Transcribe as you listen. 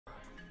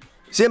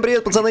Всем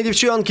привет, пацаны и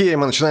девчонки!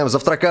 Мы начинаем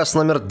Завтракаст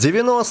номер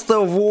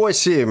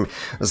 98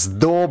 с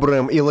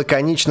добрым и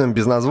лаконичным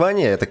без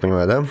названия, я так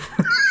понимаю, да?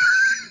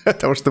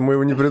 Потому что мы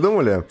его не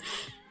придумали.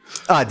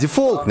 А,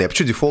 дефолтный. А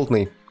почему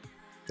дефолтный?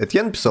 Это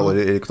я написал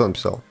или кто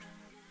написал?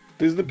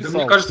 Ты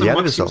написал. Мне кажется, я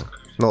Максим. написал?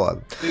 Ну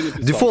ладно.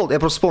 Дефолт, я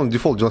просто вспомнил,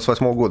 дефолт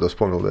 98-го года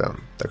вспомнил, да.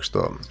 Так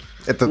что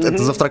это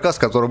Завтракаст,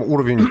 в котором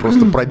уровень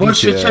просто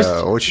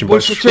пробития очень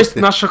большой. Большая часть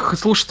наших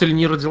слушателей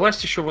не родилась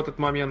еще в этот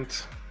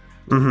момент.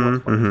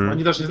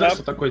 Они даже не знают,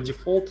 что такое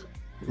дефолт.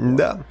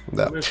 Да,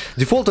 да.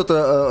 Дефолт —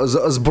 это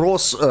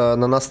сброс на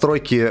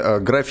настройки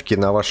графики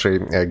на вашей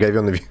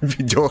говёной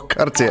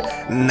видеокарте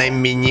на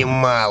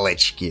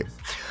минималочке.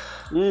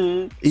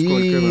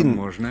 Сколько вам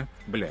можно,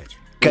 блять?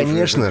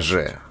 Конечно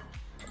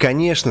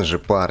же,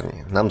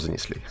 парни, нам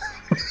занесли.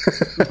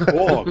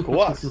 О,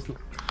 класс.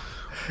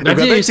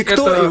 Угадайте,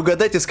 кто и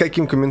угадайте, с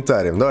каким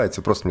комментарием.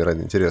 Давайте, просто мне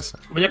ради интереса.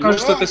 Мне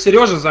кажется, это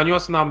Сережа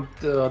занес нам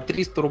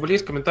 300 рублей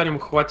с комментарием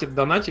 «Хватит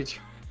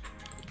донатить».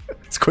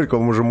 Сколько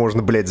вам уже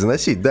можно, блядь,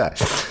 заносить, да.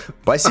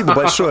 Спасибо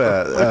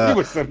большое.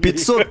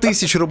 500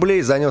 тысяч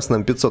рублей занес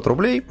нам 500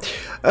 рублей.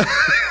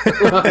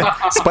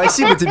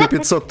 Спасибо тебе,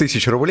 500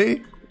 тысяч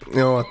рублей.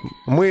 Вот.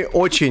 Мы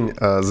очень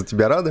за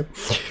тебя рады.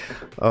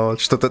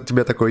 Что-то у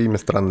тебя такое имя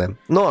странное.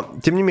 Но,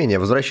 тем не менее,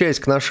 возвращаясь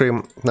к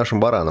нашим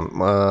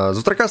баранам.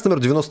 Завтракаст номер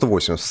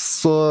 98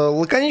 с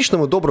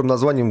лаконичным и добрым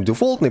названием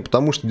 «Дефолтный»,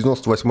 потому что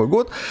 98-й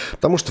год,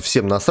 потому что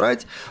всем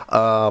насрать,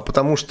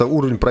 потому что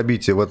уровень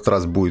пробития в этот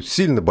раз будет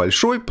сильно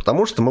большой,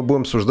 потому что мы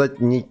будем обсуждать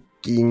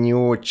некие не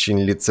очень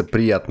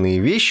лицеприятные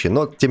вещи,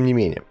 но тем не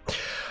менее.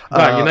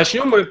 Да, и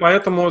начнем мы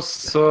поэтому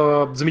с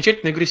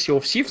замечательной игры Sea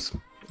of Thieves.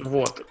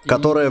 Вот.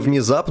 Которая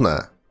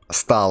внезапно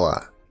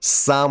стала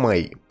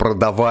самой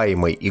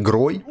продаваемой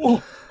игрой у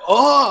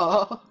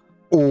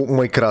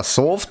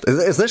Microsoft.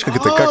 Знаешь, как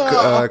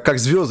это, как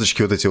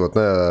звездочки вот эти вот в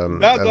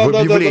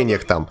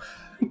объявлениях там.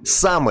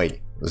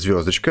 Самой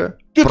звездочка,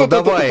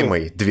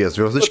 продаваемой 2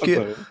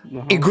 звездочки,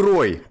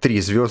 игрой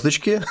 3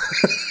 звездочки,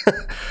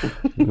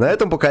 на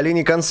этом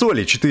поколении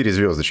консолей 4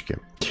 звездочки.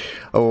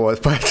 Вот,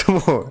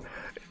 поэтому...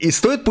 И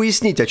стоит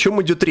пояснить, о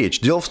чем идет речь.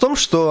 Дело в том,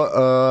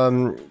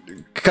 что,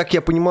 как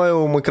я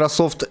понимаю,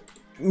 Microsoft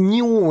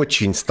не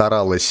очень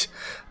старалась,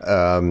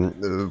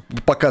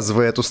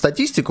 показывая эту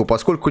статистику,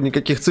 поскольку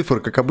никаких цифр,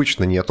 как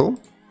обычно, нету.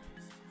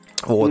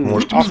 Вот,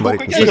 можете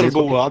посмотреть. А сколько игр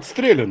было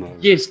отстреляно?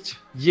 Есть.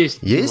 Есть?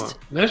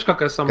 Знаешь,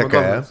 какая самая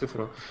главная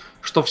цифра?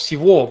 Что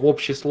всего в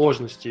общей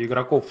сложности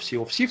игроков в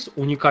Sea of Thieves,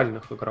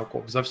 уникальных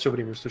игроков, за все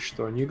время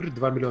существования игры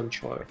 2 миллиона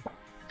человек.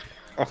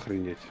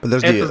 Охренеть.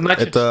 Подожди, это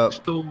значит,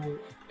 что...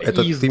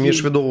 Это ты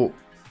имеешь в виду...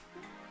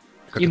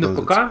 И на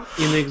ПК,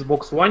 и на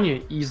Xbox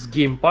One, и с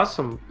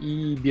геймпассом,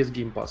 и без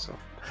геймпасса.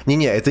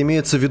 Не-не, это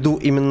имеется в виду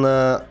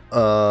именно...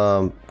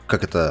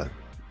 как это?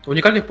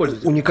 Уникальных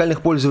пользователей.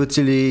 Уникальных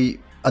пользователей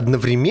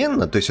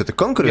одновременно? То есть это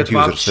concurrent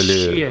users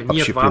или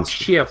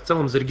вообще в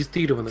целом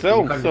зарегистрированных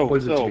уникальных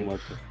пользователей.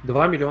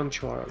 2 миллиона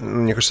человек.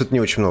 Мне кажется, это не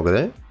очень много,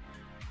 да?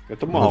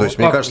 Это мало. Ну, то есть,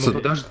 мне кажется...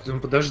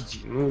 подожди.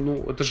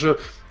 Это же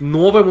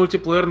новая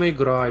мультиплеерная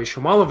игра,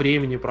 еще мало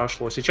времени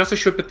прошло. Сейчас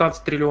еще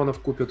 15 триллионов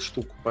купят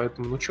штуку,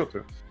 поэтому, что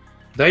ты?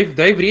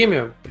 Дай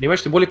время,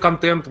 понимаешь, тем более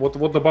контент вот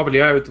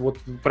добавляют, вот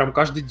прям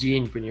каждый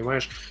день,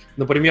 понимаешь.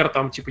 Например,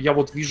 там, типа, я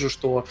вот вижу,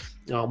 что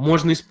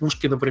можно из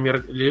пушки,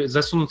 например,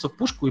 засунуться в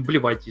пушку и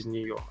блевать из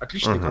нее.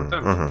 Отличный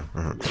контент.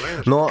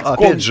 Но,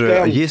 опять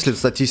же, есть ли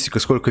статистика,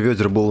 сколько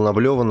ведер было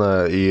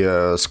наблевано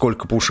и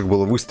сколько пушек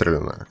было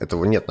выстрелено?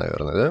 Этого нет,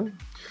 наверное, да?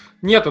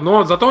 Нет,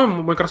 но зато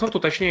Microsoft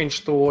уточняет,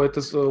 что это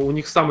у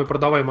них самый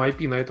продаваемый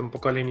IP на этом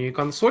поколении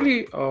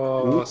консолей,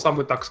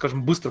 самый, так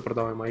скажем, быстро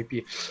продаваемый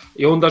IP.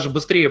 И он даже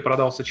быстрее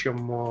продался,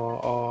 чем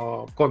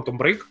Quantum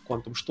Break,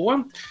 Quantum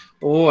что.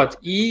 Вот.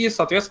 И,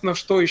 соответственно,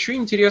 что еще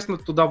интересно,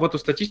 туда в эту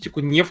статистику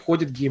не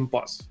входит Game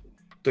Pass.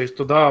 То есть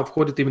туда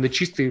входят именно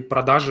чистые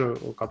продажи,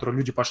 которые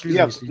люди пошли,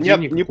 занесли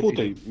денег. Не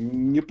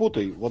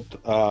путай. Вот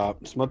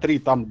смотри,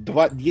 там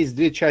есть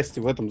 2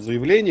 части в этом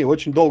заявлении.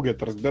 Очень долго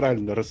это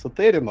разбирали на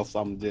Ресетере, на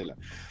самом деле.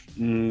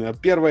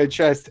 Первая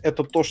часть —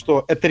 это то,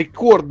 что это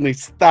рекордный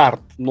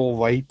старт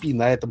нового IP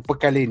на этом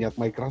поколении от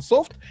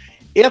Microsoft.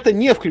 Это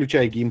не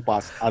включая Game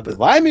Pass, а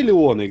 2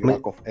 миллиона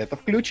игроков — это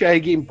включая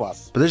Game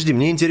Pass. Подожди,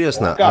 мне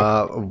интересно,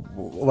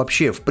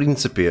 вообще, в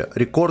принципе,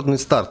 рекордный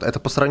старт — это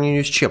по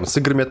сравнению с чем? С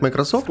играми от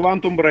Microsoft? С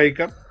Quantum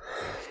Break.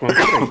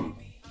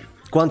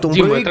 Quantum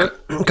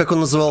Break, как он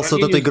назывался,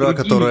 вот эта игра,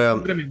 которая...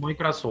 играми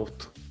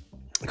Microsoft.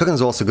 Как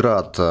назывался игра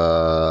от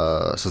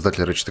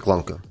создателя Ratchet &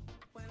 Clank?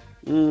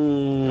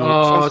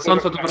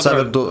 Sunset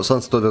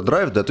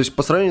Overdrive, да? То есть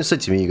по сравнению с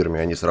этими играми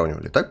они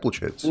сравнивали, так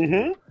получается?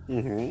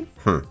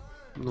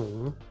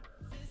 Ну.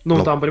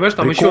 Ну, там, понимаешь,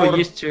 там Рекор еще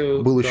есть...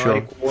 был еще.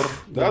 Рекор,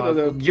 да.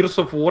 Gears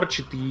of War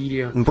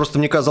 4. Ну, просто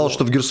мне казалось,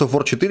 что в Gears of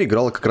War 4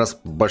 играло как раз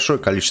большое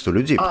количество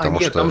людей, потому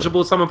нет, что... там же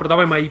был самый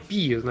продаваемый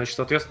IP, значит,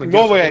 соответственно...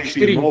 Новый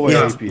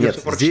IP.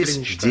 Нет,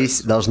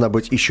 здесь должна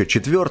быть еще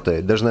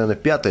 4-я, даже, наверное,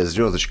 5-я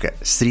звездочка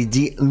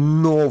среди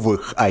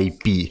новых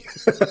IP.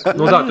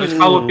 Ну да, то есть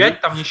Halo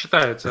 5 там не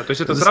считается. То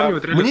есть это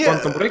сравнивать реально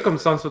с Quantum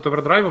Break, Sunset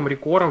Overdrive,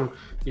 Рекором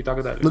и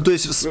так далее. Ну, то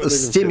есть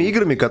с теми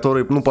играми,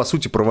 которые, ну, по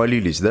сути,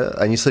 провалились, да,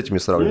 они с этими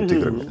сравнивают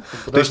играми.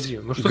 Подожди,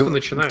 ну что ты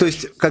начинаешь? То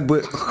есть, как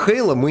бы,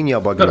 Halo мы не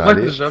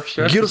обогнали,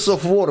 Gears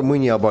of War мы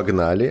не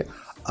обогнали,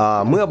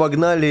 а мы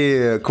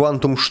обогнали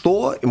Quantum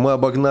что? Мы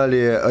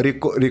обогнали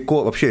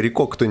Реко... Вообще,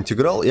 Реко кто-нибудь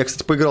играл? Я,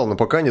 кстати, поиграл на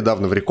ПК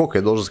недавно в Реко,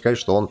 я должен сказать,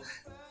 что он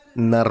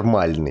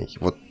нормальный,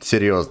 вот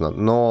серьезно,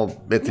 но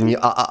это не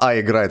ААА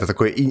игра, это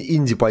такое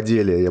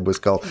инди-поделие, я бы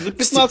сказал. За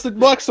 15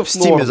 баксов в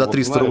Стиме за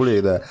 300 рублей,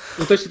 да.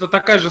 Ну, то есть это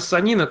такая же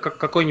санина, как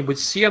какой-нибудь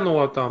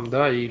Сенуа там,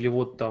 да, или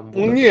вот там...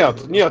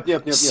 Нет.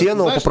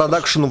 Сенуа по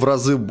продакшену в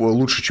разы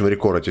лучше, чем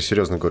Рекор, я тебе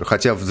серьезно говорю,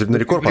 хотя на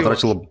Рекор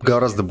потратила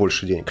гораздо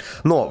больше денег.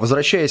 Но,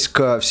 возвращаясь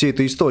к всей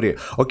этой истории,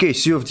 окей,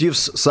 Sea of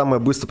Thieves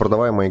самая быстро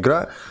продаваемая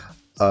игра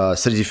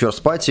среди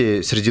first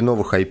party, среди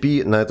новых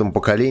IP на этом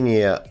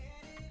поколении.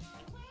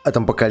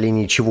 Этом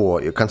поколении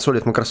чего? Консоль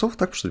от Microsoft,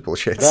 так что ли,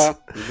 получается?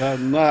 Да,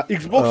 на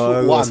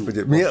Xbox One. Господи.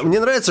 Мне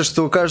нравится,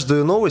 что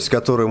каждую новость,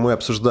 которую мы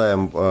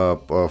обсуждаем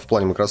в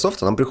плане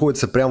Microsoft, нам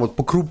приходится прям вот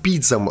по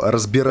крупицам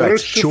разбирать,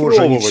 что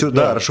же они все...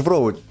 Да,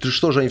 расшифровывать,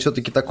 что же они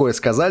все-таки такое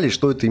сказали,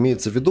 что это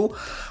имеется в виду,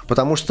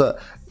 потому что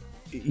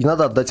и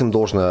надо отдать им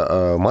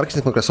должное.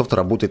 Маркетинг Microsoft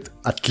работает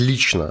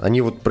отлично.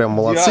 Они вот прям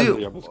молодцы. Идеально,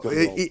 я бы сказал.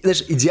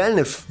 Знаешь,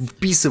 идеально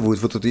вписывают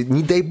вот это.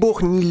 Не дай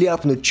бог не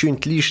ляпнуть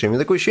что-нибудь лишнее. У меня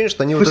такое ощущение,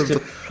 что они вот эту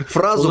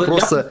фразу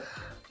просто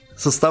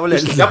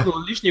составляли. Ляпнул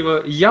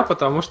лишнего я,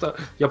 потому что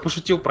я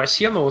пошутил про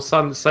Сену,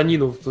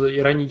 Санину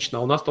иронично,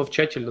 а у нас то в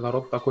чате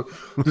народ такой: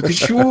 да ты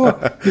чё?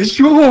 Ты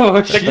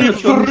чё? Такие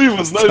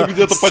взрывы, знаю,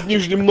 где-то под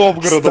Нижним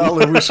Новгородом. Встал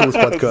и вышел из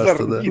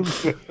подкаста, да.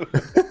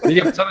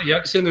 Нет, пацаны,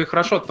 я к Сену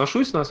хорошо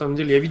отношусь, на самом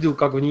деле. Я видел,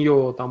 как в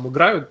нее там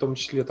играют, в том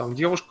числе там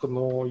девушка,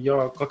 но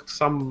я как-то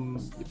сам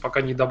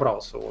пока не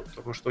добрался, вот,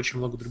 потому что очень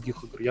много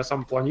других игр. Я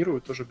сам планирую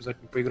тоже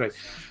обязательно поиграть.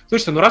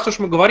 Слушайте, ну раз уж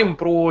мы говорим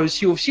про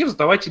Sea of Thieves,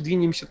 давайте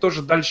двинемся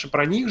тоже дальше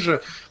про них же.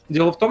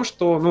 Дело в том,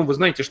 что, ну, вы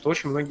знаете, что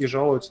очень многие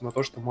жалуются на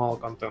то, что мало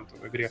контента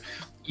в игре.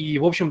 И,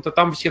 в общем-то,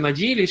 там все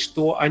надеялись,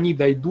 что они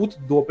дойдут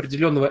до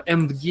определенного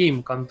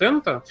эндгейм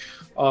контента,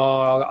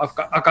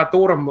 о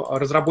котором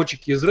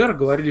разработчики из Rare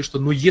говорили, что,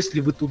 ну, если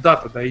вы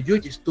туда-то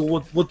дойдете,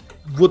 то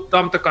вот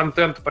там-то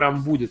контент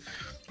прям будет.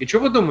 И что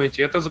вы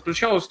думаете? Это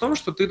заключалось в том,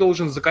 что ты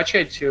должен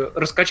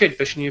раскачать,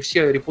 точнее,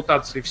 все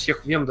репутации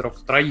всех вендоров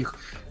троих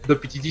до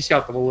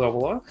 50-го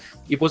левела,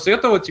 и после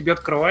этого тебе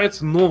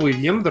открывается новый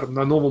вендор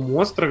на новом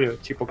острове,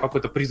 типа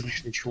какой-то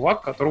призрачный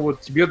чувак, которого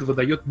тебе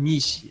выдает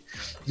миссии.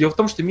 Дело в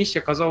том, что миссия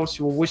оказалась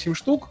всего 8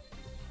 штук,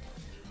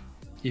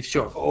 и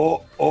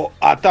все.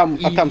 А там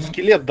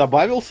скелет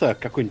добавился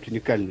какой-нибудь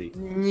уникальный?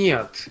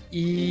 Нет.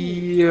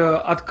 И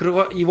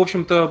в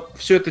общем-то,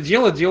 все это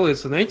дело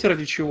делается, знаете,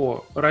 ради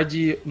чего?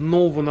 Ради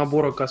нового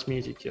набора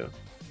косметики.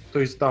 То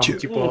есть там,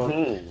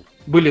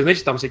 были,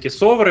 знаете, там всякие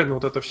соверены,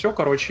 вот это все,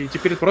 короче, и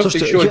теперь просто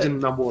слушайте, еще один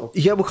набор.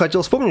 Я бы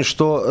хотел вспомнить,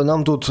 что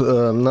нам тут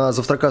на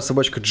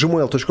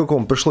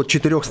завтракаст@gmail.com пришло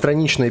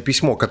 4-страничное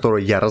письмо,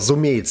 которое я,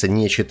 разумеется,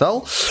 не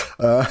читал.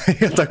 Я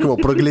так его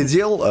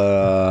проглядел.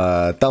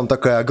 Там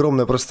такая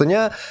огромная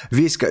простыня,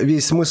 весь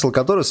смысл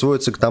которой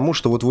сводится к тому,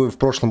 что вот вы в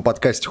прошлом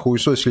подкасте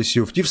хуесосили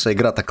Sea of Thieves, а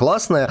игра-то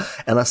классная,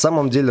 а на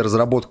самом деле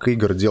разработка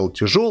игр дело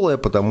тяжелое,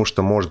 потому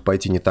что может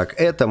пойти не так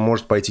это,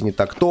 может пойти не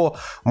так то,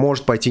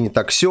 может пойти не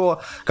так сё,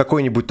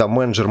 какой-нибудь там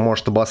менеджер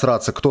может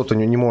обосраться, кто-то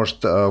не может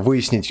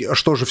выяснить,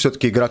 что же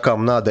все-таки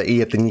игрокам надо, и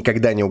это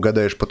никогда не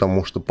угадаешь,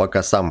 потому что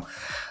пока сам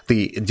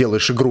ты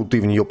делаешь игру,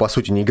 ты в нее по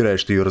сути не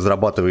играешь, ты ее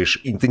разрабатываешь,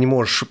 и ты не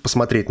можешь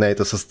посмотреть на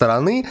это со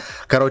стороны.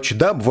 Короче,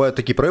 да, бывают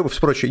такие проебы, все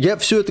прочее. Я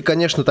все это,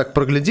 конечно, так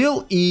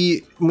проглядел,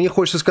 и мне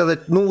хочется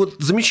сказать, ну вот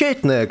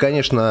замечательное,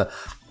 конечно...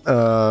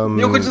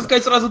 Мне хочется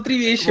сказать сразу 3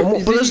 вещи.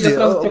 Подожди,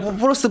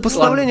 просто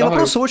постановление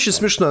вопроса очень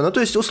смешное. Ну, то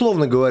есть,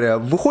 условно говоря,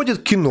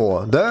 выходит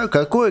кино, да,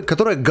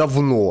 которое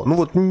говно. Ну,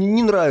 вот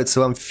не нравится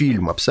вам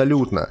фильм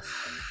абсолютно.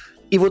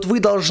 И вот вы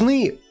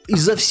должны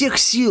изо всех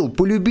сил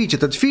полюбить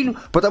этот фильм,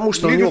 потому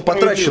что на него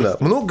потрачено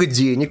много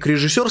денег,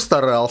 режиссер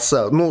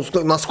старался, ну,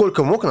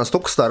 насколько мог,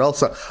 настолько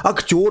старался.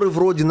 Актеры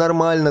вроде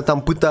нормально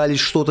там пытались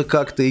что-то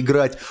как-то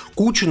играть.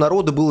 Куча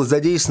народа было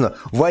задействовано.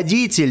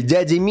 Водитель,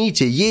 дядя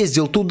Митя,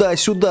 ездил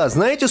туда-сюда.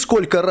 Знаете,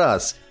 сколько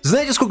раз?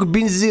 Знаете, сколько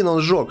бензина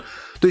он сжег?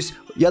 То есть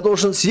я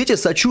должен сидеть и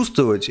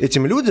сочувствовать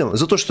этим людям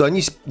за то, что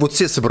они вот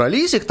все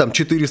собрались, их там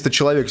 400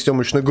 человек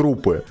съемочной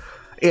группы,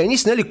 и они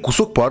сняли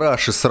кусок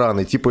параши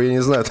сраный, типа, я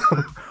не знаю,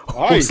 там,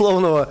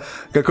 условного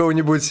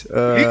какого-нибудь...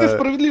 Лига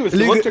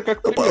справедливости, вот тебе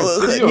как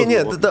пример.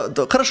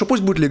 Нет, хорошо,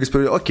 пусть будет Лига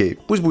справедливости, окей,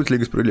 пусть будет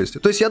Лига справедливости.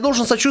 То есть я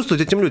должен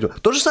сочувствовать этим людям.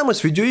 То же самое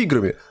с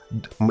видеоиграми.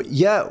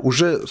 Я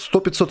уже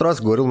 100-500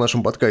 раз говорил в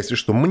нашем подкасте,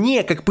 что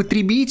мне, как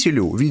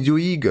потребителю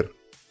видеоигр,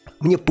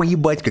 Мне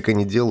поебать, как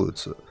они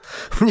делаются.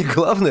 Мне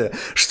главное,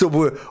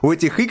 чтобы в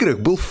этих играх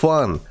был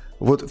фан.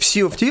 Вот в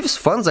Sea of Thieves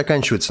фан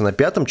заканчивается на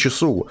 5-м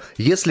часу.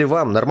 Если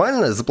вам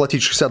нормально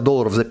заплатить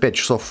 $60 за 5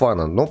 часов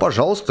фана, ну,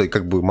 пожалуйста,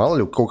 как бы мало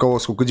ли у кого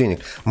сколько денег.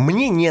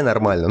 Мне не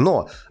нормально,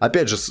 но,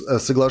 опять же,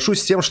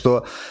 соглашусь с тем,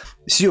 что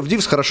Sea of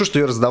Thieves хорошо, что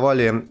ее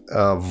раздавали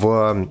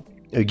в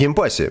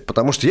геймпассе,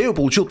 потому что я ее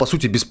получил, по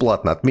сути,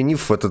 бесплатно,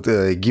 отменив этот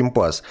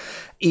геймпасс.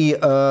 И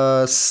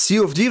с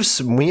Sea of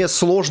Thieves мне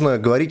сложно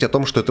говорить о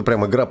том, что это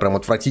прям игра, прям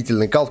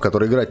отвратительный кал, в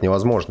который играть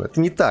невозможно. Это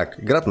не так.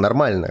 Игра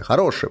нормальная,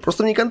 хорошая.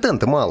 Просто в ней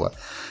контента мало.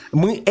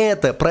 Мы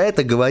про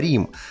это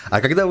говорим.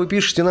 А когда вы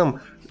пишете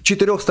нам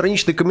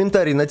 4-страничный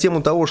комментарий на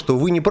тему того, что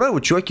вы не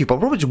правы, чуваки,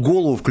 попробуйте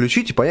голову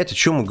включить и понять, о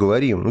чем мы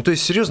говорим. Ну, то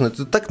есть, серьезно,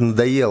 это так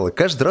надоело.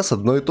 Каждый раз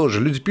одно и то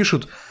же. Люди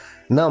пишут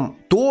нам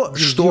то,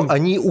 что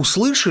они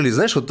услышали,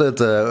 знаешь, вот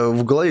это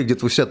в голове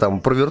где-то у себя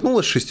там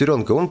провернулась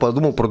шестеренка, он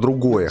подумал про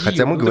другое,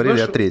 хотя мы говорили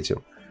о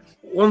третьем.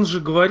 Он же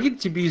говорит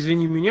тебе,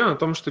 извини меня, о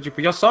том, что, типа,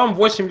 я сам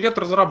 8 лет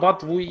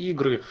разрабатываю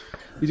игры.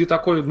 И ты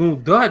такой, ну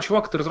да,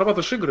 чувак, ты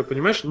разрабатываешь игры,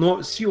 понимаешь? Но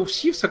Sea of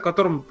Thieves, о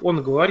котором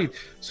он говорит,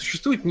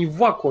 существует не в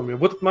вакууме.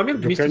 В этот момент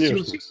вместе с Sea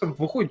of Thieves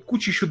выходит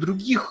куча еще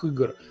других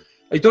игр.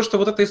 И то, что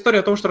вот эта история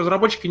о том, что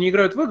разработчики не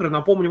играют в игры,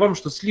 напомню вам,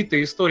 что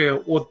слитая история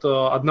от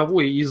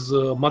одного из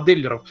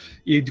моделлеров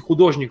и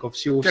художников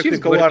Sea of Thieves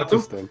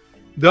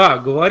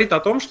говорит о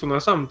том, что на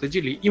самом-то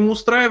деле им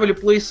устраивали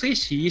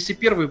плей-сессии, если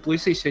первые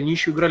плей-сессии они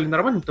еще играли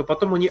нормально, то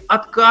потом они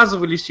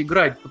отказывались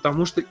играть,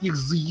 потому что их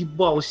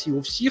заебал Sea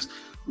of Thieves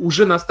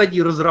уже на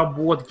стадии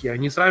разработки,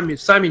 они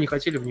сами не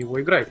хотели в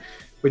него играть.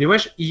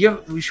 Понимаешь? И я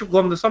еще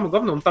самое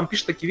главное, он там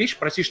пишет такие вещи,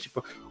 просишь,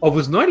 типа, а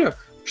вы знали,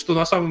 что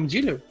на самом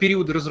деле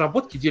периоды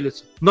разработки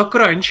делятся на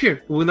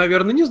кранче? Вы,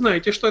 наверное, не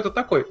знаете, что это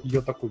такое.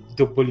 Я такой,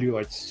 да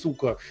блядь,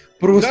 сука.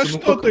 Просто, да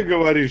что ты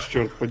говоришь,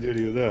 черт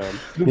подери, да.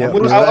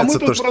 Мы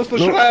тут просто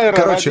Шрайера.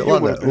 Короче,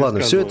 ладно,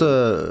 все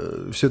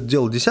это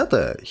дело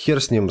 10-е, хер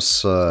с ним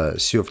с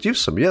Sea of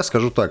Thieves, я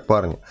скажу так,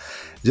 парни.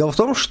 Дело в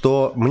том,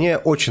 что мне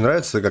очень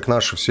нравится, как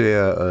наши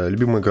все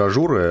любимые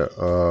гражуры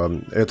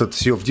этот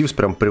Sea of Thieves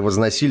прям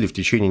превозносили в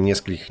течение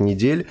нескольких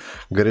недель,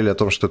 говорили о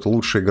том, что это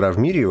лучшая игра в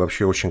мире и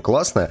вообще очень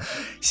классная.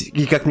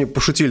 И как мне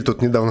пошутили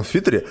тут недавно в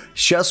Твиттере,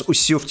 сейчас у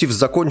Sea of Thieves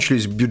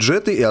закончились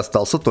бюджеты и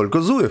остался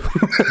только Зуев.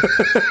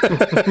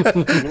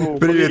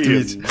 Привет,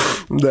 Вить.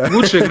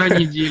 Лучшая игра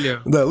недели.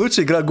 Да,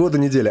 лучшая игра года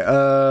недели.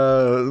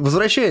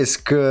 Возвращаясь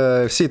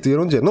к всей этой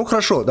ерунде, ну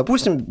хорошо,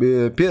 допустим,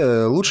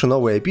 лучший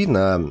новый IP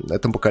на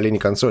этом поколении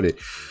консолей.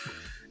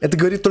 Это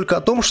говорит только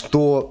о том,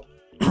 что,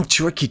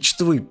 чуваки,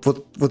 что вы,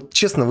 вот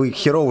честно, вы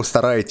херово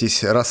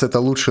стараетесь, раз это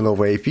лучший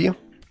новый IP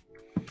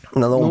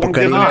на новом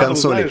поколении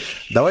консолей.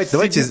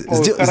 Давайте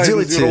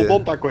сделайте...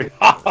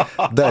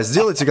 Да,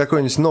 сделайте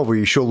какой-нибудь новый,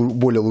 еще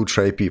более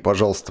лучший IP,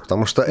 пожалуйста,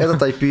 потому что этот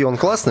IP, он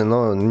классный,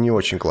 но не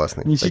очень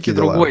классный. Несите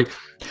другой.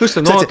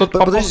 Слушайте, кстати,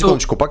 подождите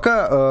секундочку,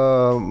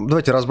 пока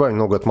давайте разбавим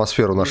немного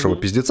атмосферу нашего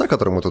пиздеца,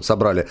 который мы тут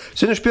собрали.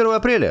 Сегодня же 1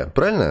 апреля,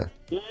 правильно?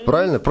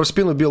 Правильно? Про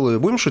спину белую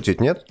будем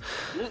шутить, нет?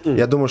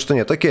 Я думаю, что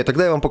нет. Окей,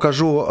 тогда я вам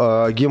покажу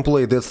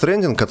геймплей Death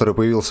Stranding, который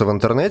появился в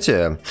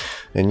интернете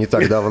не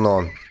так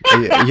давно.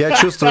 И я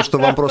чувствую, что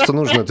вам просто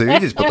нужно это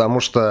видеть, потому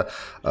что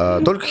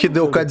только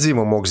Хидео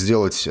Кодзима мог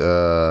сделать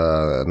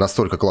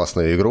настолько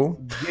классную игру.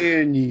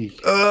 Гений.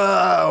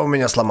 У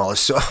меня сломалось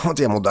все. Вот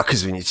я мудак,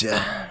 извините.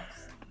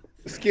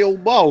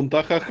 Scalebound,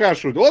 ахаха,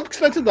 шут. Вот,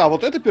 кстати, да,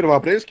 вот это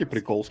первоапрельский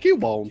прикол.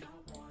 Scalebound.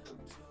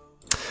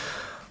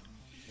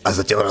 А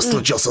затем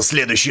случился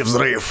следующий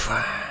взрыв.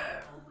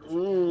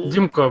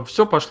 Димка,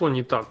 все пошло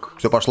не так.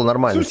 Все пошло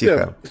нормально,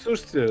 тихо.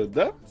 Слушайте,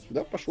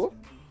 да, пошло.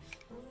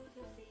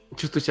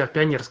 Чувствую себя в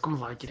пионерском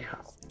лагере.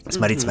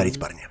 Смотрите,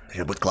 парни,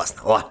 это будет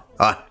классно.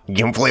 О,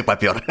 геймплей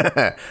попер.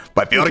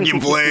 Попер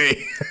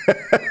геймплей.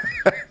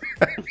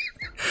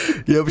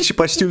 Я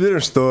почти уверен,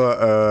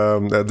 что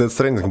Death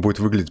Stranding будет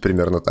выглядеть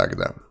примерно так,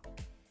 да.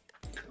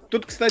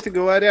 Тут, кстати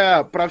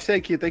говоря, про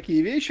всякие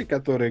такие вещи,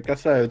 которые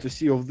касаются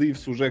Sea of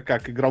Thieves уже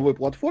как игровой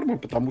платформы,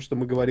 потому что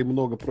мы говорим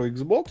много про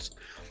Xbox,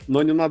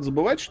 но не надо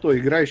забывать, что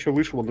игра еще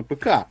вышла на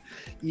ПК.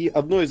 И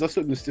одной из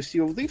особенностей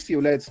Sea of Thieves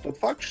является тот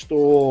факт,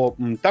 что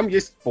там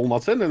есть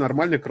полноценный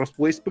нормальный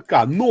кроссплей с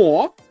ПК,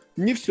 но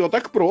не все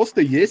так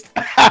просто. Есть,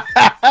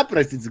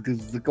 простите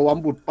за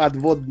каламбур,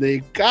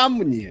 подводные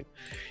камни.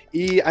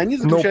 И они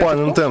заключаются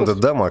no pun intended,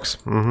 да, Макс?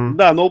 Угу.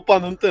 Да, no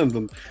pun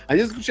intended.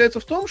 Они заключаются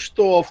в том,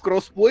 что в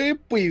кроссплее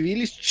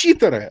появились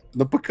читеры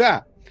на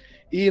ПК.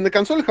 И на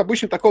консолях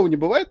обычно такого не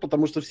бывает,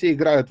 потому что все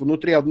играют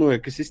внутри одной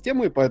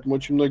экосистемы, и поэтому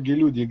очень многие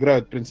люди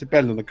играют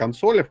принципиально на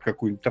консолях,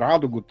 какую-нибудь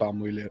Радугу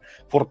там или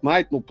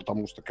Fortnite, ну,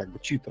 потому что как бы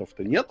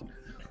читеров-то нет.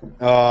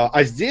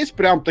 А здесь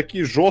прям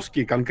такие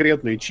жесткие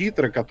конкретные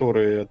читеры,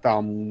 которые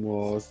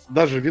там...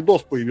 Даже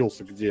видос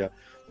появился, где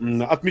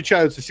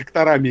отмечаются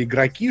секторами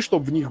игроки,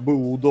 чтобы в них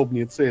было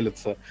удобнее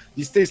целиться.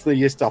 Естественно,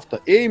 есть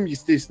авто-эйм,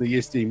 естественно,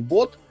 есть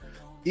эймбот.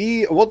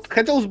 И вот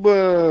хотелось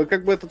бы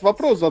как бы этот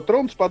вопрос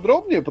затронуть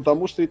подробнее,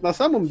 потому что ведь на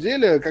самом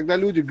деле, когда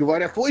люди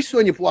говорят, ой,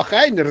 Sony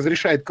плохая, не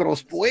разрешает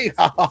кроссплей,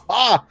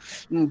 ха-ха-ха,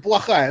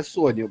 плохая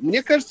Sony.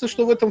 Мне кажется,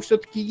 что в этом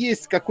все-таки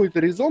есть какой-то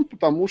резон,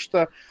 потому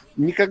что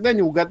никогда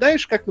не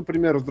угадаешь, как,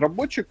 например,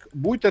 разработчик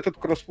будет этот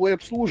кроссплей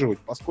обслуживать,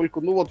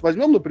 поскольку, ну вот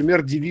возьмем,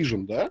 например,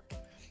 Division, да?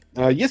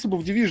 Если бы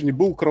в Division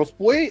был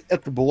кроссплей,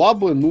 это была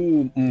бы,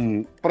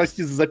 ну,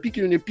 прости за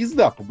запикивание,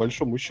 пизда, по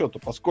большому счету,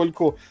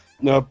 поскольку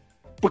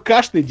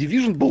ПК-шный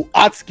Division был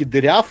адски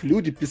дыряв,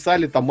 люди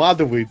писали там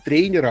адовые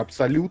тренеры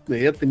абсолютно,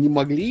 и это не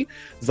могли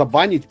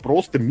забанить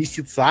просто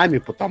месяцами,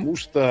 потому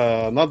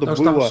что надо было... Потому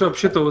что там все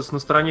обсчитывалось на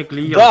стороне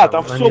клиента. Да,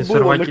 там все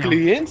было на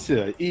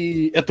клиенте,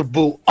 и это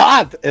был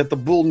ад, это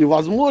было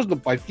невозможно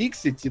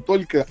пофиксить, и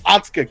только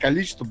адское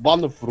количество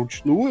банов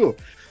вручную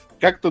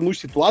как-то, ну,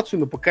 ситуацию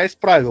на ПК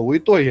исправил. И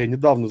то я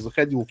недавно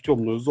заходил в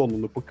темную зону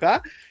на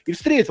ПК и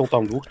встретил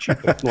там двух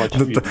читов. Ну,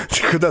 очевидно.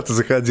 Куда ты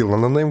заходил?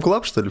 На Name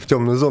Club, что ли? В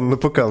темную зону на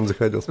ПК он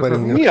заходил? Смотри,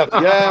 нет,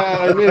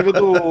 я имею в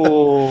виду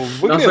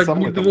в игре на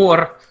задний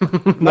двор.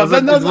 На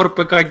задний двор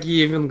ПК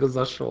гейминга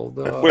зашел,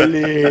 да.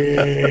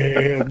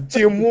 Блин,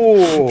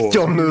 Тимур! В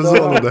темную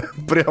зону, да.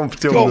 Прям в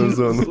темную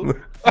зону.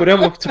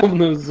 Прямо в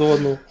темную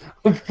зону.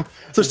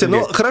 Слушайте,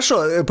 ну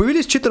хорошо,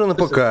 появились читеры на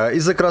ПК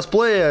из-за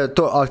кроссплея,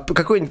 то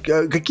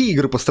какие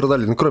игры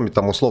пострадали, ну кроме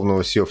там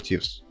условного Sea of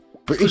Thieves?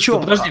 Слушай,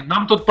 подожди,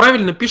 нам тут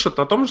правильно пишут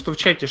о том, что в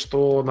чате,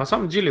 что на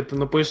самом деле это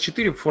на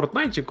PS4 в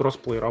Fortnite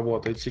кроссплей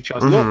работает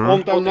сейчас. Но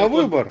он там на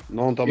выбор.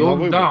 Да,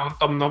 он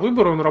там на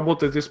выбор, он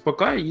работает и с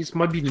ПК, и с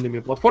мобильными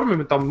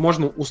платформами, там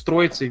можно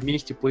устроиться и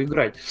вместе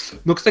поиграть.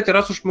 Но, кстати,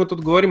 раз уж мы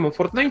тут говорим о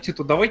Fortnite,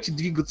 то давайте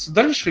двигаться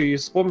дальше и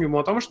вспомним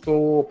о том,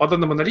 что по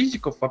данным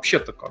аналитиков,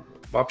 вообще-то,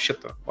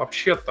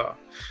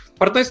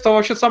 Fortnite стал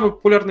вообще самой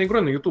популярной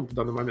игрой на YouTube в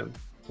данный момент.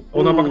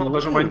 Он обогнал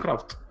даже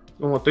Майнкрафт.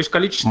 Вот, то есть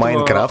количество...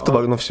 Майнкрафт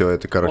обогнал, все,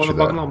 это, короче,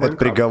 да. Это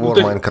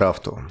приговор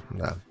Майнкрафту,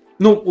 да.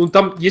 Ну,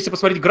 там, если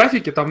посмотреть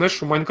графики, там, знаешь,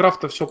 у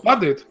Майнкрафта все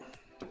падает,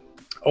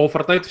 а у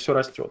Fortnite все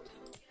растет.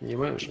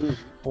 Понимаешь?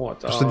 Вот,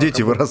 потому что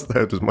дети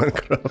вырастают из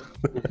Майнкрафта.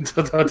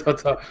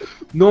 Да.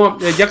 Но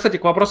я, кстати,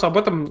 к вопросу об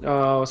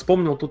этом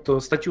вспомнил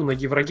тут статью на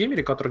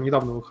Еврогеймере, которая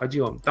недавно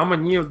выходила. Там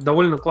они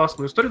довольно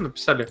классную историю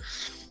написали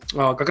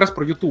как раз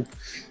про YouTube.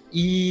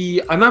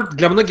 И она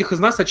для многих из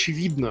нас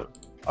очевидна.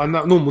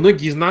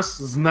 Многие из нас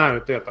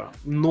знают это,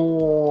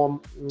 но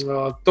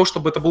то,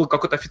 чтобы это было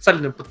какое-то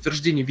официальное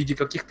подтверждение в виде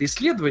каких-то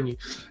исследований,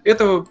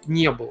 этого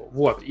не было.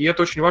 Вот. И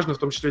это очень важно, в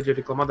том числе для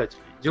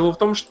рекламодателей. Дело в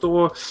том,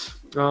 что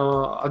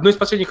одно из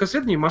последних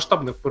исследований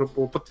масштабных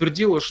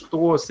подтвердило,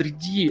 что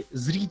среди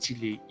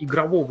зрителей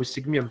игрового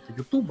сегмента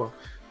YouTube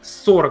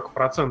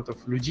 40%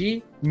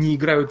 людей не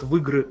играют в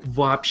игры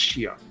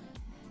вообще.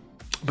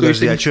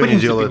 Подожди, а что они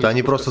делают?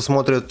 Они просто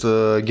смотрят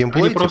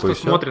геймплей? Они просто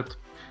смотрят.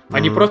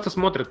 Они просто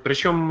смотрят.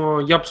 Причем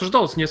я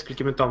обсуждал с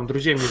несколькими там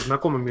друзьями и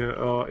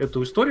знакомыми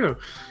эту историю.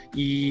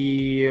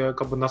 И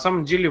как бы на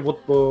самом деле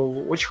вот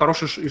очень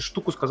хорошую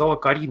штуку сказала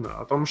Карина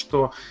о том,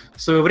 что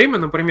в свое время,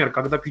 например,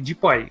 когда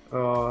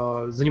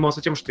PewDiePie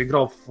занимался тем, что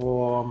играл в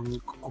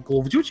Call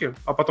of Duty,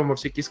 а потом во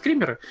всякие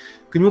скримеры,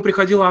 к нему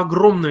приходило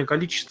огромное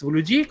количество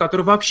людей,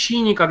 которые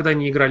вообще никогда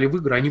не играли в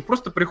игры. Они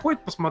просто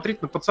приходят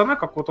посмотреть на пацана,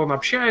 как вот он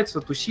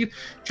общается, тусит,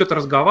 что-то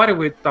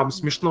разговаривает, там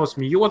смешно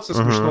смеется,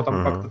 смешно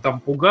там как-то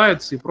там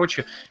пугается и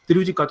прочее. Это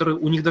люди, которые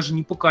у них даже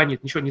ни ПК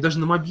нет, ничего, они даже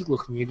на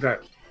мобилах не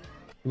играют.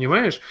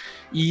 Понимаешь?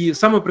 И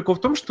самый прикол в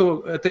том,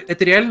 что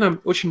это реально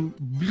очень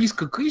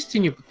близко к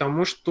истине,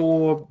 потому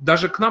что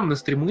даже к нам на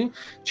стримы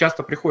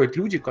часто приходят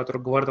люди,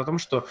 которые говорят о том,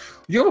 что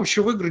я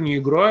вообще в игры не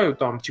играю,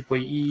 там, типа,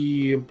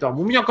 и там,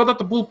 у меня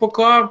когда-то был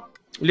ПК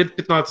лет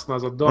 15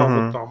 назад,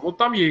 да, вот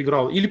там я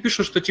играл. Или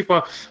пишут, что,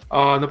 типа,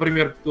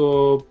 например,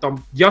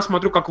 там, я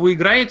смотрю, как вы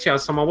играете, а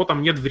самого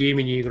там нет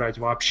времени играть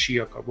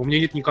вообще, как бы, у меня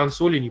нет ни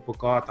консоли, ни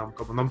ПК, там,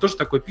 как бы, нам тоже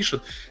такое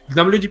пишут.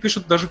 Нам люди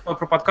пишут даже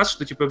про подкаст,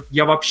 что, типа,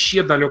 я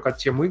вообще далек от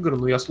тем игр,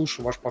 но я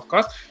слушаю ваш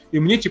подкаст, и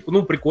мне, типа,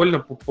 ну, прикольно,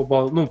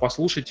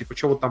 послушать, типа,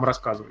 что вы там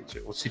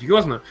рассказываете, вот,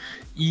 серьезно.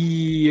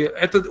 И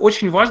это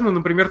очень важно,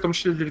 например, в том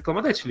числе для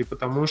рекламодателей,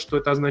 потому что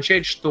это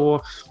означает,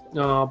 что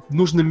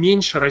нужно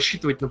меньше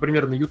рассчитывать,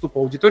 например, на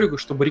YouTube аудиторию,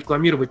 чтобы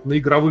рекламировать на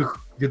игровых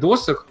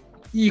видосах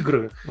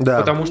игры. Да.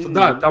 Потому что,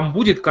 да, там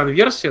будет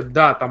конверсия,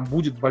 да, там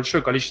будет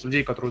большое количество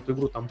людей, которые эту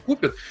игру там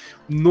купят,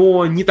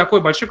 но не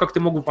такой большой, как ты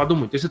мог бы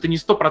подумать. То есть это не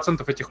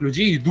 100% этих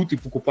людей идут и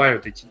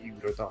покупают эти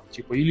игры, там,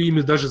 типа, или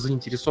ими даже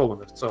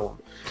заинтересованы в целом.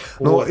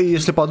 Ну, вот.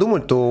 Если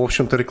подумать, то, в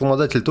общем-то,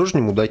 рекламодатели тоже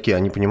не мудаки,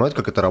 они понимают,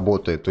 как это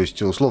работает. То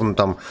есть, условно,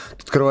 там,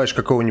 ты открываешь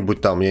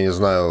какого-нибудь там, я не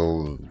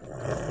знаю,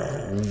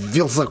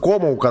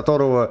 Вилсакома, у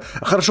которого...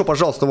 Хорошо,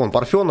 пожалуйста, вон,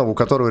 Парфенова, у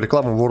которого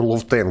реклама World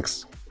of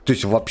Tanks. То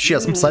есть вообще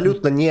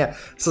абсолютно не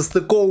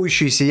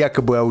состыковывающаяся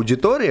якобы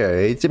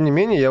аудитория, и тем не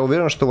менее я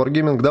уверен, что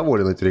Wargaming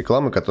доволен этой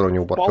рекламой, которую они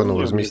у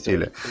Парфенова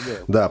разместили.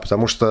 Да,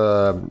 потому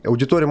что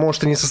аудитория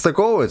может и не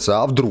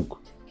состыковывается, а вдруг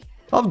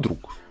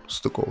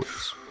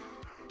состыковывается.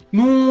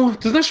 Ну,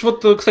 ты знаешь,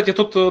 вот, кстати,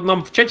 тут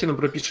нам в чате,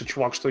 например, пишет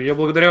чувак, что я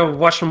благодаря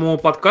вашему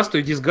подкасту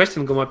и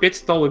дисгастингам опять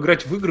стал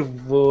играть в игры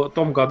в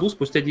том году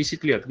спустя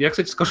 10 лет. Я,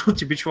 кстати, скажу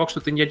тебе, чувак, что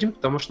ты не один,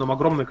 потому что нам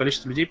огромное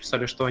количество людей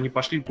писали, что они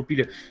пошли и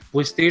купили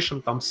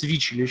PlayStation, там,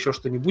 Switch или еще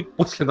что-нибудь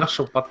после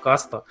нашего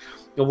подкаста.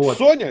 Вот.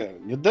 Соня,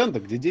 Nintendo,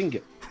 где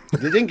деньги?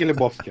 Где деньги,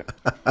 Лебовски?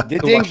 Где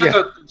Ну, деньги?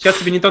 сейчас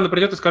тебе Nintendo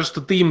придет и скажет,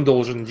 что ты им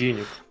должен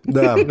денег.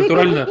 Да.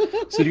 Натурально,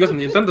 серьезно,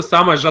 Nintendo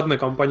самая жадная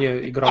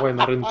компания игровая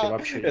на рынке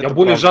вообще. Я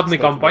более жадной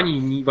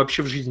компании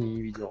вообще в жизни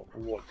не видел.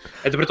 Вот.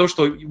 Это при том,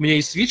 что у меня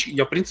есть Switch, и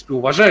я, в принципе,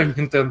 уважаю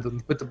Nintendo,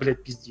 но это,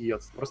 блядь,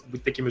 пиздец. Просто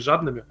быть такими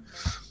жадными.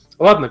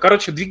 Ладно,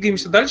 короче,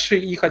 двигаемся дальше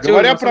и хотел...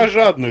 Говоря про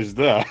жадность,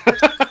 да.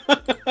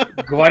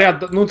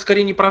 Говорят, ну,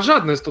 скорее не про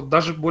жадность, тут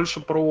даже больше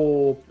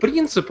про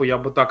принципы, я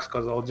бы так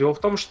сказал. Дело в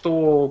том,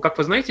 что, как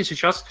вы знаете,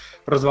 сейчас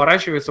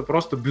разворачивается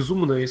просто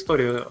безумная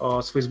история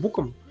с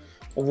Фейсбуком.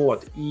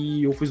 Вот.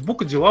 И у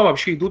Фейсбука дела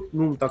вообще идут,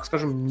 ну, так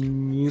скажем,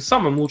 не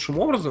самым лучшим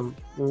образом.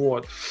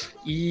 Вот.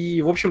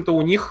 И, в общем-то,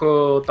 у них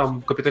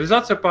там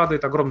капитализация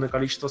падает, огромное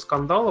количество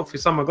скандалов. И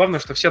самое главное,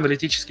 что все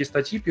аналитические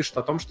статьи пишут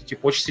о том, что,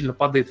 типа, очень сильно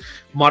падает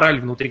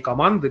мораль внутри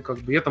команды, как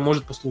бы, и это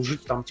может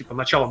послужить, там, типа,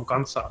 началом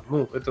конца.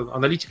 Ну, это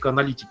аналитика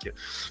аналитики.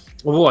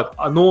 Вот.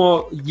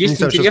 Но есть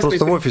интересный... Сейчас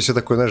просто в офисе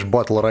такой, знаешь,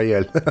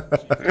 батл-рояль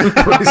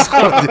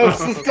происходит.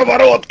 Со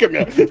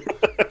сковородками.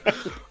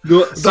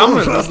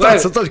 Должен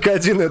остаться только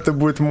один, это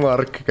будет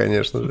Марк,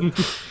 конечно же.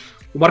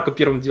 У Марка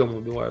первым делом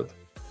убивают.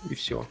 И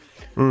все.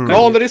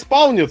 Но он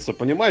респаунится,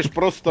 понимаешь,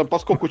 просто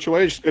поскольку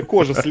человеческая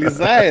кожа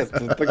слезает,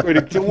 такой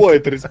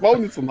рептилоид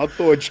респаунится на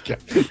точке.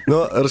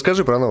 Ну,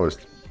 расскажи про новость.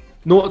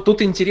 Но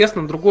тут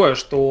интересно другое,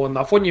 что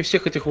на фоне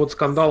всех этих вот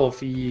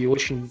скандалов и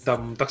очень,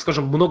 там, так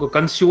скажем, много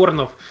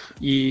консернов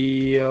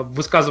и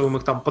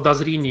высказываемых там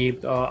подозрений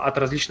от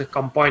различных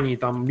компаний,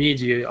 там,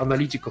 медиа,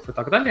 аналитиков и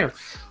так далее,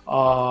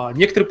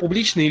 некоторые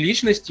публичные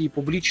личности и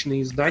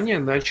публичные издания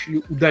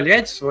начали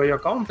удалять свои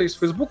аккаунты из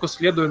Фейсбука,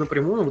 следуя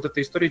напрямую вот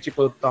этой истории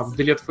типа там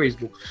 «Delete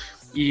Facebook».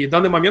 И в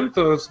данный момент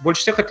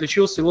больше всех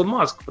отличился Илон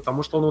Маск,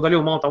 потому что он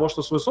удалил мало того,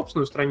 что свою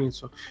собственную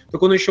страницу, так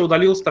он еще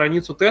удалил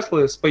страницу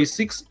Теслы,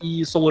 SpaceX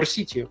и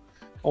SolarCity.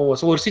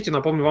 SolarCity,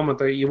 напомню вам,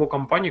 это его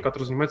компания,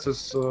 которая занимается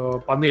с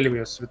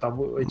панелями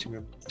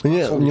световыми.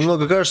 Мне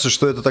немного кажется,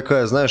 что это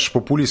такая, знаешь,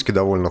 популистский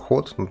довольно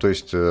ход. Ну, то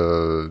есть,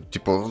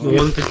 типа... Ну,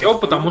 он это делал,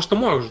 потому что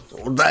может.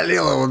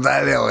 Удалил,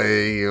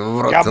 и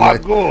в рот... Я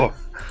могу!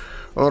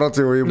 В рот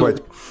его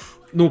ебать.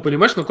 Ну,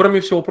 понимаешь, но кроме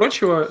всего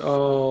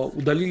прочего,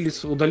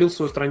 удалил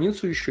свою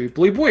страницу еще и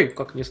Playboy,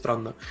 как ни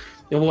странно.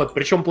 Вот.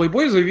 Причем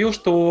Playboy заявил,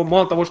 что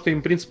мало того, что им,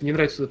 в принципе, не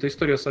нравится эта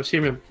история со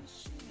всеми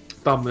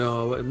там,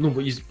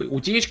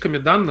 утечками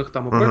данных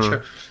там и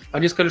прочее,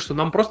 они сказали, что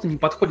нам просто не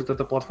подходит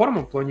эта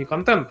платформа в плане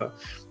контента.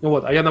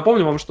 Вот. А я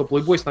напомню вам, что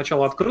Playboy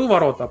сначала открыл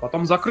ворота, а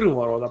потом закрыл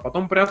ворота, а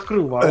потом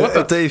приоткрыл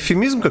ворота. Это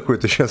эфемизм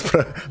какой-то сейчас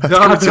про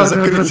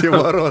открытие-закрытие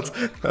ворот?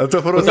 А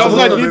то просто...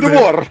 задний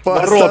двор!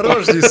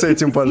 Поосторожней с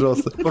этим,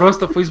 пожалуйста.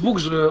 Просто Facebook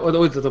же,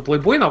 это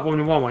Playboy,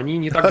 напомню вам, они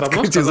не так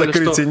давно сказали,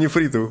 открытие-закрытие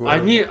нефритовых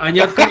ворот. Они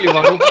открыли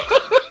ворота.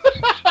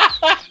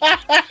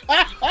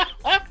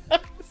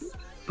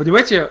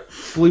 Понимаете,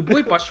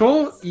 Playboy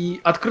пошел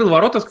и открыл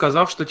ворота,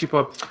 сказав, что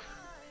типа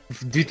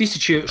в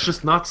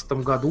 2016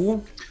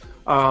 году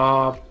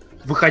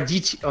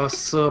выходить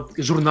с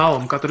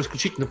журналом, который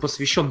исключительно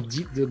посвящен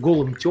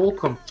голым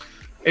тёлкам,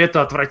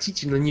 это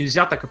отвратительно,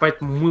 нельзя так, и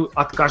поэтому мы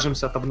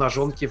откажемся от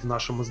обнаженки в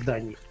нашем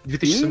издании. В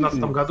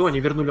 2017 году они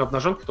вернули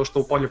обнаженку, потому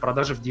что упали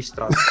продажи в 10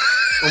 раз.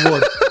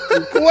 Вот.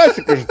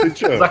 Классика же, ты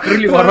чё?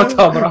 Закрыли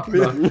ворота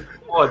обратно.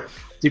 Вот.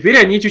 Теперь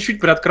они чуть-чуть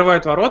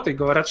приоткрывают ворота и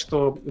говорят,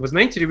 что, вы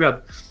знаете,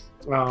 ребят,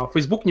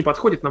 Facebook не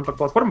подходит нам как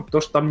платформа, потому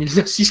что там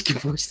нельзя сиськи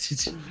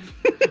постить.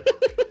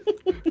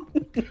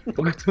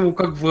 Поэтому,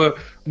 как бы,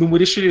 ну, мы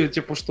решили,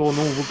 типа, что,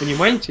 ну, вы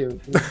понимаете...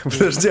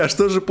 Подожди, а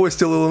что же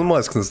постил Илон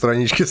Маск на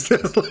страничке с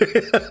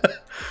Теслой?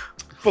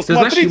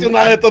 Посмотрите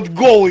на этот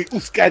голый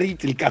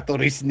ускоритель,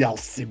 который снял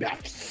с себя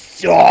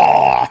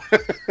все.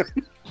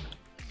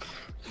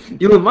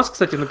 Илон Маск,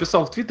 кстати,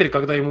 написал в Твиттере,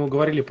 когда ему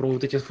говорили про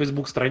вот эти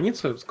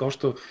Facebook-страницы, сказал,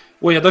 что,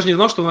 ой, я даже не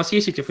знал, что у нас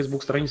есть эти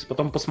Facebook-страницы,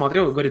 потом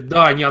посмотрел и говорит,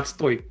 да, они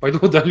отстой, пойду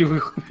удалю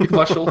их. И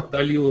пошел,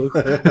 удалил их.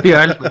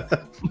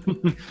 Реально.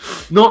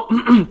 Но,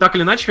 так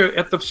или иначе,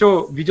 это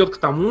все ведет к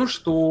тому,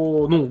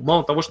 что, ну,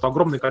 мало того, что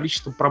огромное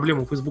количество проблем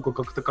у Фейсбука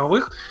как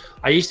таковых,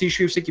 а если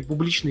еще и всякие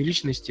публичные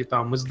личности,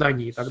 там,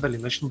 издания и так далее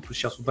начнут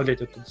сейчас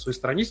удалять оттуда свои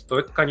страницы, то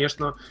это,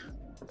 конечно...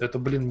 Это,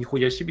 блин,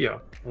 нихуя себе.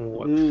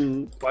 Вот.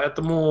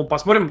 Поэтому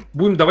посмотрим,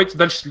 давайте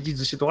дальше следить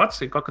за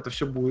ситуацией, как это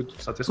все будет,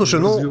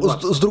 соответственно,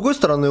 развиваться. С другой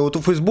стороны, вот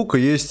у Фейсбука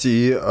есть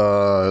и,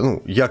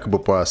 якобы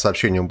по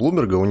сообщениям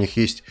Блумберга, у них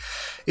есть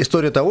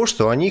история того,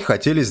 что они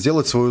хотели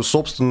сделать свою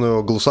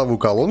собственную голосовую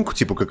колонку,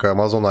 типа как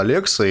Amazon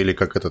Alexa или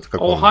как этот...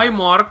 О, hi,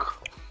 Марк!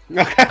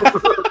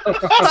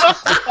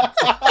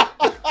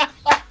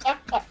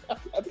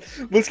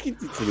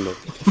 Восхитительно.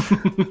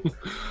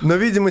 Но,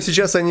 видимо,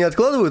 сейчас они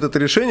откладывают это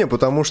решение,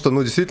 потому что,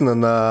 ну, действительно,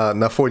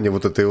 на фоне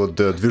вот этой вот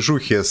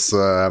движухи с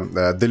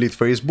Delete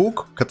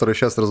Facebook, которая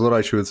сейчас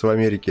разворачивается в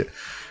Америке,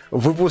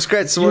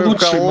 Выпускать свою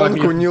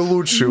колонку не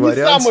лучший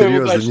вариант,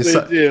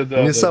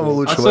 серьезно. Не самый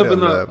лучший вариант.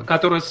 Особенно,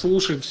 который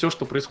слушает все,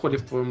 что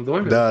происходит в твоем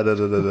доме. Да.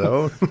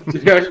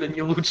 Реально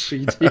не лучшая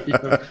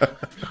идея.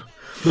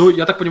 Ну,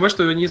 я так понимаю,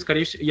 что они,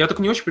 скорее всего... Я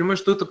только не очень понимаю,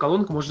 что эта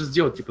колонка может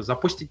сделать. Типа,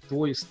 запустить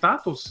твой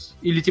статус?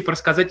 Или, типа,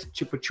 рассказать,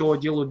 типа, что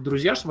делают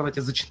друзья, чтобы она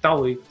тебе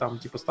зачитала их там,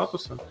 типа,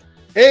 статусы?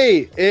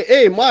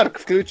 Эй, Марк,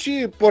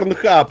 включи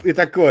Порнхаб. И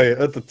такой,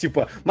 этот,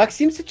 типа,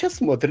 Максим сейчас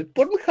смотрит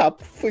Порнхаб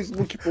в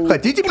Фейсбуке.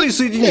 Хотите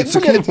присоединиться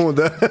к нему,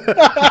 да?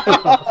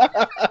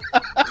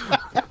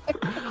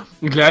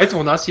 Для этого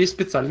у нас есть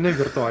специальная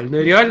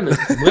виртуальная реальность.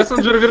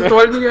 Мессенджер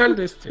виртуальной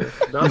реальности.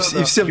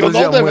 И всем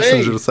друзьям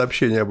мессенджер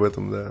сообщение об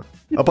этом, да.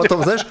 А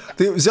потом, знаешь,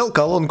 ты взял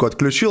колонку,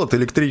 отключил от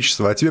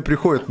электричества, а тебе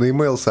приходит на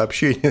e-mail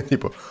сообщение,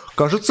 типа,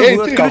 кажется,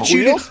 вы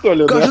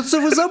отключили, кажется,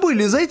 вы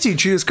забыли зайти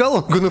через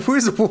колонку на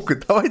Facebook,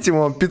 давайте мы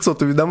вам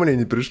 500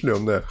 уведомлений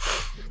пришлем, да.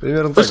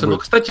 Примерно. Слушай, ну,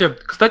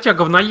 кстати, о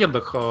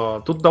говноедах.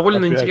 Тут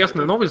довольно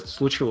интересная новость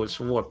случилась.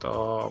 Вот.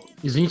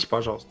 Извините,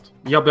 пожалуйста.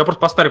 Я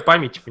просто по старой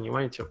памяти,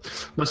 понимаете.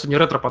 У нас сегодня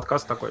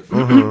ретро-подкаст такой.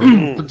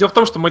 Тут дело в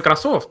том, что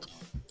Microsoft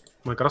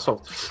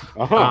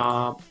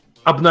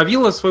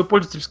обновила свое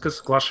пользовательское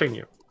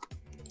соглашение.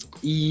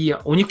 И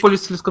у них в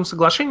пользовательском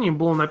соглашении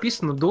было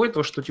написано до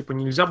этого, что, типа,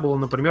 нельзя было,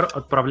 например,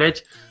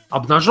 отправлять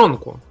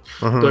обнаженку.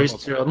 То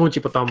есть, ну,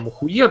 типа, там,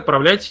 хуи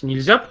отправлять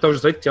нельзя, потому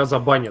что за это тебя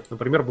забанят.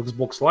 Например, в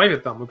Xbox Live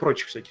там и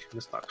прочих всяких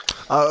местах.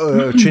 А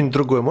что-нибудь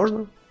другое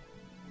можно?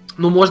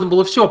 Ну, можно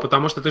было все,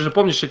 потому что ты же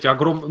помнишь эти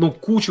огромные, ну,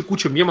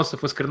 кучу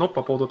мемосов и скринов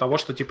по поводу того,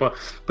 что, типа,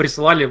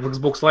 присылали в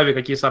Xbox Live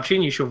какие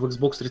сообщения еще в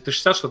Xbox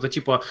 360, что-то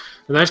типа,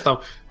 знаешь,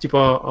 там,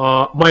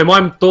 типа, my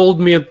mom told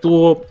me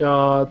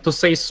to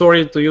say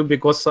sorry to you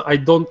because I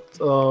don't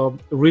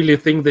really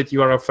think that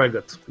you are a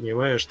faggot,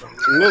 понимаешь? Там.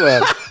 Ну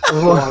да,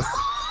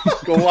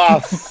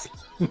 класс.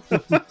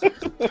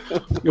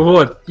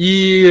 Вот,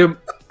 и...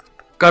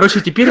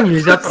 Короче, теперь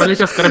нельзя отправлять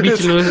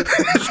оскорбительную...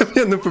 Это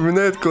мне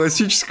напоминает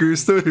классическую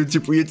историю,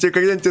 типа, я тебя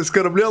когда-нибудь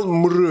оскорблял,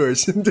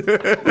 мразь.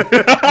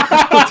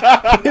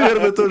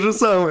 Примерно то же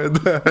самое,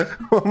 да.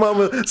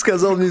 Мама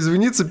сказала мне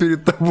извиниться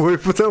перед тобой,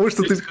 потому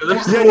что ты...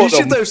 Я не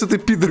считаю, что ты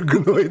пидор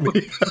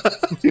гнойный.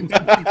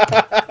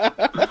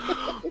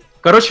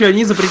 Короче,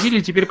 они запретили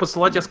теперь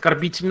посылать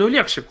оскорбительную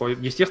лексику.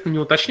 Естественно, не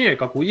уточняя,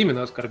 какую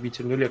именно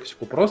оскорбительную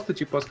лексику. Просто,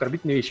 типа,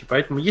 оскорбительные вещи.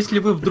 Поэтому, если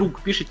вы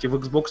вдруг пишете в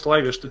Xbox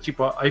Live, что,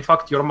 типа, I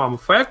fucked your mom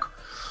fag,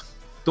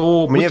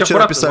 то мне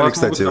вчера писали,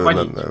 кстати,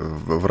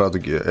 в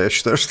Радуге. Я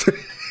считаю, что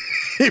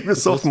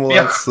Ubisoft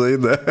молодцы,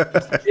 да.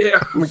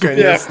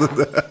 Наконец-то,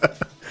 да.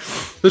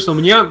 Слушай,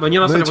 мне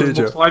на самом деле в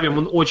Xbox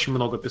Live очень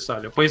много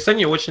писали. По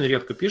PSN очень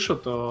редко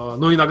пишут,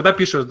 но иногда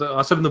пишут,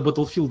 особенно в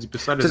Battlefield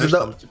писали, знаешь,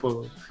 там,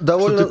 типа,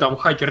 что ты там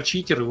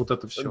хакер-читер и вот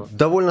это все.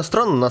 Довольно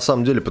странно, на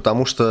самом деле,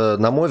 потому что,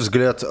 на мой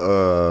взгляд,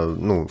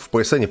 ну, в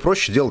PSN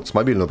проще делать с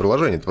мобильного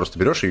приложения. Ты просто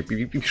берешь и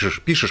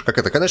пишешь, как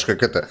это, конечно,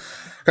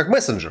 как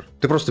мессенджер.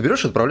 Ты просто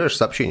берешь и отправляешь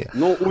сообщение.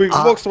 Ну, у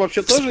Xbox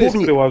вообще тоже есть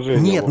приложение.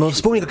 Нет, но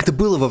вспомни, как это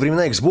было во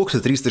времена Xbox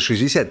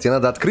 360. Тебе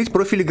надо открыть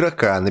профиль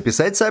игрока,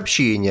 написать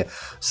сообщение,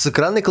 с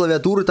экранной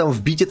клавиатуры там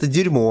вбить это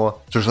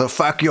дерьмо. Что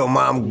fuck your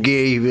mom,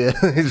 gay.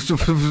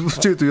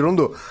 Всю эту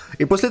ерунду.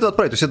 И после этого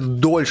отправить. То есть это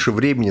дольше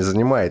времени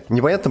занимает.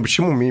 Непонятно,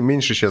 почему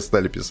меньше сейчас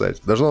стали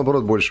писать. Должно,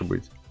 наоборот, больше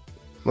быть.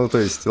 Ну, то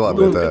есть,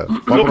 ладно, это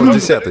вопрос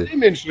 10-й.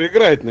 Меньше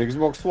играет на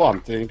Xbox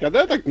One. Тебе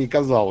никогда так не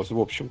казалось, в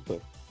общем-то?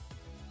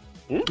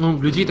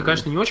 Ну, людей-то,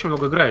 конечно, не очень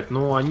много играет,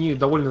 но они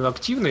довольно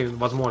активные,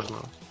 возможно.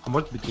 А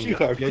может быть и нет.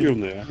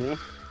 Психоактивные.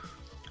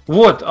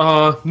 Вот,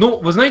 ну,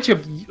 вы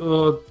знаете,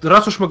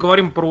 раз уж мы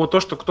говорим про то,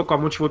 что кто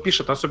кому чего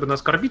пишет, особенно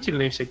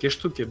оскорбительные всякие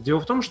штуки,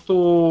 дело в том,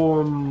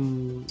 что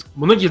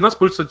многие из нас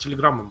пользуются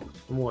Телеграмом,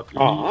 вот, и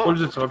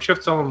пользуются вообще в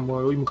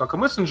целом им как и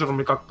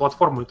мессенджером, и как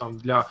платформой там,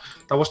 для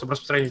того, чтобы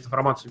распространять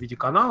информацию в виде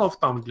каналов,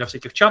 там, для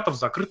всяких чатов,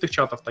 закрытых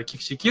чатов,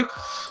 таких-сяких,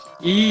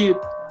 и...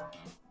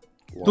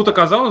 Тут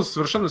оказалась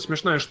совершенно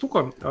смешная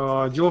штука.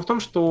 Дело в том,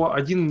 что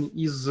один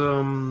из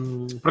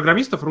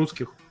программистов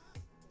русских,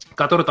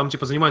 который там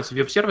типа занимается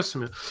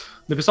веб-сервисами,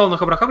 написал на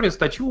Хабрахабре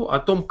статью о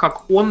том,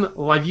 как он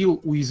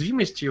ловил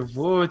уязвимости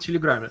в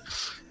Телеграме.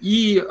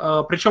 И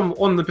причем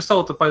он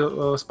написал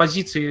это с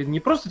позиции не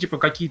просто типа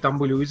какие там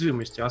были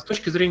уязвимости, а с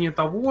точки зрения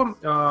того,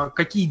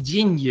 какие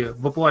деньги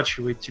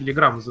выплачивает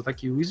Телеграм за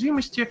такие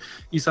уязвимости,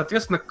 и,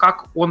 соответственно,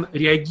 как он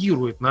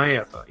реагирует на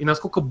это, и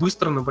насколько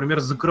быстро,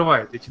 например,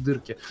 закрывает эти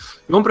дырки.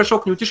 И он пришел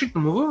к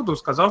неутешительному выводу,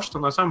 сказав, что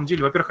на самом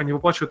деле, во-первых, они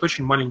выплачивают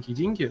очень маленькие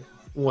деньги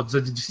вот,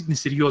 за действительно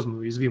серьезные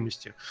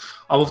уязвимости,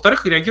 а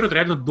во-вторых, реагируют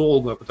реально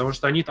долго, потому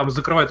что они там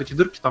закрывают эти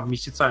дырки там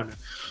месяцами.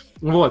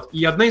 Вот.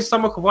 И одна из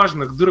самых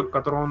важных дырок,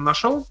 которую он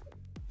нашел,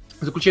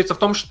 заключается в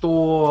том,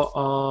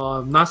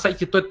 что на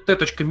сайте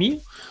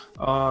t.me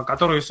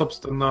который,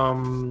 собственно,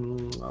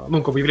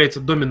 ну, как бы является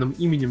доменным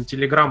именем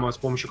Телеграма, с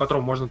помощью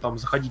которого можно там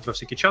заходить во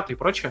всякие чаты и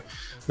прочее.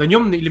 На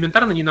нем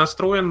элементарно не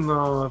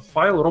настроен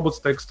файл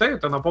robots.txt.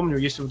 Это, напомню,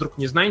 если вдруг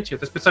не знаете,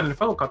 это специальный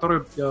файл,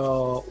 который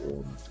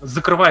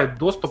закрывает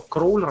доступ к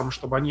кроулерам,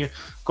 чтобы они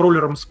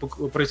кроулерам с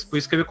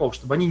поисковиков,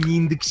 чтобы они не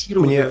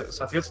индексировали,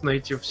 соответственно,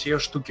 эти все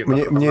штуки.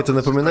 Мне это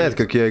напоминает,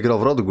 как я играл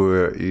в Радугу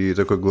и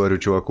такой говорю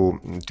чуваку,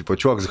 типа,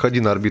 чувак, заходи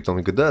на орбиту.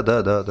 Он говорит,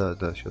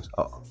 да, сейчас.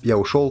 Я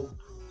ушел,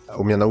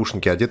 у меня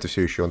наушники одеты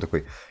все еще. Он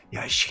такой,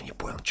 я вообще не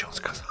понял, что он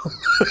сказал.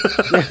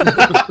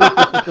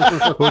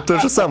 Вот то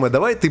же самое.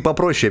 Давай ты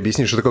попроще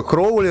объясни, что такое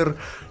кроулер,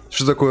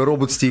 что такое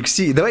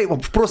robots.txt. Давай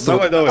просто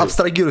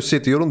абстрагируй всей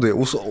этой ерунды.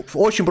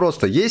 Очень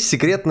просто. Есть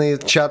секретные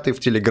чаты в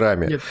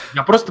Телеграме. Нет,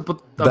 я просто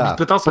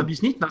пытался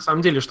объяснить, на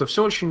самом деле, что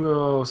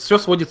все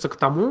сводится к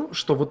тому,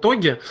 что в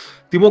итоге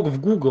ты мог в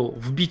Google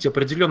вбить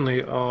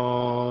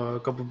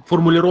определенную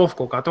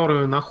формулировку,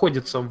 которая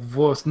находится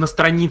на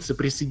странице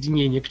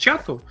присоединения к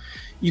чату,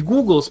 и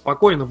Google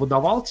спокойно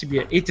выдавал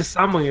тебе эти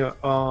самые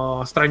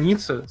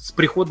страницы с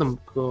приходом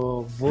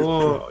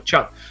в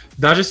чат.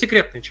 Даже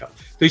секретный чат.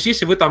 То есть,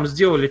 если вы там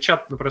сделали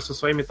чат, например, со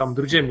своими там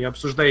друзьями и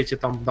обсуждаете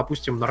там,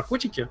 допустим,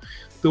 наркотики,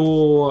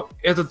 то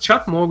этот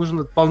чат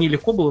можно вполне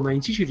легко было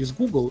найти через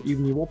Google и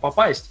в него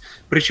попасть.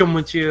 Причем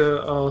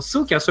эти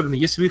ссылки, особенно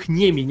если вы их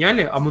не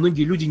меняли, а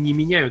многие люди не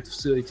меняют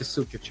эти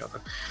ссылки в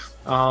чатах,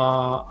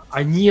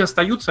 они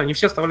остаются, они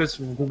все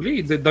оставляются в Гугле,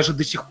 и даже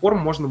до сих пор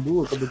можно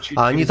было...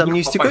 А они там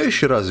не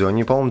истекающие разве?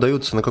 Они, по-моему,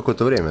 даются на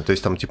какое-то время, то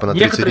есть там типа на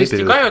 30 некоторые дней...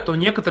 истекают, а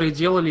некоторые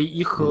делали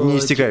их... Не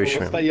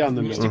истекающими.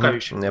 Постоянными. Не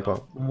истекающими. Я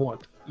понял.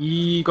 Вот.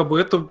 И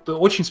это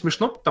очень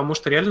смешно, потому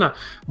что реально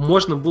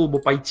можно было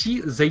бы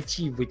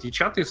зайти в эти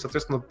чаты и,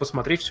 соответственно,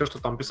 посмотреть все, что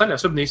там писали,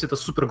 особенно если это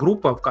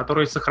супергруппа, в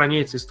которой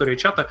сохраняется история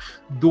чата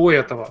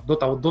до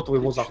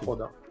твоего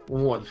захода.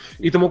 Вот.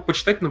 И ты мог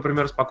почитать,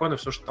 например, спокойно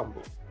все, что там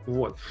было.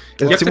 Вот.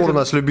 Это Тимур у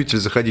нас любитель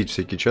заходить в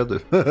всякие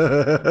чаты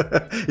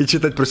и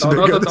читать про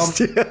себя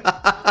гадости.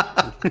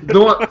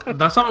 Но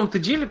на самом-то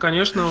деле,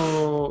 конечно,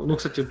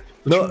 кстати...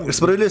 Но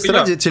справедливости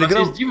ради,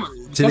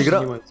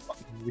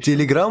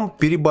 Телеграм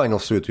перебанил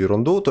всю эту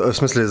ерунду, в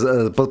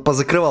смысле,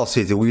 позакрывал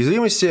все эти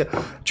уязвимости,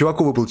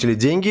 чуваку выплатили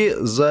деньги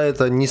за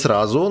это не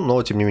сразу,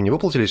 но тем не менее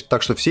выплатили,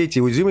 так что все эти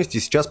уязвимости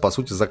сейчас по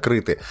сути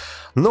закрыты.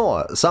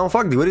 Но сам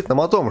факт говорит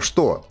нам о том,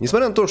 что,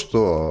 несмотря на то,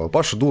 что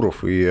Паша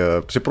Дуров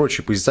и все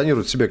прочие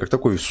позиционируют себя как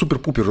такой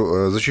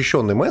супер-пупер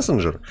защищенный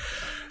мессенджер,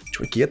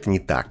 чуваки, это не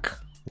так.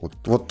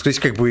 Вот, то есть,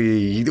 как бы,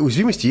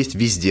 уязвимости есть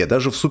везде,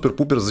 даже в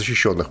супер-пупер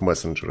защищенных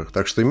мессенджерах.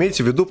 Так что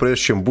имейте в виду,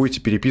 прежде чем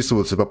будете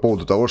переписываться по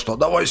поводу того, что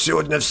давай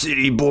сегодня в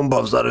Сирии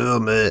бомба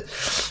взорвем.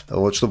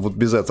 Вот, чтобы вот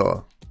без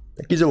этого.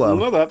 Такие дела.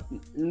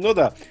 Ну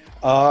да.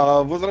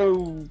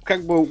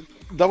 Как бы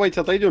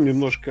давайте отойдем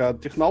немножко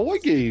от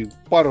технологий.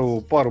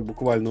 Пару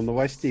буквально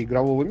новостей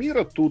игрового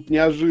мира. Тут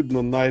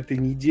неожиданно на этой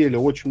неделе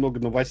очень много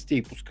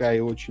новостей, пускай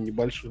и очень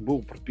небольших, было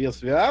про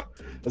PSVR.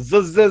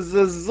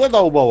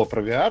 Задолбало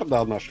про VR,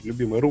 да, наша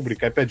любимая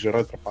рубрика, опять же,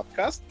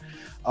 ретро-подкаст.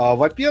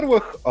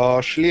 Во-первых,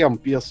 шлем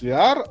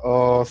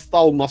PSVR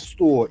стал на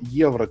 100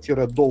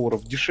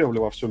 евро-долларов дешевле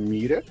во всем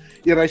мире.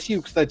 И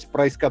Россию, кстати,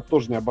 прайс-кат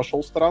тоже не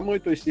обошел стороной.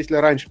 То есть, если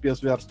раньше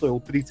PSVR стоил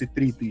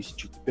 33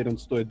 тысячи, теперь он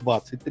стоит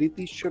 23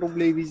 тысячи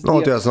рублей везде. Ну,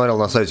 вот я смотрел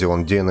на сайте,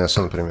 вон DNS,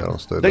 например, он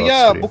стоит 23. Да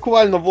я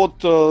буквально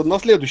вот на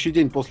следующий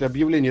день после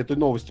объявления этой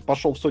новости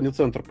пошел в Sony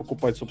Центр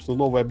покупать, собственно,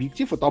 новый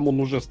объектив, и там он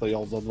уже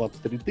стоял за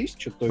 23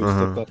 тысячи. То есть,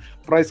 это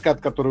прайс-кат,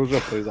 который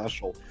уже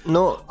произошел.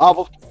 Ну,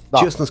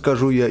 честно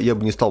скажу, я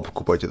бы не стал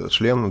покупать этот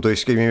шлем. Ну, то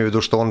есть, я имею в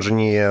виду, что он же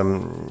не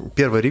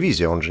первая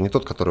ревизия, он же не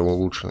тот, который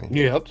улучшенный.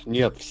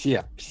 Нет,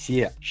 все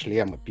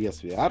шлемы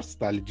PSVR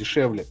стали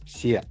дешевле.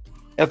 Все.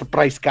 Это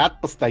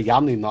прайс-кат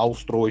постоянный на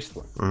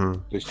устройство.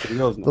 То есть,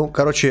 серьезно. Ну,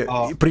 короче,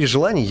 при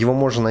желании его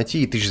можно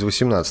найти и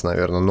 1018,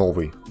 наверное,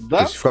 новый. Да?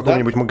 То есть, в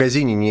каком-нибудь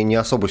магазине, не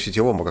особо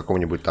сетевом, а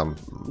каком-нибудь там...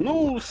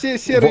 Ну,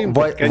 серый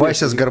импорт,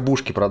 Вася с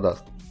горбушки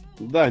продаст.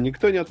 Да,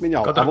 никто не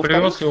отменял. Который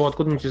привез его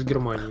откуда-нибудь из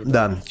Германии.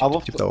 Да. А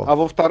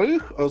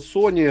во-вторых,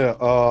 Sony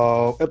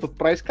этот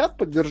прайс-кат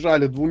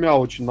поддержали двумя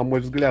очень, на мой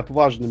взгляд,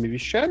 важными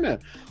вещами.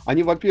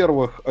 Они,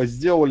 во-первых,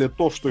 сделали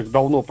то, что их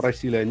давно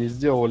просили. Они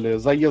сделали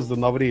заезды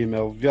на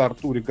время в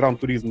VR-туре Gran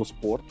Turismo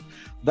Sport.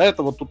 До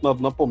этого тут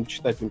надо напомнить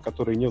читателям,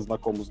 которые не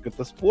знакомы с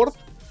GT Sport.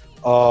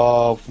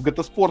 В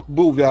GT Sport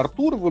был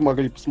VR-тур, вы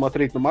могли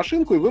посмотреть на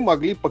машинку, и вы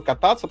могли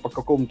покататься по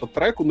какому-то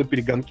треку на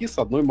перегонки с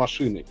одной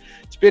машиной.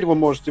 Теперь вы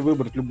можете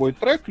выбрать любой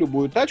трек,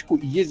 любую тачку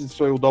и ездить в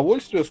свое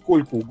удовольствие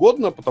сколько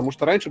угодно, потому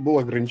что раньше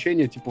было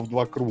ограничение типа в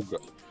 2 круга.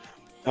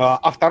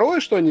 А второе,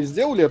 что они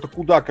сделали, это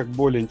куда как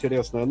более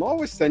интересная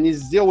новость, они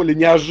сделали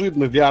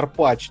неожиданно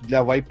VR-патч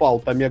для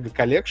Wipeout Omega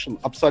Collection,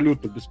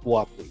 абсолютно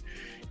бесплатный.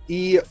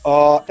 И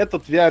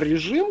этот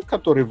VR-режим,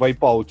 который в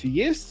Wipeout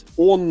есть,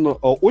 он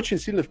очень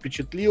сильно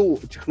впечатлил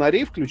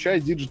технарей, включая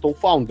Digital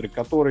Foundry,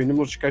 которые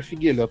немножечко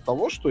офигели от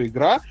того, что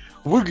игра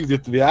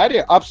выглядит в VR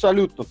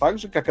абсолютно так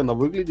же, как она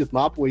выглядит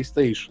на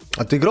PlayStation.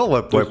 А ты играл в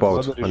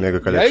Wipeout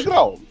Omega Collection? Я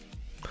играл.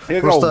 Я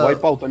играл в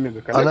Wipeout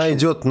Omega Collection. Она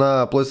идет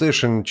на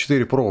PlayStation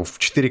 4 Pro в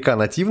 4К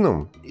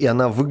нативном, и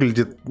она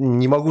выглядит,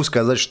 не могу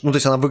сказать, что... Ну, то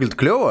есть она выглядит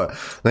клево,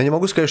 но я не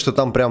могу сказать, что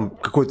там прям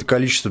какое-то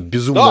количество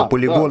безумного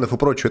полигонов и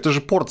прочего. Это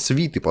же порт с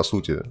Vita, по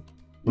сути.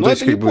 Ну,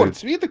 это не порт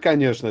с Vita,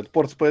 конечно, это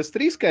порт с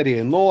PS3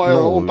 скорее, но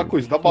он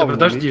такой с добавленным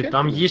Подожди, эффектом.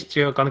 там есть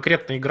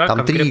конкретная игра,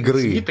 там 3 игры.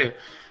 С Vita.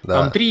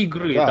 Да. Там 3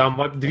 игры, Да,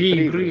 там 2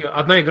 игры.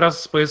 Одна игра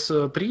с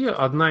PS3,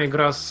 одна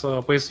игра с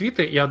PS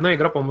Vita и одна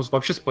игра, по-моему,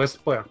 вообще с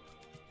PSP.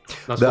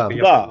 Да.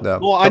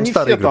 Но Там они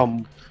все игры.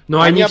 там...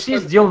 Но они все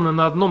сделаны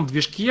на одном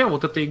движке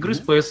вот этой игры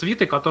с PS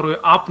Vita, которые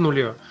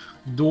апнули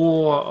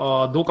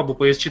до как бы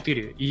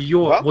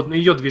PS4. Вот на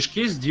ее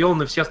движке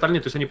сделаны все остальные.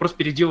 То есть они просто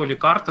переделали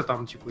карты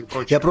там, типа, и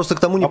прочее. Я просто к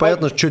тому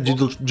непонятно, что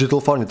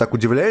Digital Foundry так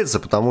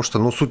удивляется, потому что,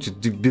 ну, суть,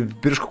 ты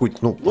берешь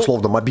какую-то,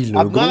 условно,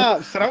 мобильную игру.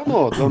 Все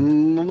равно,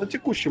 на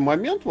текущий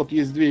момент, вот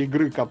есть 2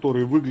 игры,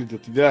 которые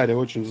выглядят в VR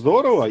очень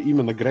здорово,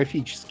 именно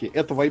графически.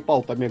 Это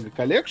Wipeout Omega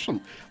Collection,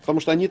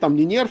 потому что они там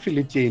не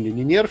нерфили тени,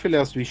 не нерфили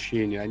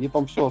освещение, они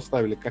там все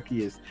оставили как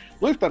есть.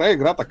 Ну и вторая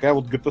игра такая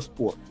вот GT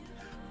Sport.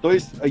 То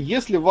есть,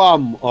 если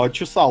вам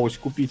чесалось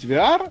купить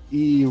VR,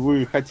 и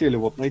вы хотели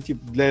вот найти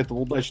для этого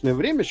удачное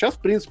время, сейчас,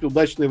 в принципе,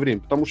 удачное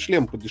время, потому что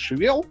шлем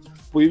подешевел,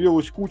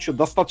 появилась куча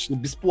достаточно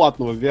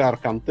бесплатного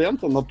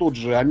VR-контента, на тот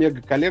же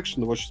Omega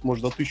Collection его сейчас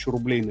можно за 1000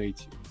 рублей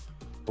найти.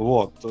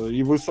 Вот,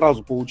 и вы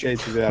сразу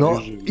получаете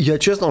VR-режим. Но я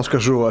честно вам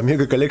скажу,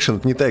 Omega Collection —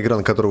 это не та игра,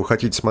 на которую вы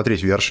хотите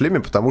смотреть в VR-шлеме,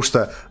 потому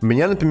что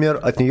меня, например,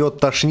 от нее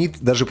тошнит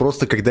даже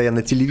просто, когда я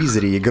на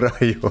телевизоре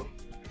играю.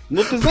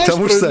 Ну, ты знаешь,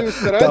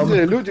 справедливости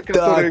ради, люди,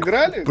 которые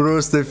играли...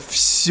 Просто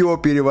все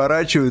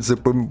переворачивается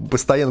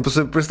постоянно.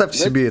 Просто представьте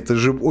себе, это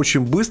же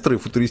очень быстрые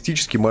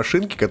футуристические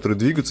машинки, которые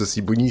двигаются с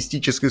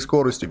ебанистической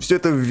скоростью. Все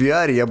это в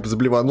VR, я бы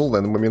заблеванул,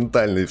 наверное,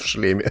 моментально в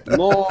шлеме.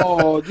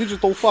 Но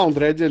Digital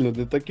Foundry отдельно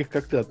для таких,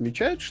 как ты,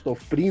 отмечает, что,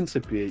 в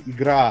принципе,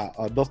 игра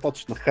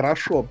достаточно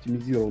хорошо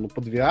оптимизирована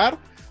под VR,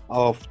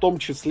 в том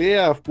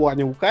числе в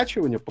плане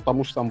укачивания,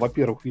 потому что там,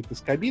 во-первых, вид из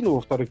кабины,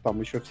 во-вторых,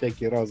 там еще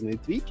всякие разные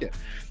твики.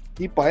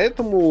 И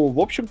поэтому, в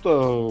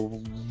общем-то,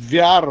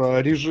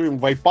 VR-режим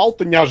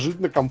Wipeout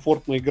неожиданно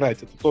комфортно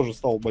играть. Это тоже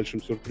стало большим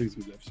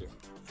сюрпризом для всех.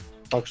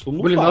 Так что,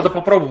 Блин, надо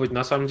попробовать,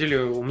 на самом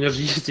деле. У меня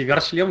же есть и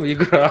VR-шлем, и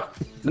игра.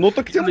 Ну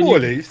так тем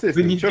более, естественно.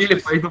 За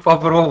неделю пойду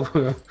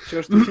попробую.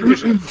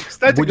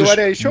 Кстати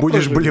говоря, еще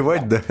будешь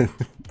болевать, да?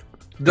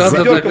 Да,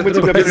 мы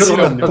тебе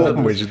принесем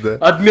помощь, да.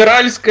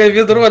 Адмиральское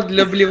ведро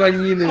для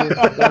блеванины.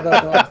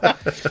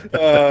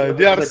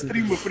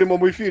 VR-стримы в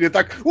прямом эфире.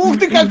 Так, ух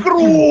ты, как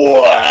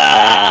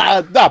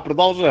круто! Да,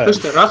 продолжаем.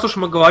 Слушайте, раз уж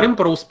мы говорим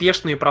про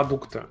успешные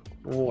продукты.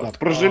 Вот.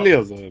 Про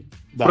железо.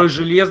 Да. Про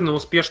железные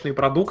успешные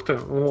продукты.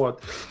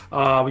 Вот.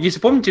 Если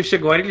помните, все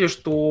говорили,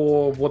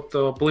 что вот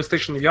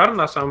PlayStation VR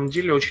на самом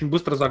деле очень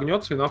быстро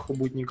загнется и нахуй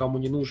будет никому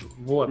не нужен.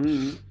 Вот.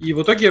 И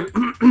в итоге,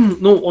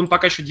 ну, он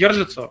пока еще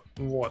держится.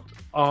 Вот.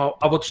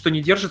 А вот что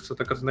не держится,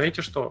 так это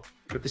знаете что?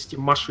 Это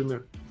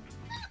Steam-машины.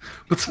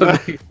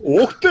 Пацаны.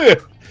 Ух ты!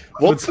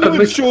 Вот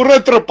еще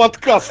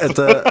ретро-подкаст.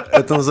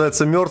 Это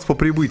называется мертв по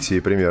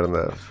прибытии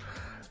примерно.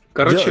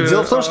 Короче,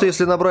 дело в том, что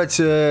если набрать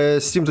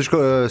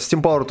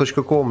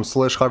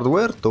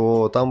steampower.com/hardware,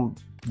 то там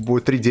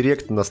будет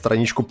редирект на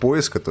страничку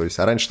поиска. То есть,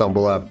 раньше там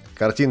была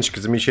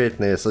картиночка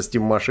замечательная со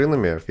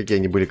Steam-машинами, какие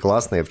они были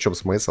классные, в чем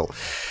смысл.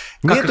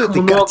 Как нету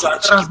этой много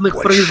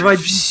разных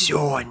производителей.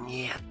 Все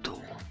нету.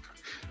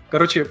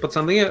 Короче,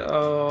 пацаны...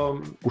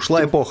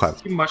 Ушла эпоха.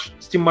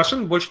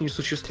 Steam-машин больше не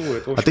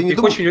существует. В общем, ты не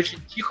их очень-очень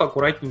тихо,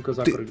 аккуратненько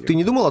закрыли. Ты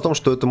не думал о том,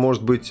 что это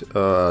может быть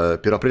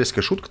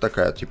первоапрельская шутка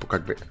такая, типа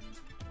как бы...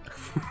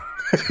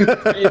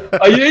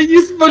 А я и не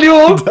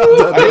сплю!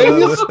 А я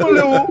не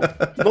сплю!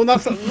 Ну,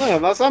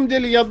 на самом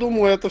деле, я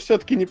думаю, это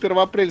все-таки не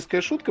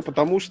первоапрельская шутка,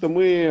 потому что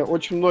мы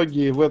очень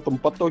многие в этом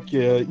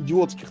потоке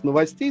идиотских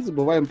новостей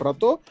забываем про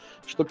то,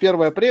 что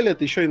 1 апреля —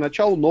 это еще и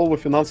начало нового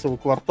финансового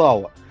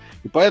квартала.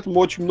 И поэтому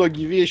очень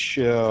многие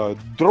вещи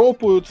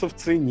дропаются в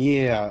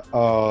цене,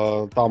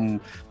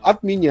 там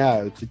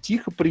отменяются,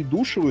 тихо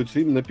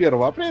придушиваются именно 1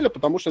 апреля,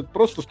 потому что это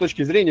просто с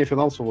точки зрения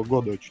финансового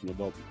года очень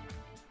удобно.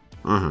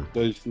 Угу.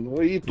 То есть,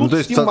 и тут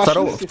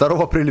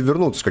 2 апреля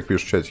вернутся, как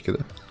пишут в чатике,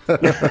 да?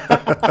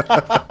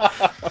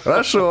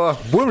 Хорошо,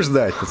 будем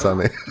ждать,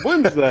 пацаны.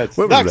 Будем ждать.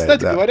 Да,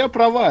 кстати говоря,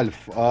 про Valve.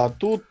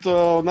 Тут,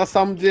 на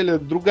самом деле,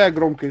 другая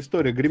громкая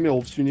история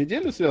гремела всю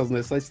неделю,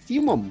 связанная со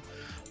Steam.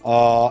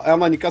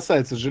 Она не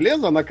касается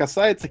железа, она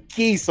касается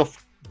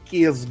кейсов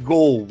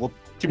CSGO. Вот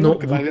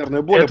Тимурка,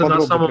 наверное, более это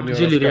подробно. Это на самом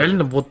деле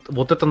реально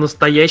вот это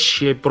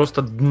настоящее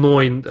просто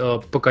дно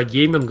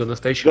ПК-гейминга,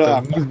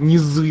 настоящие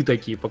низы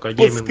такие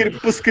ПК-гейминга.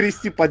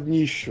 Поскрести под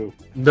днищу.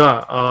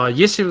 Да,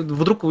 если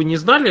вдруг вы не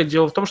знали,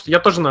 дело в том, что я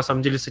тоже на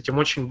самом деле с этим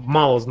очень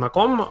мало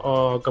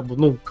знаком, как бы,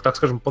 ну, так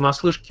скажем,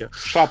 понаслышке.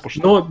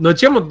 Шапошно. Но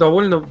тема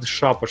довольно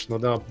шапошно,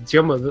 да.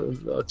 Тема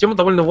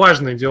довольно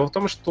важная. Дело в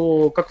том,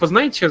 что, как вы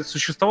знаете,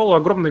 существовало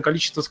огромное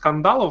количество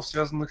скандалов,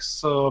 связанных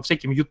с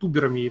всякими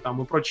ютуберами и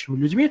прочими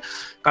людьми,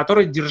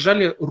 которые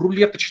держали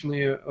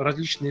рулеточные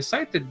различные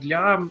сайты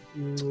для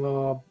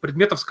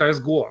предметов с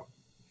CSGO.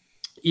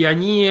 И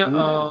они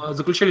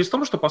заключались в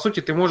том, что, по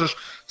сути, ты можешь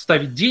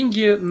ставить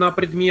деньги на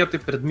предметы,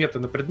 предметы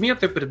на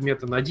предметы,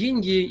 предметы на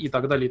деньги и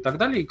так далее, и так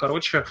далее. И,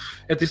 короче,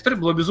 эта история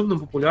была безумно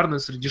популярна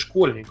среди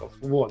школьников.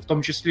 Вот. В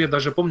том числе,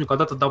 даже помню,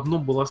 когда-то давно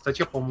была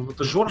статья, по-моему,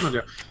 в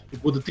журнале,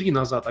 года 3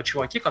 назад, о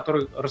чуваке,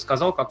 который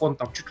рассказал, как он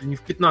там чуть ли не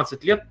в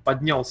 15 лет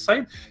поднял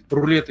сайт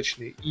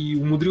рулеточный и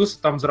умудрился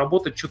там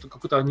заработать что-то,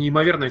 какое-то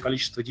неимоверное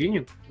количество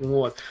денег.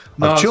 Вот.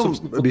 А в чем,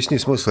 объясни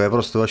смысл? Я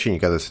просто вообще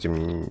никогда с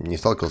этим не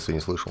сталкивался и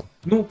не слышал.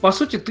 Ну, по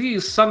сути,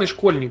 ты ссаный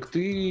школьник,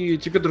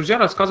 тебе друзья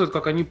рассказывают,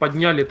 как они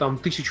подняли там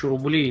 1000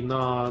 рублей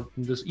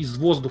из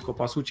воздуха,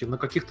 по сути, на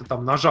каких-то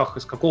там ножах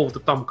из какого-то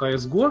там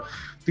CSGO,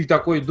 ты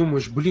такой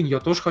думаешь, блин, я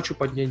тоже хочу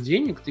поднять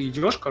денег, ты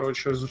идешь,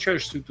 короче,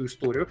 изучаешь всю эту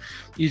историю,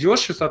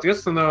 идешь и,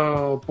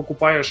 соответственно,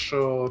 покупаешь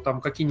там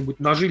какие-нибудь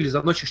ножи или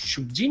заносишь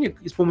чуть денег,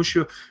 и с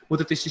помощью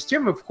вот этой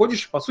системы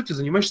входишь, по сути,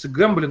 занимаешься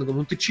гэмблингом,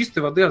 ну, ты чистой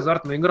воды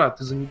азартная игра,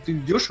 ты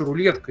идешь и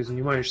рулеткой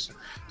занимаешься,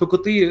 только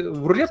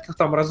в рулетках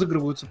там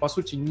разыгрываются, по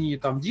сути, не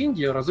там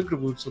деньги, а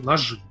разыгрываются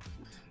ножи,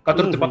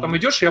 которые ты потом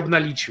идешь и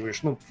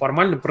обналичиваешь, ну,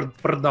 формально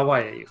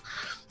продавая их.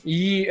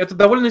 И это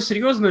довольно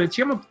серьезная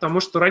тема,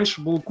 потому что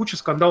раньше было куча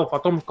скандалов о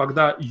том,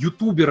 когда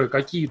ютуберы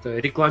какие-то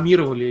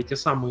рекламировали эти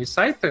самые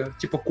сайты,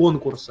 типа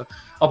конкурса,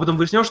 а потом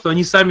выяснялось, что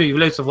они сами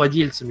являются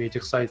владельцами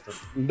этих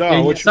сайтов. Да, и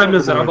они сами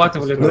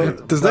зарабатывали на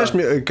этом. Ты знаешь,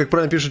 как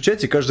правильно пишут в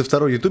чате, каждый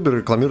второй ютубер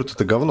рекламирует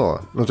это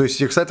говно. Ну, то есть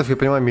этих сайтов, я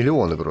понимаю,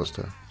 миллионы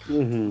просто.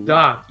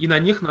 Да, и на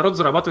них народ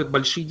зарабатывает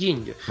большие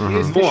деньги.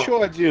 Есть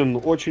еще один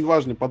очень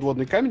важный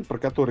подводный камень, про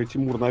который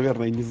Тимур,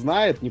 наверное, не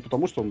знает, не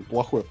потому что он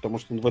плохой, а потому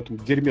что он в этом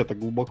дерьме так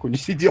глубоко не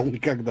сидит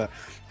никогда.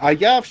 А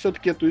я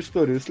все-таки эту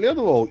историю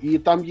исследовал, и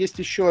там есть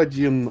еще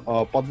один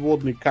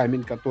подводный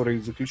камень,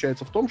 который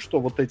заключается в том, что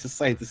вот эти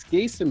сайты с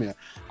кейсами,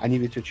 они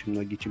ведь очень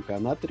многие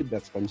чемпионаты,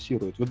 ребят,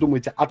 спонсируют. Вы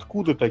думаете,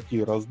 откуда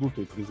такие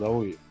раздутые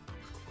призовые?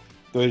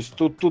 То есть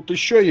тут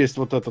еще есть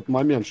вот этот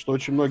момент, что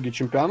очень многие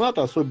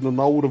чемпионаты, особенно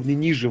на уровне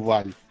ниже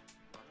Valve,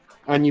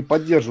 они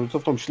поддерживаются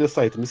в том числе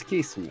сайтами с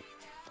кейсами.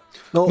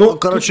 Ну,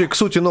 короче, к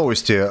сути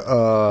новости.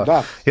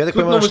 Да. Я так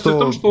понимаю,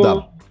 что...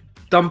 Да.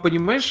 Там,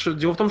 понимаешь,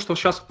 дело в том, что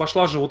сейчас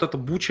пошла же вот эта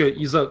буча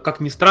из-за, как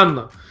ни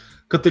странно,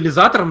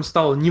 катализатором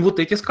стало не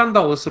вот эти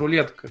скандалы с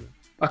рулетками,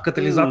 а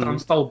катализатором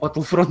стал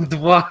Battlefront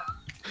 2.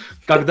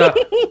 Когда,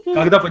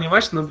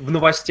 понимаешь, в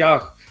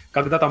новостях,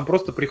 когда там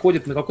просто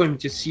приходят на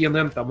какой-нибудь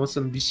CNN, там,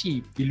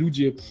 SNBC, и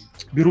люди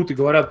берут и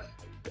говорят,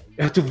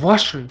 это в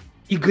вашей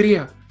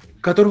игре,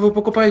 которую вы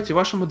покупаете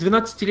вашему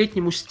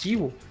 12-летнему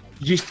Стиву,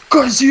 есть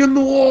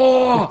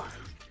казино!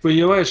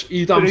 Понимаешь?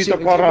 И там все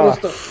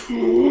просто...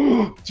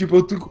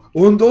 Типа,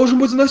 он должен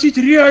будет заносить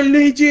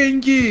реальные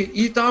деньги!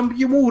 И там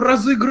ему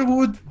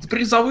разыгрывают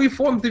призовые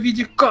фонды в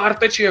виде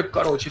карточек.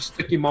 Короче, все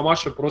такие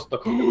мамаши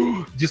просто...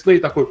 Дисней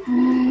такой...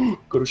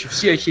 Короче,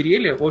 все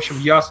охерели. В общем,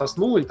 я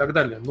соснул и так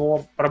далее.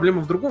 Но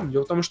проблема в другом.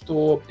 Дело в том,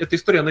 что эта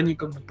история, она не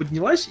как бы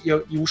поднялась и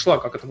ушла,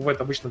 как это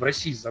бывает обычно в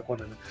России с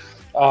законами.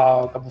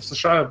 А как бы в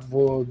США,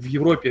 в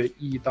Европе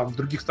и там в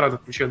других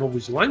странах, включая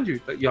Новую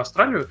Зеландию и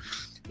Австралию,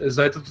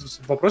 за этот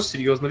вопрос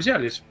серьезно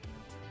взялись.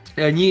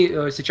 И они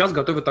сейчас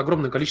готовят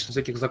огромное количество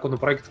всяких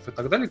законопроектов и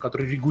так далее,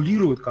 которые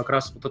регулируют как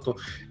раз вот эту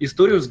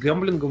историю с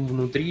гэмблингом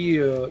внутри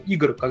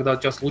игр, когда у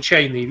тебя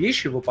случайные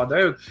вещи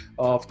выпадают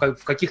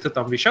в каких-то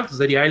там вещах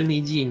за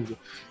реальные деньги.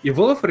 И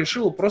Valve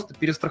решила просто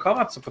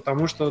перестраховаться,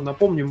 потому что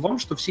напомним вам,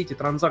 что все эти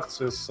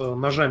транзакции с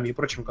ножами и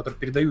прочим, которые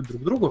передают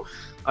друг другу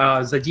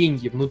за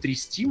деньги внутри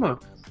Steam,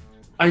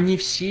 они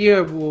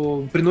все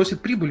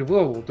приносят прибыль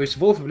Valve. То есть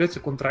Valve является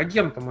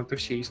контрагентом этой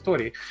всей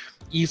истории.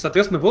 И,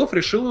 соответственно, Valve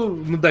решила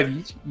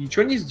надавить. И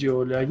что они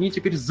сделали? Они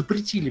теперь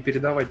запретили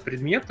передавать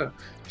предметы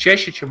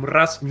чаще, чем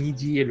раз в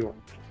неделю.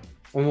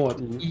 Вот.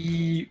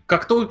 И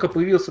как только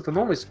появилась эта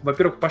новость,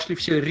 во-первых, пошли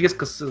все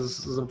резко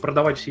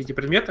продавать все эти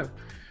предметы.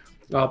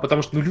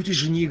 Потому что люди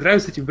же не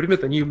играют с этими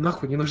предметами, они им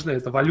нахуй не нужны,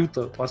 это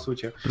валюта, по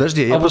сути.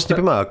 Подожди, я просто не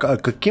понимаю,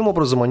 каким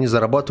образом они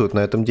зарабатывают на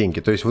этом деньги?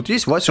 То есть вот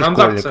есть Вася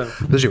школьник.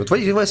 Подожди, вот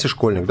Вася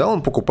школьник, да,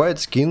 он покупает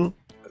скин,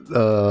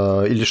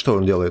 или что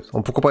он делает?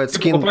 Он покупает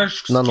скин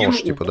на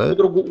нож, типа, да?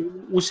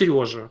 У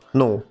Сережи.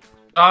 Ну.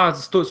 А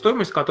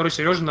стоимость, которую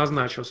Сережа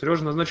назначил.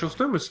 Сережа назначил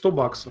стоимость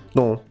 $100.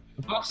 Ну.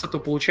 $100, то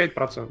получает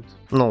процент.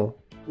 Ну.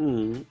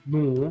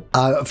 Ну.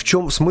 А в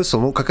чем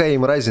смысл? Ну, какая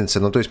им разница?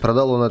 Ну, то есть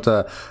продал он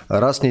это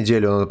раз в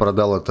неделю, он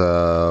продал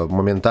это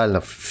моментально.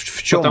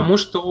 В чем Потому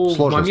что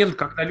сложность? В момент,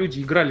 когда люди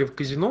играли в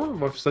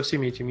казино со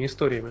всеми этими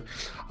историями,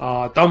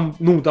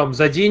 там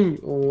за день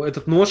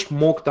этот нож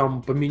мог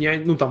там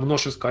поменять,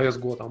 нож из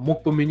CSGO, там,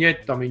 мог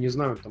поменять, там, я не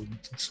знаю, там,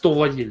 100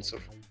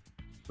 владельцев.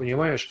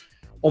 Понимаешь?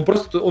 Он,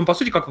 по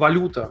сути, как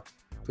валюта.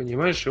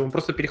 Понимаешь? И он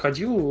просто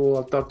переходил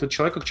от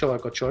человека к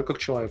человеку, от человека к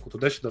человеку,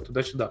 туда-сюда,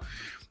 туда-сюда.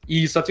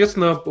 И,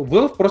 соответственно,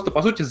 Valve просто,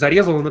 по сути,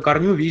 зарезала на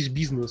корню весь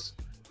бизнес.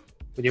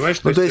 Понимаешь?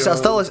 То есть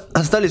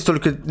остались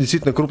только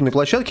действительно крупные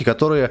площадки,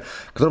 которым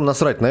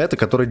насрать на это,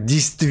 которые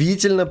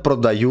действительно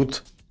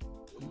продают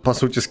по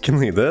сути,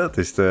 скины, да? То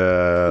есть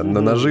на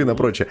ножи и на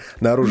прочее,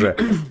 на оружие.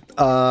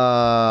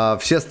 А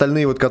все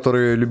остальные, вот,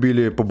 которые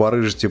любили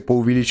побарыжить и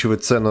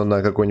поувеличивать цену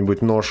на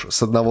какой-нибудь нож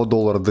с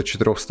 $1 до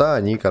 400,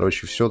 они,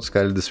 короче, все,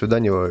 сказали, до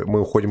свидания,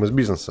 мы уходим из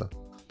бизнеса.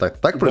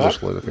 Так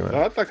произошло, я понимаю?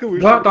 Да, так и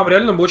вышло. Да, там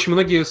реально очень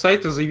многие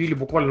сайты заявили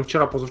буквально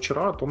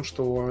вчера-позавчера о том,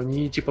 что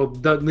они, типа,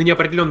 на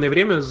неопределенное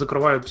время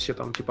закрывают все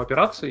там, типа,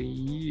 операции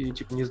и,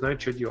 типа, не знают,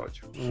 что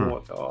делать.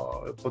 Вот.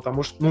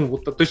 Потому что, ну,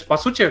 вот, то есть, по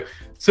сути,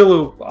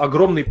 целый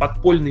огромный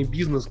подпольный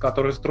бизнес,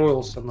 который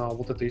строился на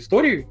вот этой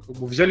истории, как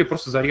бы взяли,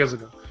 просто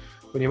зарезали.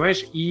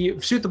 Понимаешь? И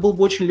все это было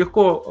бы очень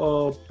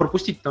легко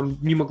пропустить там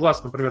мимо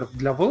глаз, например,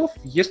 для Valve,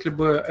 если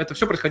бы это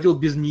все происходило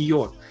без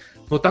нее.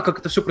 Но так как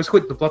это все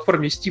происходит на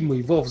платформе Steam,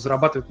 и Valve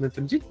зарабатывает на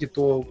этом деньги,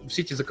 то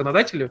все эти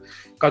законодатели,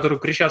 которые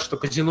кричат, что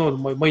казино,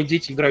 мои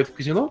дети играют в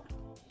казино,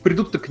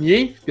 придут-то к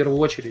ней в первую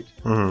очередь.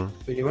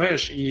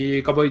 Понимаешь?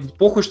 И как бы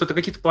похуй, что это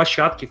какие-то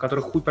площадки,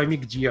 которые хуй пойми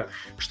где,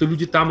 что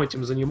люди там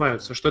этим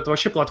занимаются, что это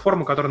вообще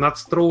платформа, которая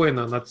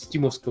надстроена над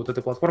стимовской вот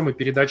этой платформой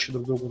передачи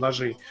друг другу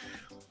ножей.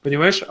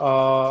 Понимаешь?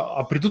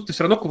 А придут-то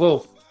все равно к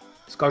Valve.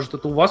 Скажут,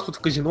 это у вас тут в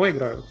казино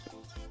играют.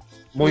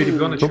 Мой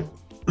ребеночек.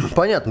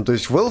 Понятно, то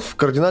есть Valve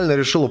кардинально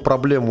решила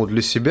проблему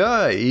для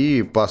себя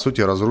и, по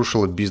сути,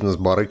 разрушила бизнес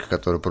барыг,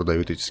 которые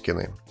продают эти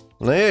скины.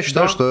 Но я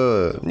считаю,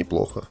 что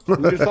неплохо.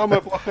 Не самая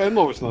плохая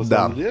новость, на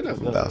самом деле.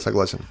 Да,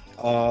 согласен.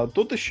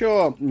 Тут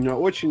еще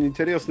очень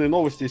интересные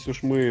новости, если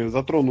уж мы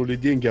затронули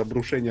деньги,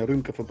 обрушение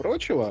рынков и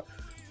прочего.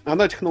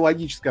 Она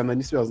технологическая, она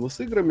не связана с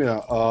играми.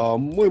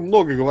 Мы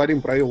много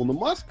говорим про Илона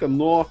Маска,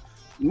 но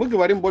мы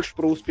говорим больше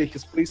про успехи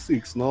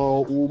SpaceX.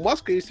 Но у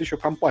Маска есть еще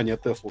компания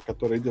Tesla,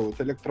 которая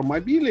делает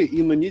электромобили,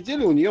 и на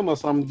неделе у нее, на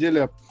самом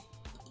деле,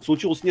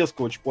 случилось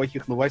несколько очень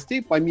плохих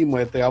новостей. Помимо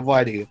этой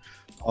аварии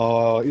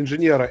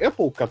инженера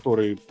Apple,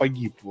 который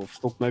погиб в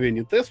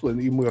столкновении Tesla,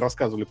 и мы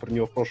рассказывали про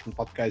него в прошлом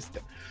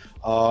подкасте,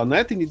 на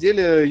этой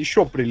неделе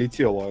еще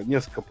прилетело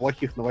несколько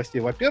плохих новостей.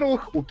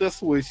 Во-первых, у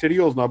Tesla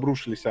серьезно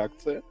обрушились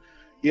акции.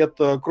 И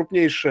это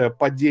крупнейшее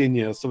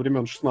падение со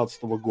времен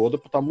 2016 года,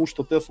 потому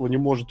что Tesla не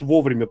может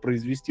вовремя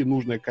произвести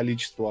нужное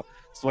количество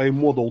своей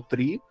Model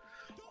 3.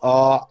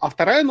 А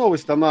вторая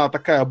новость, она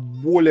такая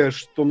более,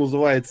 что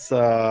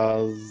называется,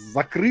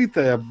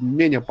 закрытая,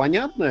 менее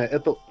понятная.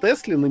 Это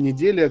Tesla на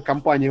неделе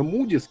компания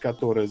Moody's,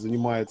 которая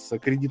занимается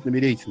кредитными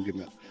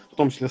рейтингами, в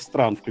том числе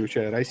стран,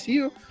 включая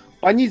Россию,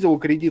 понизила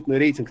кредитный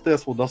рейтинг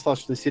Tesla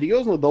достаточно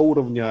серьезно до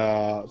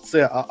уровня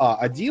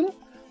CAA1.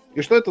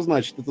 И что это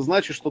значит? Это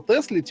значит, что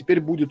Тесле теперь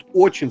будет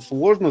очень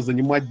сложно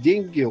занимать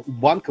деньги у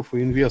банков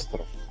и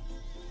инвесторов.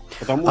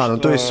 Ну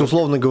то есть,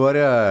 условно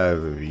говоря,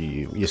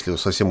 если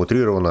совсем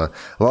утрированно,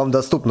 вам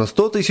доступно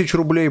 100 тысяч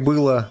рублей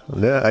было,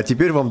 да, а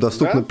теперь вам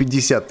доступно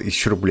 50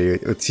 тысяч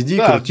рублей. Вот сиди и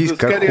крутись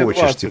как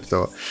хочешь. 20. Типа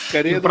того.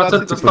 Скорее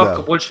процентная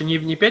ставка больше не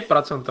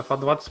 5%, а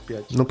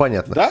 25%. Ну,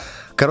 понятно. Да?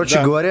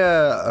 Короче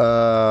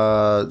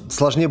говоря,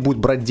 сложнее будет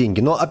брать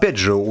деньги. Но, опять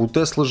же, у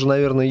Tesla же,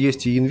 наверное,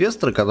 есть и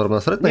инвесторы, которым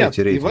насрать на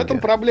эти рейтинги. И в этом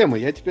проблема,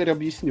 я теперь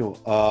объясню.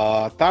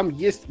 Там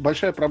есть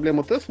большая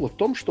проблема Tesla в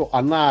том, что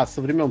она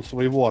со времен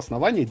своего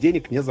основания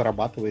денег не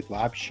зарабатывает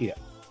вообще.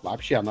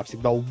 Вообще, она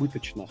всегда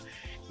убыточна.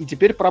 И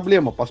теперь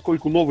проблема,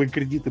 поскольку новые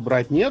кредиты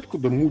брать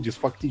неоткуда, Moody's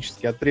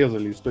фактически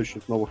отрезали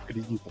источник новых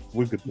кредитов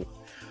выгодных,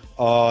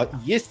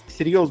 есть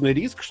серьезный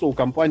риск, что у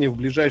компании в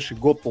ближайший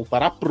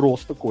год-полтора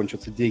просто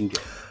кончатся деньги.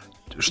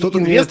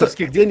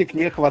 Инвесторских денег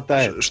не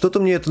хватает. Что-то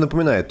мне это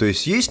напоминает. То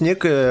есть есть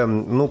некая,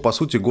 ну, по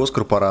сути,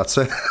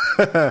 госкорпорация,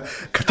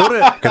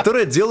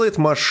 которая делает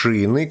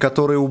машины,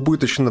 которые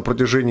убыточны на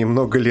протяжении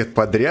много лет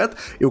подряд,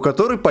 и у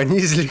которой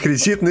понизили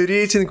кредитный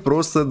рейтинг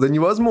просто до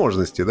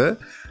невозможности, да?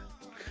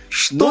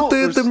 Что-то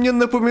это мне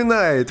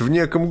напоминает в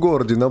неком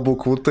городе на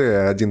букву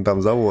Т, один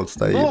там завод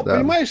стоит. Ну,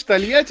 понимаешь,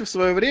 Тольятти в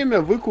свое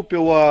время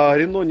выкупила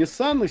Renault,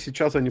 Nissan, и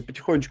сейчас они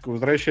потихонечку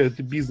возвращают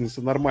бизнес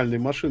и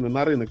нормальные машины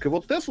на рынок. И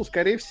вот Tesla,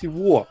 скорее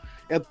всего,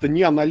 это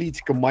не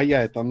аналитика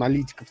моя, это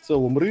аналитика в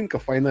целом рынка,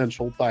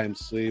 Financial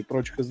Times и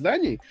прочих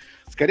изданий.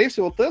 Скорее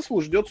всего,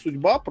 Tesla ждет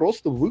судьба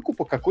просто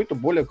выкупа какой-то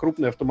более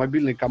крупной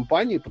автомобильной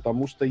компании,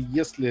 потому что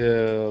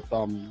если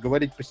там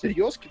говорить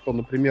по-серьезки, то,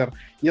 например,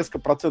 несколько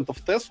процентов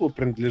Tesla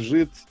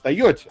принадлежит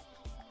Toyota.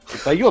 И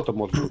Toyota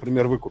может,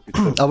 например, выкупить.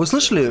 А вы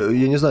слышали,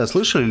 я не знаю,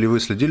 слышали ли вы,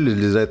 следили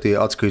ли за этой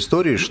адской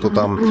историей, что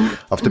там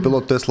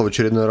автопилот Tesla в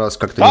очередной раз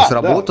как-то не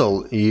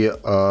сработал, и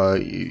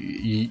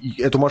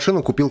эту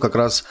машину купил как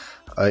раз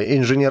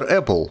инженер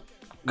Apple,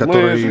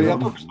 который...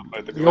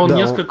 Он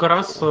несколько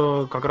раз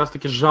как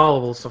раз-таки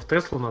жаловался в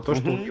Теслу на то,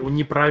 что у него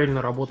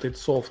неправильно работает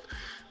софт.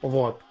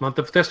 Вот.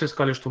 В Тесле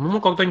сказали, что мы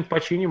когда-нибудь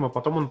починим, а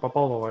потом он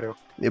попал в аварию.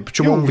 И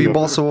почему он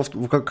въебался,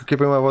 как я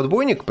понимаю, в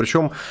отбойник,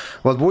 причем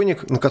в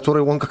отбойник, на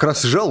который он как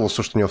раз и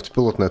жаловался, что у него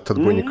автопилот на этот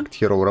отбойник как-то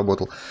херово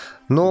работал.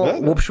 Но,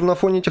 в общем, на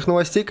фоне этих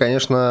новостей,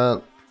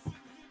 конечно,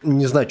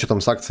 Не знаю, что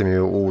там с акциями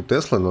у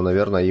Теслы, но,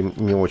 наверное, им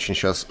не очень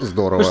сейчас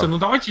здорово. Слушайте, ну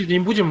давайте не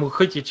будем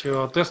хейтить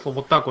Теслу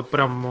вот так вот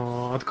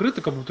прям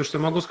открыто, как бы, потому что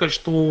я могу сказать,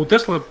 что у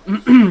Теслы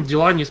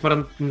дела,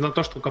 несмотря на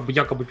то, что как бы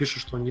якобы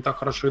пишут, что не так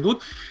хорошо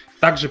идут,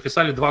 также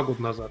писали 2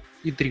 года назад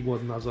и 3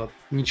 года назад.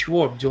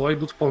 Ничего, дела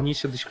идут вполне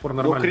себе до сих пор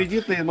нормально.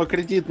 Но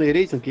кредитный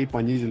рейтинг ей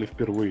понизили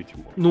впервые,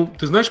 Тимур. Ну,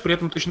 ты знаешь, при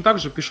этом точно так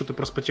же пишут и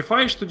про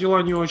Spotify, что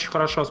дела не очень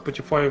хорошо, а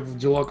Spotify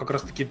дела как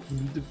раз-таки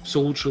все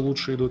лучше и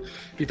лучше идут,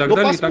 и так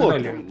далее, и так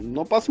далее.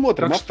 Ну,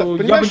 посмотрим. Так что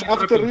понимаешь,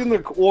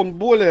 авторынок, он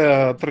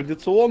более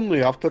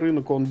традиционный,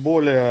 авторынок, он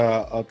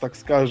более, так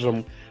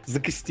скажем,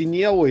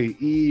 закостенелый,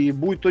 и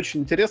будет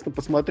очень интересно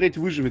посмотреть,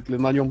 выживет ли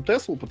на нем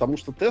Тесла, потому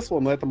что Тесла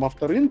на этом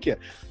авторынке,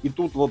 и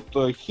тут вот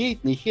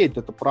хейт, не хейт,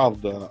 это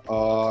правда,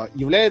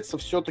 является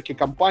все-таки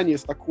компанией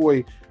с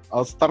такой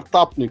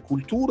стартапной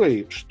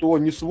культурой, что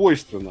не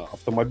свойственно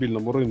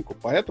автомобильному рынку.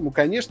 Поэтому,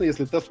 конечно,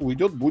 если Tesla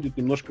уйдет, будет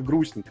немножко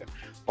грустненько.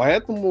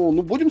 Поэтому,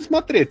 ну, будем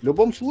смотреть. В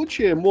любом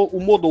случае, у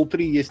Model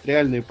 3 есть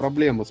реальные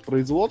проблемы с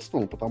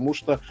производством, потому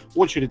что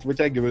очередь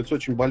вытягивается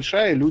очень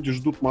большая, люди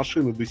ждут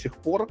машины до сих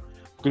пор,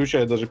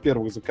 включая даже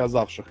первых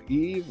заказавших.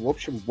 И, в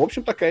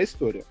общем, такая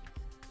история.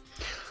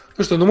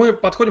 Слушай, ну мы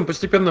подходим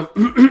постепенно,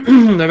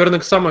 наверное,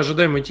 к самой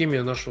ожидаемой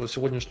теме нашего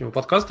сегодняшнего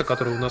подкаста,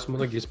 который у нас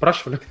многие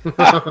спрашивали.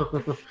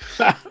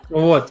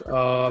 Вот.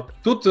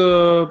 Тут,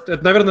 это,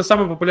 наверное,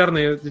 самая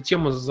популярная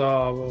тема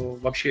за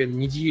вообще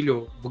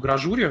неделю в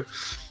игражуре.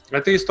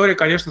 Это история,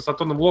 конечно, с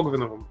Антоном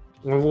Логвиновым.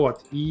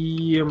 Вот.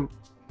 И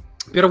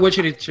в первую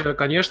очередь,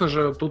 конечно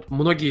же, тут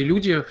многие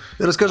люди...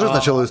 Расскажи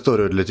сначала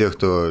историю для тех,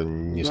 кто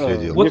не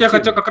следил. Вот я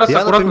хотел как раз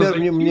аккуратно...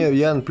 Например,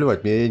 я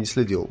наплевать, я не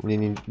следил,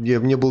 мне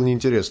было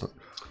неинтересно.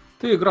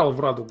 Ты играл в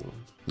Радугу.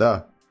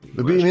 Да.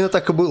 Именно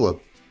так и было.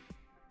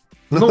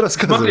 Ну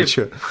рассказывай,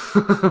 что.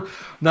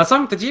 На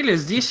самом-то деле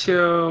здесь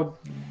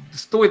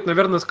стоит,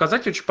 наверное,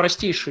 сказать очень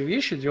простейшие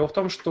вещи. Дело в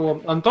том,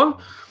 что Антон,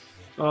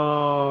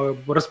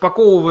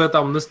 распаковывая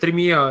там на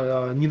стриме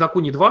ни на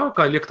Куни 2,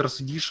 Collector's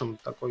Edition,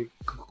 такой,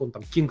 как он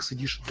там, King's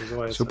Edition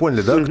называется. Все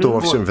поняли, да, кто во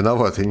всем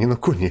виноват, и ни на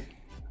Куни?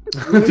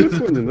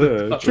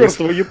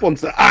 Чертовы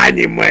японцы,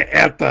 аниме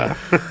это!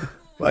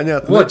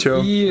 Понятно, вот,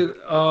 и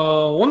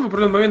он в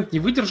определенный момент не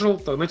выдержал,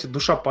 так, знаете,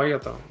 душа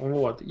поэта,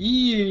 вот,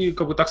 и,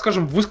 как бы, так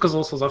скажем,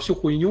 высказался за всю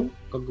хуйню,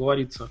 как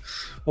говорится,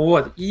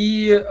 вот,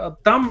 и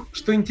там,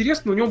 что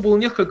интересно, у него было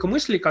несколько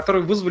мыслей,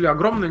 которые вызвали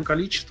огромное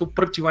количество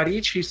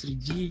противоречий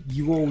среди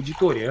его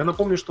аудитории. Я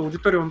напомню, что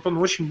аудитория у Антона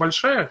очень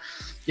большая,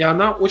 и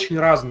она очень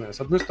разная.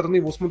 С одной стороны,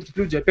 его смотрят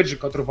люди, опять же,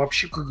 которые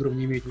вообще к играм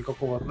не имеют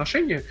никакого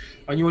отношения,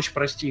 они очень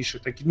простейшие,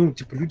 такие, ну,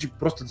 типа, люди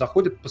просто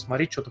заходят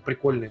посмотреть что-то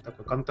прикольное,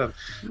 такой контент.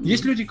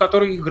 Есть люди,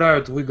 которые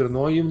играют в игры,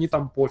 но им не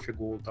там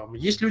пофигу. Там.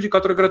 Есть люди,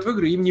 которые играют в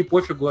игры, им не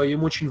пофигу, а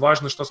им очень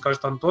важно, что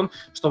скажет Антон,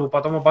 чтобы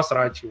потом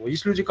обосрать его.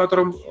 Есть люди,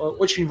 которым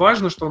очень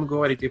важно, что он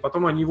говорит, и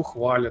потом они его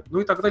хвалят, ну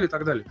и так далее, и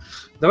так далее.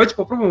 Давайте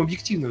попробуем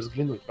объективно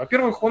взглянуть.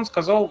 Во-первых, он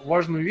сказал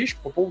важную вещь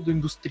по поводу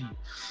индустрии.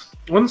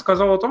 Он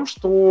сказал о том,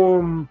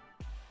 что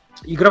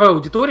игровая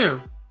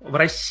аудитория в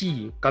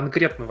России,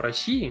 конкретно в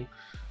России,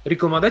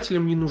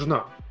 рекламодателям не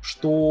нужна,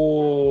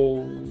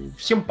 что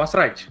всем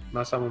посрать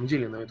на самом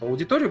деле на эту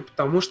аудиторию,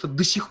 потому что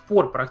до сих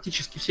пор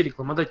практически все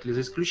рекламодатели,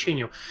 за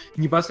исключением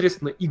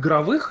непосредственно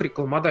игровых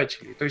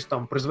рекламодателей, то есть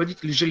там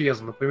производители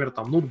железа, например,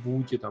 там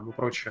ноутбуки там, и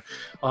прочее,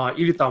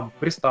 или там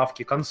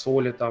приставки,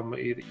 консоли там,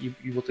 и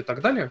вот и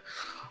так далее,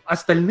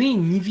 остальные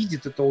не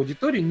видят эту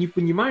аудиторию, не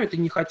понимают и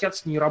не хотят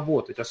с ней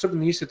работать.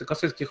 Особенно если это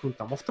касается каких-нибудь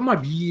там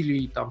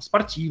автомобилей, там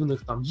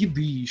спортивных, там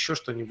еды, еще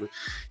что-нибудь.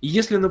 И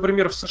если,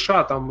 например, в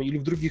США там или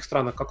в других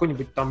странах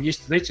какой-нибудь там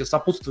есть, знаете,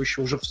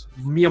 сопутствующие уже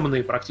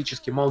мемные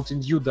практически Mountain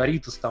Dew,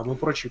 Doritos там и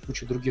прочие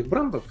куча других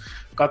брендов,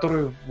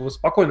 которые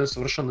спокойно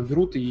совершенно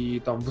берут и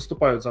там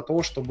выступают за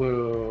то,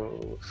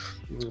 чтобы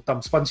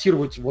там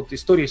спонсировать вот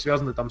истории,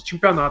 связанные там с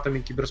чемпионатами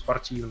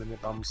киберспортивными,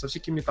 там со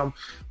всякими там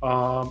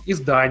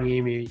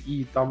изданиями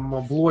и там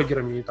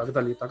блогерами и так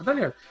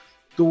далее,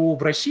 то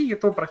в России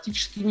этого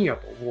практически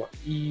нету. Вот.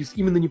 И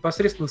именно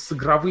непосредственно с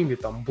игровыми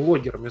там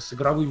блогерами, с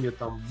игровыми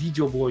там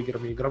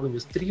видеоблогерами, игровыми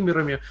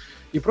стримерами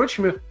и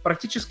прочими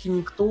практически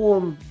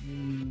никто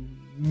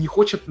не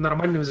хочет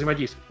нормально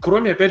взаимодействовать,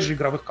 кроме, опять же,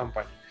 игровых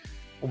компаний.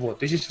 Вот.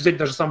 То есть, если взять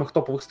даже самых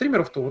топовых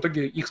стримеров, то в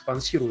итоге их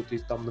спонсируют и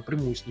там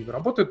напрямую с ними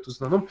работают в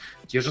основном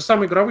те же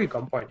самые игровые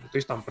компании. То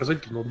есть там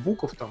производители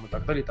ноутбуков там, и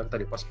так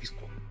далее по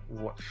списку.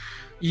 Вот.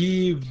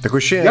 И такое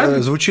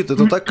ощущение, звучит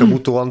это так, как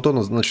будто у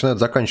Антона начинают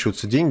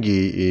заканчиваться деньги,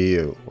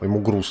 и ему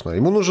грустно.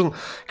 Ему нужен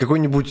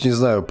какой-нибудь, не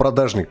знаю,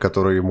 продажник,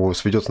 который ему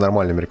сведет с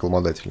нормальными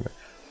рекламодателями.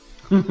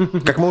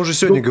 Как мы уже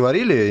сегодня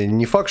говорили,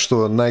 не факт,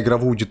 что на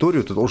игровую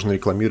аудиторию ты должен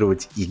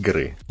рекламировать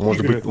игры.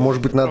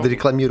 Может быть, надо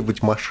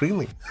рекламировать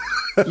машины?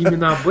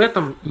 Именно об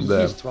этом и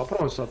есть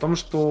вопрос. О том,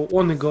 что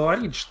он и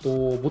говорит,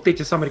 что вот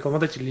эти самые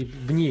рекламодатели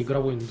вне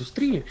игровой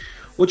индустрии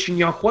очень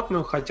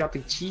неохотно хотят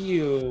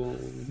идти,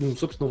 ну,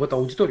 собственно, в эту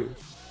аудиторию.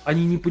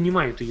 Они не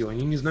понимают ее,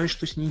 они не знают,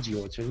 что с ней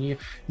делать, они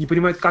не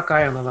понимают,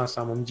 какая она на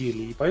самом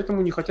деле, и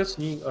поэтому не хотят с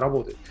ней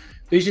работать.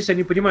 То есть, если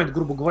они понимают,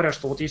 грубо говоря,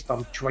 что вот есть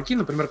там чуваки,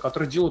 например,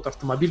 которые делают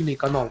автомобильный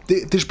канал.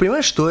 Ты же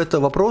понимаешь, что это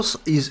вопрос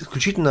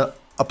исключительно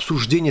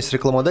обсуждения с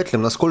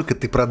рекламодателем, насколько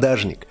ты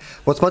продажник.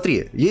 Вот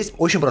смотри, есть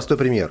очень простой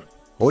пример.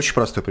 Очень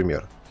простой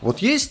пример. Вот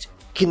есть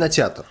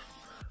кинотеатр.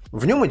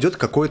 В нем идет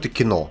какое-то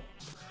кино.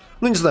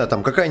 Ну, не знаю,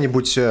 там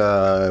какая-нибудь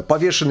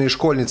 «Повешенные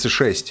школьницы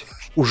 6».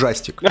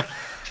 Ужастик.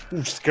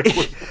 Ужас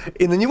какой.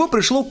 И на него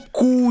пришло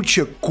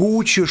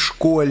куча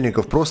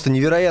школьников. Просто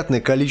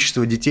невероятное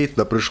количество детей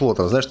туда пришло.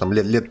 Там, знаешь, там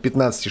лет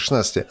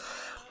 15-16.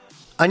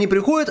 Они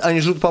приходят, они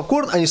жрут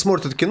попкорн, они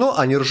смотрят кино,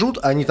 они ржут,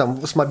 они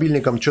там с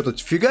мобильником что-то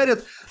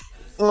фигарят.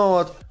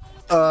 Вот.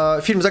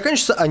 Фильм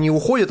заканчивается, они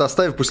уходят,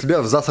 оставив после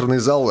себя в засранный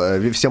зал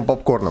всем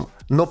попкорном.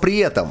 Но при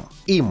этом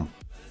им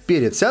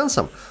перед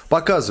сеансом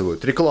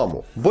показывают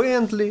рекламу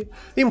Бентли,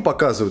 им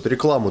показывают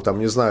рекламу, там,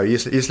 не знаю,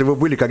 если вы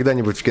были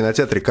когда-нибудь в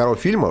кинотеатре «Коро»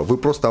 фильма, вы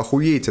просто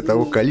охуеете от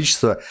того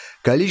количества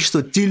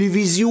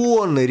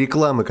телевизионной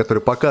рекламы,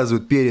 которую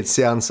показывают перед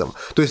сеансом.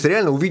 То есть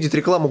реально увидеть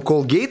рекламу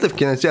Колгейта в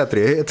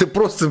кинотеатре, это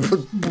просто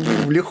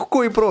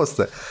легко и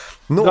просто.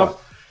 Но... Да.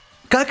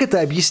 Как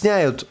это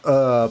объясняют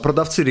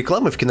продавцы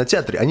рекламы в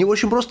кинотеатре? Они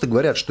очень просто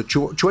говорят, что,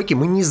 чуваки,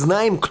 мы не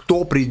знаем,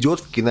 кто придет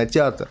в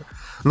кинотеатр.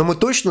 Но мы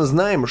точно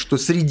знаем, что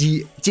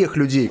среди тех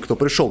людей, кто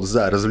пришел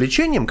за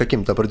развлечением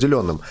каким-то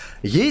определенным,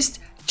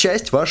 есть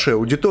часть вашей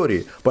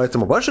аудитории.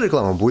 Поэтому ваша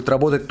реклама будет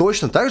работать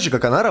точно так же,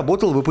 как она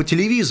работала бы по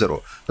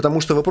телевизору. Потому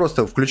что вы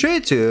просто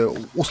включаете,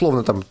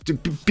 условно, там,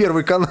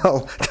 Первый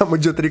канал, там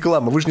идет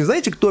реклама. Вы же не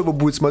знаете, кто его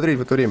будет смотреть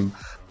в это время.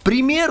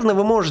 Примерно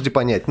вы можете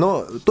понять,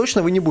 но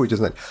точно вы не будете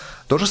знать.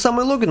 То же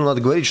самое Логину надо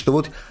говорить, что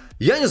вот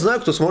я не знаю,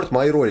 кто смотрит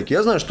мои ролики.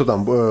 Я знаю, что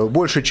там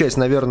большая часть,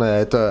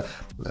 наверное, это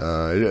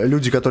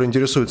люди, которые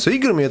интересуются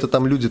играми, это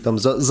там люди там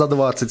за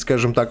 20,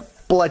 скажем так,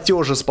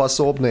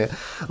 платежеспособные.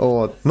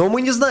 Вот. Но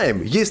мы не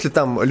знаем, есть ли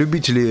там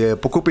любители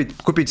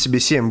купить себе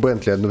 7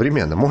 Бентли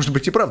одновременно. Может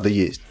быть, и правда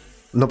есть.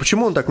 Но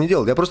почему он так не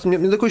делает?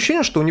 Мне такое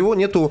ощущение, что у него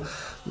нету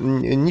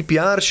ни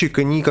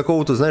пиарщика, ни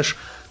какого-то, знаешь,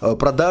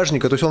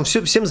 продажника. То есть он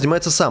всем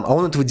занимается сам, а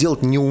он этого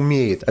делать не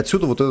умеет.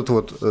 Отсюда вот этот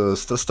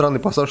вот странный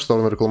пассаж в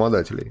сторону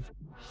рекламодателей.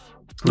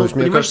 То есть,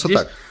 мне кажется,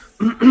 так.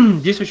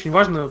 Здесь очень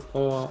важно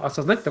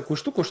осознать такую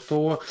штуку,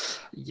 что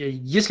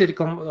если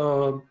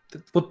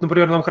вот,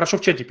 например, нам хорошо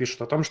в чате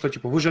пишут о том, что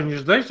типа вы же не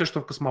ожидаете, что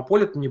в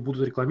Космополит не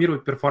будут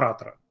рекламировать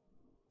перфоратора.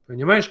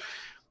 Понимаешь?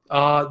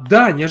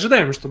 Да, не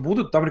ожидаем, что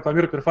будут там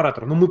рекламировать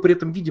перфоратор, но мы при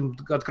этом видим,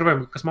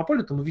 открываем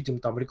Космополит, и мы видим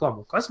там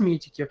рекламу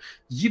косметики,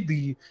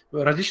 еды,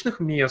 различных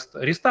мест,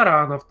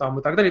 ресторанов там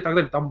и так далее, и так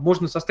далее. Там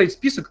можно составить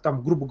список,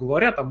 там, грубо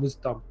говоря, там из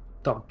там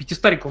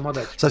 500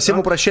 рекламодателей. Совсем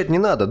упрощать не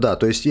надо, да.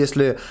 То есть,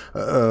 если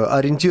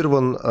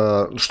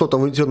ориентирован что-то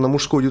на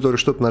мужскую аудиторию,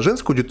 что-то на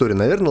женскую аудиторию,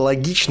 наверное,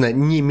 логично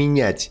не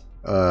менять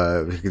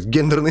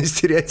гендерные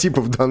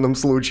стереотипы в данном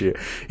случае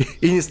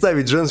и не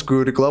ставить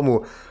женскую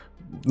рекламу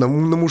на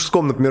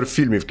мужском, например,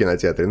 фильме в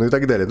кинотеатре, ну и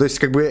так далее. То есть,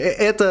 как бы,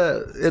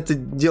 это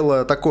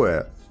дело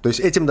такое. То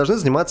есть, этим должны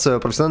заниматься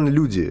профессиональные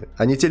люди,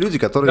 а не те люди,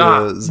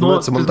 которые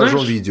занимаются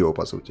монтажом видео,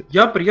 по сути.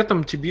 Я при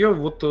этом тебе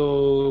вот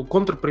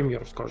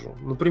контрпример скажу.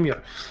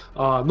 Например,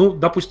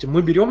 допустим,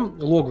 мы берем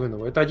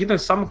Логвинова. Это один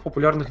из самых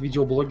популярных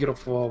видеоблогеров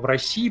в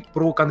России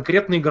про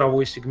конкретный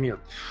игровой сегмент.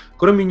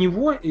 Кроме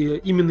него,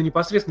 именно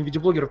непосредственно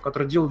видеоблогеров,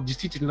 которые делают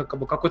действительно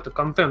какой-то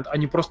контент, а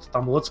не просто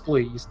там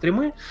летсплей и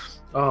стримы,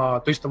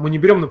 то есть там мы не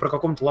берем, например,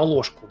 какому-то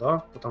Лолошку,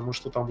 да, потому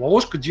что там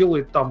Лолошка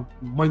делает там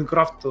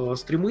Майнкрафт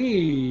стримы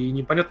и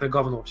непонятное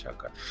говно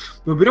всякое.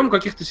 Мы берем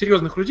каких-то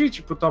серьезных людей,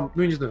 типа там,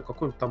 ну я не знаю,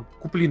 какой-нибудь там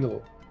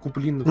Куплинов.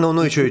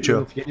 Ну и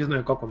чё? Я не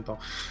знаю, как он там.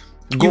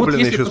 Гоблина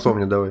вот еще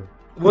вспомни, давай.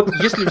 Вот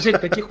если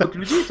взять таких вот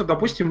людей, то,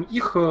 допустим,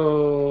 их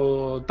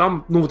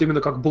там, ну вот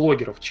именно как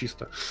блогеров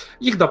чисто,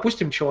 их,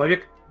 допустим,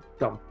 человек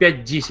там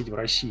 5-10 в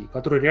России,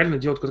 которые реально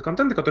делают какой-то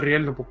контент, и которые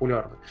реально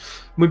популярны.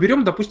 Мы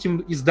берем,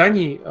 допустим,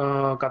 изданий,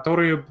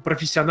 которые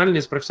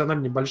профессиональные, с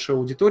профессиональной большой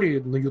аудиторией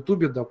на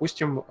Ютубе,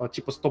 допустим,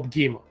 типа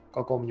Стоп-гейма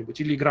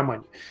какого-нибудь или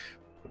Игромании.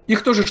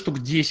 Их тоже штук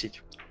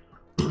 10.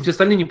 Все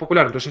остальные не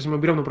популярны. Потому что если мы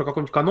берем, например,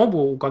 какой-нибудь Канобу,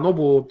 у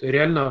Канобу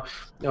реально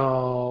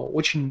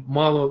очень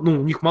мало, ну,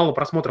 у них мало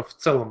просмотров в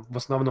целом, в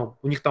основном.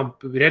 У них там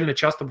реально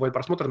часто бывает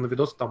просмотры на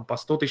видосы там по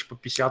 100 тысяч, по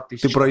 50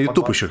 тысяч. Ты про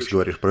YouTube еще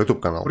говоришь, про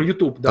YouTube канал. Про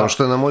YouTube, да. Потому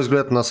что, на мой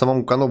взгляд, на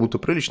самом Канобу-то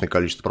приличное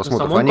количество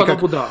просмотров. На самом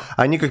Канобу, да.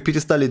 Они как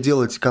перестали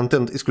делать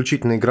контент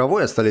исключительно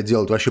игровой, а стали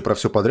делать вообще про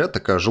все подряд,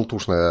 такая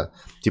желтушная,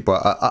 типа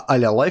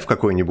а-ля лайв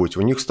какой-нибудь,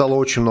 у них стало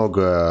очень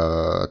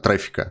много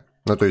трафика.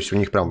 Ну, то есть у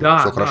них прям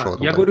все хорошо.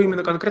 Я говорю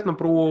именно конкретно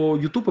про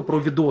YouTube и про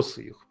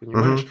видосы их,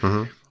 понимаешь?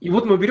 И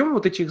вот мы берем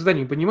вот эти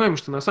изданий и понимаем,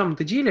 что на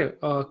самом-то деле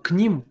к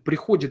ним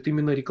приходят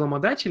именно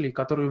рекламодатели,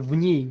 которые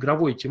вне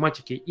игровой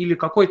тематики или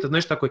какой-то,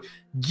 знаешь, такой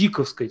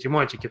гиковской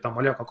тематики, там,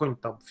 а-ля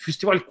какой-нибудь там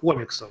фестиваль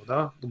комиксов,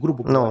 да,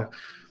 грубо говоря.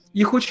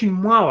 Их очень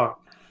мало.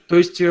 То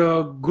есть,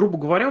 грубо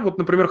говоря, вот,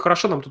 например,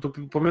 хорошо нам тут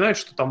упоминают,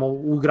 что там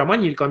у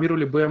игромании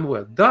рекламировали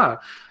BMW.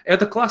 Да,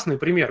 это классный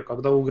пример,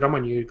 когда у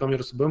игромании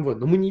рекламируется BMW,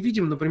 но мы не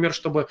видим, например,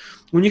 чтобы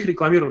у них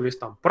рекламировались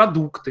там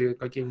продукты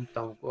какие-нибудь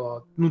там,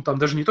 ну, там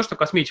даже не то, что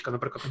косметика,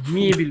 например, как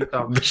мебель,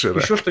 там,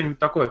 еще что-нибудь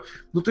такое.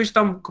 Ну, то есть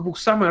там как бы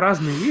самые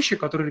разные вещи,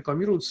 которые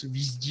рекламируются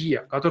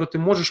везде, которые ты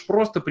можешь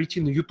просто прийти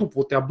на YouTube,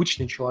 вот ты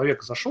обычный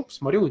человек зашел,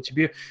 посмотрел, и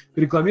тебе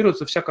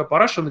рекламируется всякая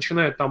параша,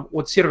 начиная там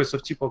от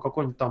сервисов типа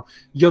какой-нибудь там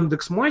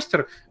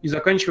Яндекс.Мастер и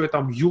заканчивая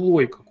там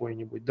Юлой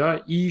какой-нибудь, да,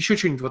 и еще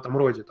что-нибудь в этом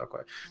роде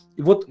такое.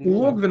 И вот у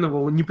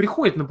Логвинова не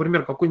приходит,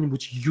 например,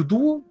 какой-нибудь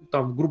Юду,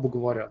 там, грубо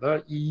говоря,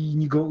 да, и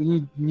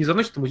не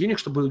заносит ему денег,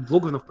 чтобы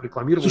Логвинов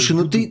порекламировал. Слушай,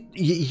 ну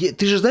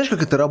ты же знаешь,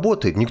 как это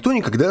работает? Никто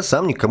никогда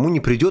сам никому не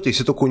придет,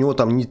 если только у него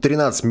там не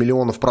 13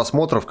 миллионов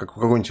просмотров, как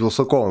у какого-нибудь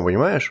Вилсакова,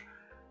 понимаешь?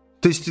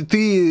 То есть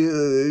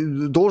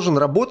ты должен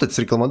работать с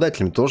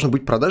рекламодателями, ты должен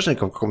быть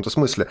продажником в каком-то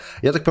смысле.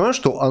 Я так понимаю,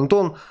 что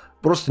Антон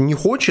просто не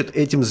хочет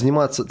этим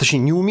заниматься, точнее,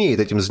 не умеет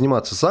этим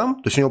заниматься сам.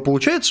 То есть у него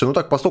получается, ну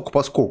так,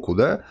 поскольку,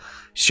 да.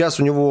 Сейчас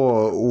у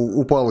него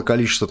упало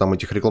количество там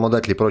этих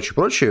рекламодателей и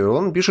прочее.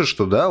 Он пишет,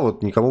 что да,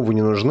 вот никому вы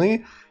не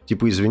нужны,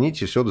 типа,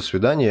 извините, все, до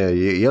свидания,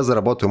 я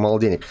заработаю мало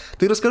денег.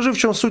 Ты расскажи, в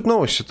чем суть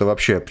новости-то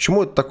вообще?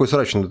 Почему это такой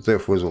срач на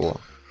ДТФ вызвало?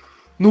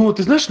 Ну,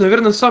 ты знаешь,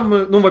 наверное,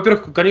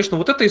 во-первых, конечно,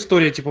 вот эта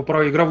история, типа,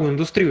 про игровую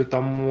индустрию,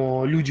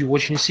 там люди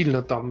очень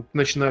сильно там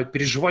начинают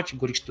переживать и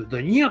говорить, что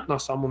да нет, на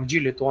самом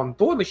деле это у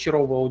Антона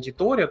херовая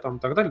аудитория, там, и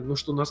так далее, ну,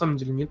 что на самом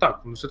деле не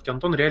так, но все-таки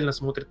Антон реально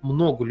смотрит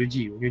много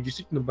людей, у него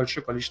действительно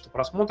большое количество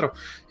просмотров,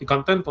 и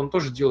контент он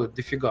тоже делает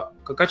дофига.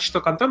 Качество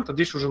контента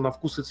здесь уже на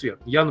вкус и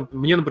цвет.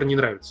 Мне, например, не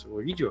нравится его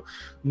видео,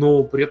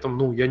 но при этом,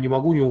 ну, я не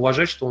могу не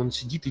уважать, что он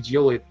сидит и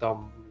делает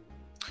там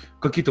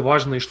какие-то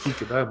важные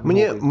штуки, да.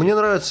 Мне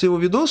нравятся его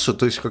видосы,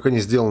 то есть как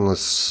они сделаны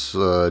с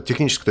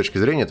технической точки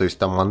зрения, то есть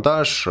там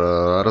монтаж,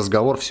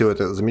 разговор, все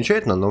это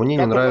замечательно, но мне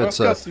не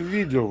нравится... Рассказ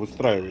видео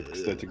выстраивает,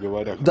 кстати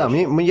говоря. Да,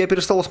 я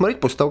перестал его смотреть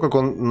после того, как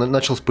он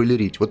начал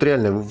спойлерить. Вот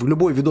реально, в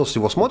любой видос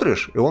его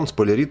смотришь, и он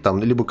спойлерит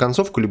там либо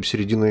концовку, либо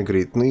середину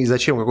игры. Ну и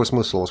зачем, какой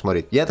смысл его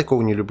смотреть? Я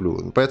такого не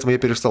люблю, поэтому я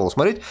перестал его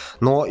смотреть,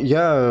 но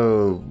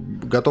я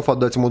готов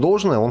отдать ему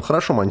должное, он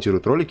хорошо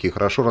монтирует ролики и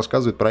хорошо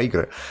рассказывает про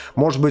игры.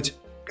 Может быть,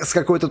 с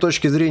какой-то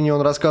точки зрения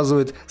он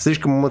рассказывает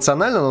слишком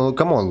эмоционально, но,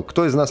 камон,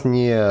 кто из нас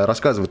не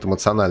рассказывает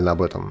эмоционально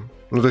об этом?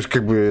 Ну, то есть,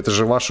 как бы, это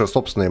же ваше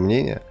собственное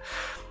мнение.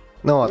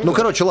 Ну,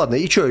 короче, ладно,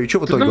 и что в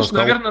итоге знаешь, он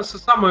сказал? наверное,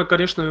 самая,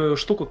 конечно,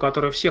 штука,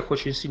 которая всех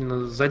очень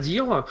сильно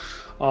задела,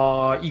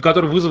 и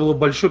которая вызвала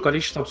большое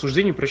количество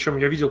обсуждений, причем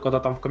я видел,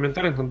 когда там в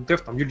комментариях на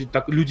ДТФ там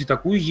люди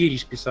такую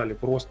ересь писали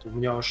просто, у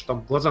меня аж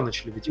там глаза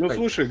начали вытекать. Ну,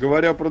 слушай,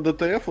 говоря про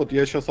ДТФ, вот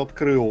я сейчас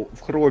открыл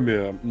в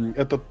Хроме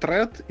этот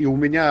тред, и у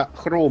меня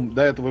Хром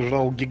до этого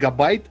жрал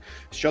гигабайт,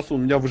 сейчас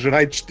он у меня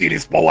выжирает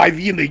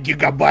 4,5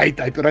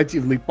 гигабайта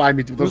оперативной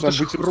памяти, потому что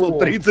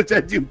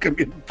 831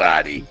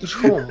 комментарий. Это ж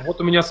Хром. Вот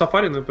у меня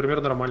Safari, например,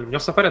 нормально. У меня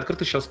в Safari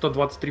открыты сейчас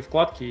 123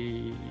 вкладки,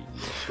 и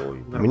все. У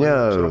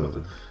меня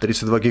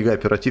 32 гига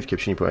оперативки,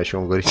 вообще не понимаю, о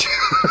чем вы говорите.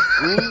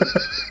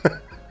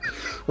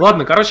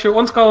 Ладно, короче,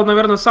 он сказал,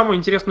 наверное, самую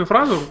интересную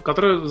фразу,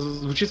 которая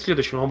звучит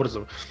следующим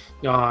образом.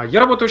 Я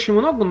работаю очень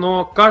много,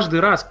 но каждый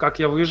раз, как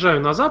я выезжаю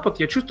на Запад,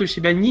 я чувствую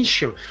себя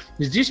нищим.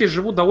 Здесь я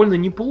живу довольно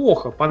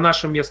неплохо, по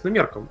нашим местным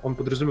меркам. Он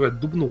подразумевает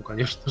Дубну,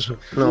 конечно же.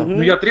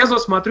 Но я трезво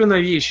смотрю на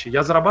вещи.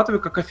 Я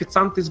зарабатываю как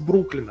официант из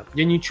Бруклина.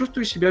 Я не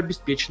чувствую себя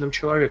обеспеченным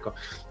человеком.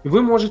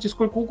 Вы можете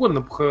сколько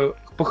угодно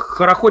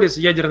хорохориться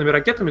ядерными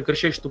ракетами,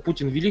 кричать, что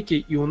Путин великий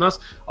и у нас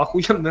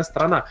охуенная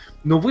страна.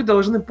 Но вы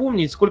должны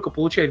помнить, сколько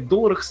получает в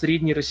долларах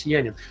средний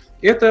россиянин.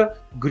 Это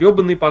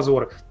гребаный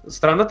позор.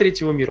 Страна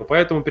третьего мира.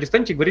 Поэтому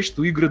перестаньте говорить,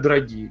 что игры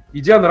дорогие.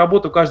 Идя на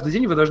работу каждый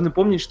день, вы должны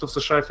помнить, что в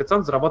США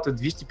официант зарабатывает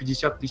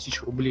 250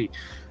 тысяч рублей.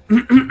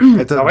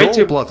 Это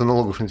до уплаты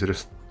налогов,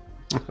 интересно.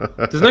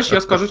 Ты знаешь, я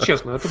скажу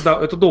честно,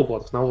 это до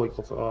уплатов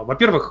налогов.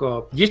 Во-первых,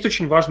 есть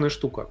очень важная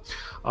штука.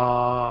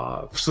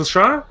 В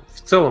США,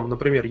 в целом,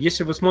 например,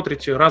 если вы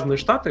смотрите разные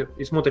штаты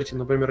и смотрите,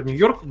 например,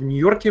 Нью-Йорк, в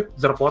Нью-Йорке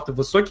зарплаты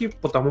высокие,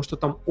 потому что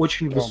там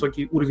очень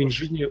высокий уровень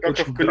жизни, как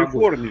очень в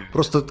Калифорнии.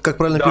 Просто, как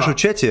правильно пишут в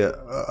чате,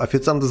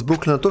 официант из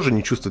Бруклина тоже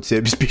не чувствует себя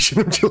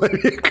обеспеченным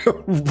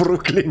человеком в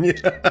Бруклине.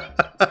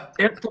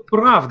 Это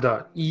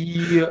правда.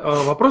 И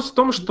вопрос в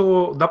том,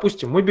 что,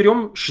 допустим, мы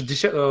берем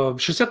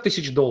 60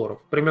 тысяч долларов.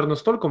 Примерно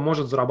столько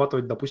может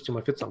зарабатывать, допустим,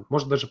 официант.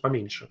 Может, даже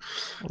поменьше.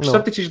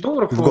 60 тысяч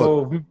долларов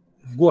в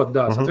год,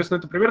 да. Соответственно,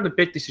 это примерно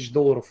 5 тысяч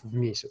долларов в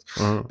месяц.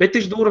 5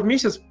 тысяч долларов в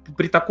месяц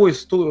при такой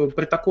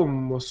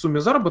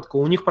сумме заработка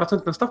у них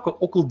процентная ставка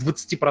около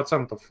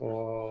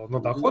 20% на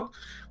доход.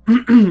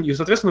 И,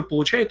 соответственно,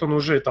 получает он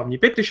уже там не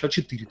 5 тысяч, а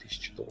 4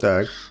 тысячи долларов.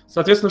 Так.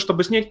 Соответственно,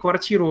 чтобы снять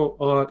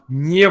квартиру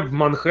не в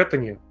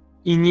Манхэттене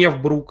и не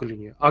в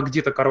Бруклине, а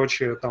где-то,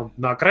 короче, там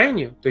на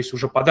окраине, то есть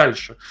уже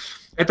подальше,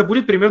 это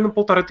будет примерно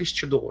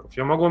 $1500.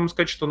 Я могу вам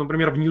сказать, что,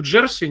 например, в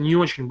Нью-Джерси не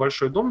очень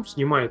большой дом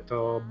снимает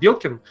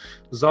Белкин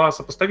за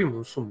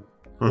сопоставимую сумму.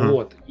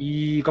 Вот.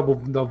 И как бы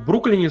в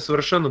Бруклине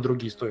совершенно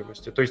другие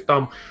стоимости. То есть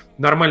там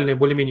нормальная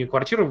более-менее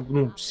квартира,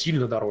 ну,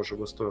 сильно дороже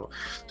бы стоила.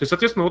 То есть,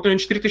 соответственно, вот у него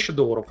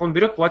 $4000. Он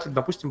берет, платит,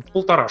 допустим,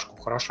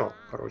 1500, хорошо,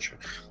 короче.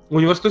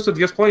 У него стоит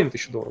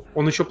 $2500.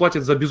 Он еще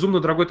платит за безумно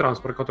дорогой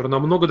транспорт, который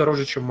намного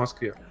дороже, чем в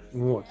Москве.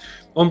 Вот.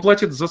 Он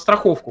платит за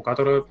страховку,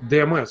 которая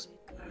ДМС,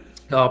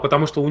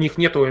 потому что у них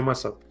нет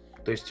ОМС.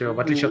 То есть, в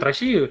отличие от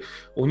России,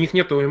 у них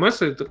нет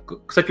ОМС.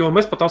 Кстати,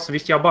 ОМС пытался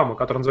ввести Обама,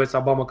 который называется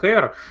Обама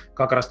Care,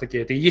 как раз-таки.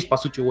 Это и есть, по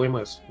сути,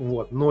 ОМС.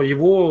 Вот. Но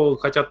его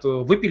хотят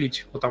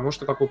выпилить, потому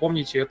что, как вы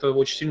помните, это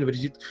очень сильно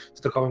вредит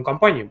страховым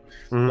компаниям.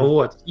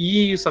 Вот.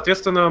 И,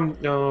 соответственно...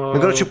 Ну,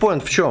 короче,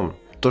 поинт в чем?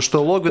 То,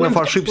 что Логвинов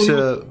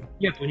ошибся...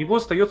 Нет, у него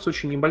остается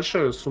очень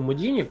небольшая сумма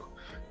денег,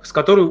 с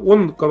которой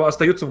он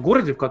остается в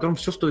городе, в котором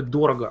все стоит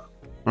дорого.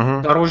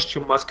 Дороже,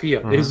 чем в Москве.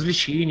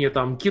 Развлечения,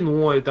 там,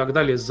 кино и так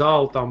далее,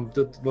 зал, там,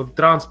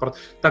 транспорт,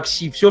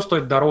 такси, все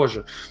стоит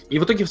дороже. И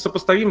в итоге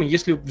сопоставимо,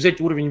 если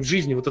взять уровень в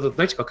жизни, вот этот,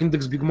 знаете, как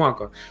индекс Биг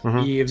Мака,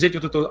 и взять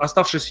вот эту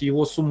оставшуюся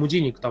его сумму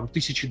денег, там,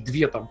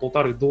 $1002, там,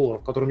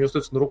 $1500, которые у него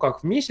остаются на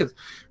руках в месяц,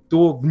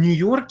 то в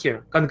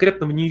Нью-Йорке,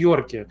 конкретно в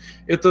Нью-Йорке,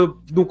 это,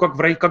 ну, как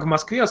в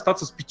Москве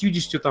остаться с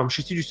 50, там,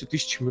 60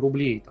 тысячами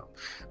рублей. Там.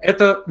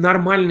 Это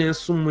нормальная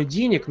сумма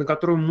денег, на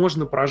которую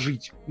можно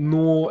прожить,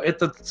 но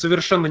это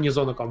совершенно не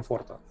зона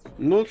комфорта.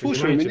 Ну,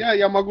 слушай,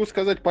 я могу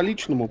сказать по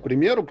личному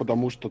примеру,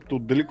 потому что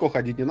тут далеко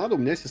ходить не надо. У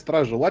меня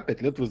сестра жила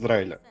 5 лет в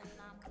Израиле.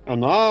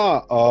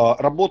 Она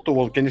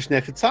работала, конечно, не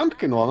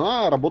официанткой, но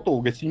она работала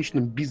в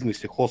гостиничном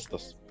бизнесе,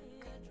 хостес.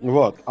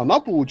 Вот. Она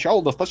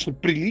получала достаточно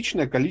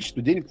приличное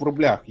количество денег в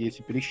рублях.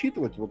 Если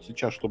пересчитывать, вот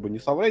сейчас, чтобы не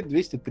соврать,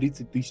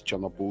 230 тысяч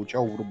она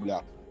получала в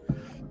рублях.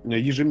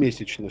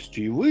 Ежемесячно с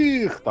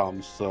чаевых,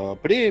 там, с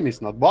премий,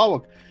 с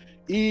надбавок.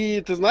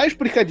 И, ты знаешь,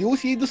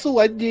 приходилось ей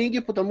досылать деньги,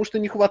 потому что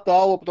не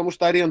хватало, потому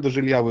что аренда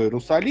жилья в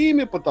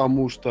Иерусалиме,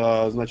 потому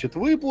что, значит,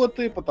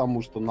 выплаты,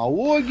 потому что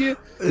налоги.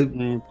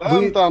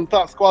 Там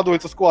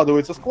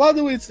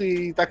складывается,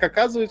 и так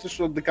оказывается,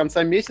 что до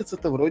конца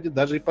месяца-то вроде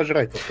даже и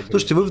пожрать.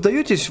 Слушайте, вы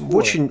вдаетесь в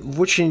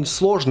очень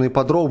сложные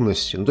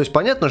подробности. Ну, то есть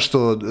понятно,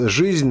 что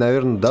жизнь,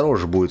 наверное,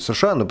 дороже будет в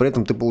США, но при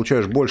этом ты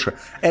получаешь больше.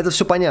 Это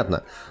все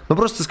понятно. Но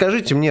просто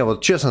скажите мне,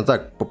 вот честно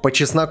так, по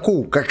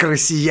чесноку, как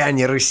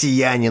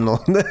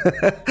россиянину,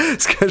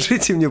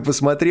 скажите мне,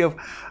 посмотрев,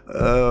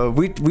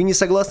 вы не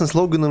согласны с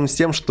Логаном с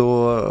тем,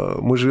 что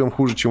мы живем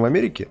хуже, чем в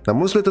Америке? На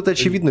мой взгляд, это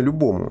очевидно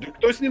любому.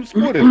 Кто с ним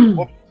спорит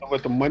в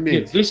этом моменте?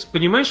 Нет, здесь,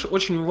 понимаешь,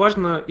 очень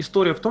важна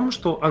история в том,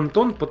 что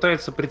Антон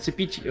пытается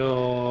прицепить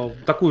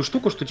такую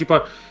штуку, что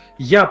типа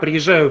я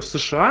приезжаю в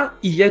США,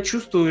 и я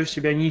чувствую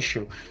себя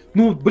нищим.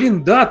 Ну,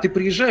 блин, да, ты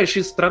приезжаешь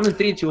из страны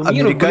третьего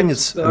мира.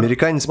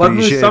 Американец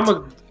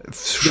приезжает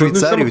в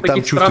Швейцарию и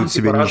там чувствует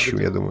себя нищим,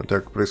 я думаю,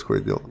 так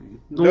происходит дело.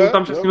 Ну, да,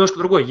 там сейчас немножко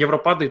другое. Евро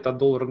падает, а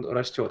доллар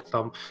растет.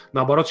 Там,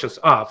 наоборот, сейчас...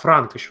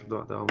 франк еще,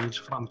 да, у них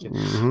же франки.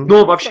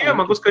 Но вообще я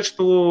могу сказать,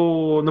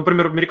 что,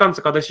 например,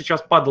 американцы, когда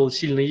сейчас падал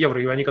сильно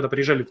евро, и они когда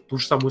приезжали в ту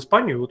же самую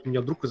Испанию, вот у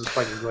меня друг из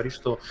Испании говорит,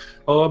 что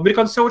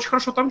американцы себя очень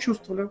хорошо там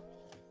чувствовали.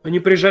 Они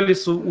приезжали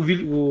с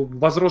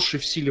возросшей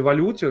в силе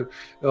валюте,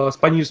 с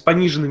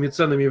пониженными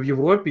ценами в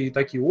Европе, и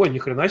такие, ой, ни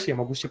хрена себе, я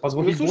могу себе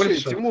позволить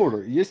больше.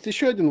 Тимур, есть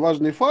еще один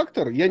важный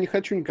фактор. Я не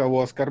хочу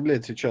никого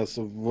оскорблять сейчас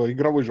в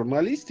игровой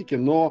журналистике,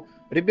 но,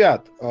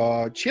 ребят,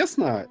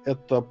 честно,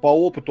 это по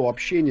опыту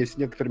общения с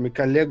некоторыми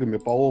коллегами,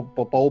 по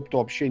опыту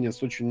общения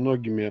с очень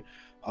многими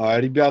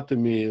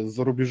ребятами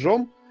за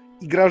рубежом,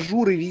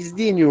 игражуры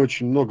везде не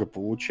очень много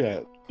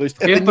получают. То есть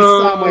это не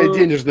самая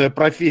денежная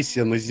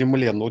профессия на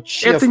Земле, но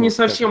честно. Это не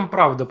совсем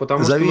правда,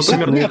 потому зависит, что,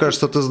 например, мне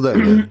кажется, от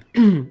издания.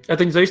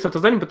 Это не зависит от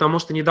издания, потому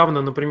что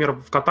недавно, например,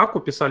 в Котаку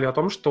писали о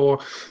том,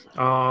 что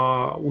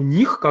у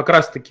них как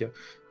раз-таки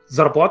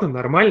зарплаты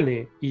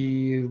нормальные,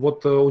 и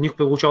вот у них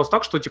получалось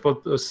так, что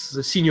типа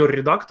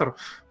senior-редактор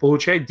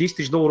получает $10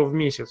 тысяч в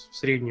месяц в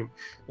среднем.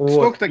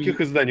 Сколько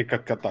таких изданий,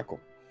 как Котаку?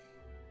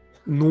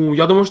 Ну,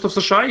 я думаю, что в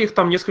США их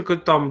там несколько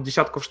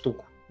десятков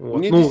штук. Вот.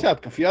 Не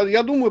десятков.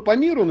 Я думаю, по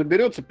миру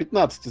наберется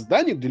 15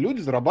 изданий, где люди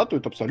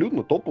зарабатывают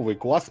абсолютно топовые,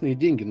 классные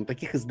деньги. Но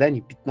таких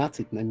изданий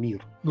 15 на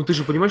мир. Ну, ты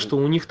же понимаешь, что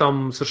у них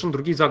там совершенно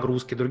другие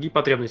загрузки, другие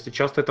потребности.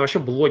 Часто это вообще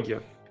блоги.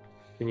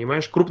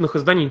 Понимаешь? Крупных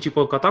изданий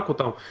типа Котаку,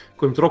 там,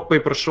 какой-нибудь Rock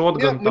Paper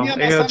Shotgun, там,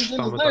 Edge,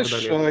 там, и так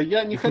далее.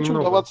 Я не хочу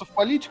вдаваться в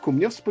политику.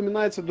 Мне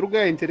вспоминается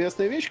другая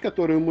интересная вещь,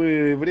 которую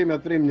мы время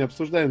от времени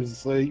обсуждаем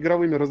с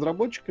игровыми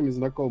разработчиками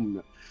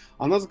знакомыми.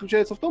 Она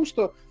заключается в том,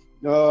 что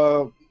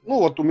ну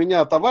вот у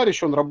меня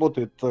товарищ, он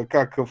работает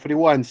как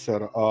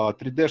фрилансер,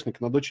 3D-шник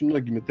над очень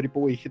многими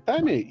AAA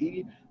хитами,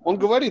 и он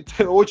говорит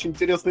очень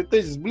интересный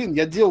тезис: блин,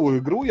 я делаю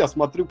игру, я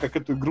смотрю, как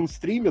эту игру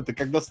стримят, и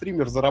когда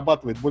стример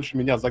зарабатывает больше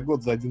меня за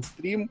год за один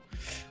стрим,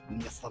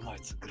 мне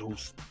становится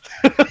грустно.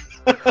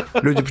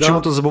 Люди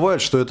почему-то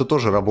забывают, что это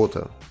тоже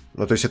работа.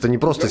 Ну, то есть это не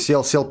просто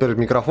сел перед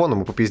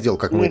микрофоном и попиздел,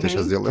 как мы это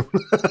сейчас делаем.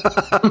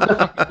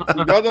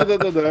 Да.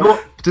 Но,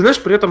 ты знаешь,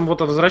 при этом,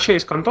 вот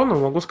возвращаясь к Антону,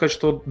 могу сказать,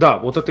 что да,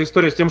 вот эта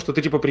история с тем, что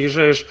ты типа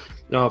приезжаешь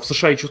в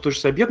США и чувствуешь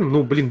себя бедным,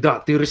 ну, блин, да,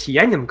 ты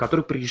россиянин,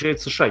 который приезжает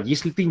в США.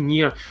 Если ты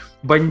не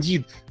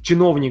бандит,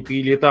 чиновник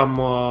или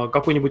там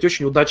какой-нибудь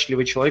очень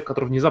удачливый человек,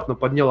 который внезапно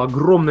поднял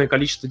огромное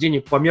количество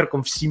денег по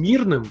меркам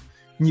всемирным,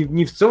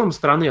 не в целом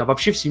страны, а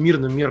вообще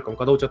всемирным меркам,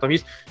 когда у тебя там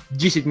есть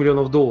 10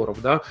 миллионов долларов,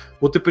 да,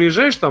 вот ты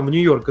приезжаешь там в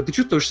Нью-Йорк, и ты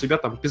чувствуешь себя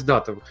там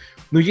пиздатым.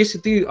 Но если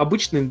ты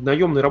обычный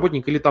наемный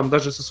работник или там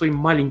даже со своим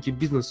маленьким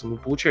бизнесом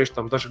получаешь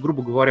там даже,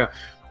 грубо говоря,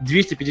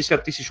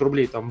 250 тысяч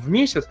рублей там в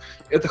месяц,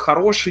 это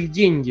хорошие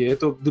деньги,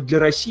 это для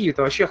России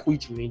это вообще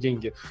охуительные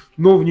деньги.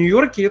 Но в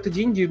Нью-Йорке это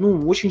деньги,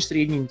 ну, очень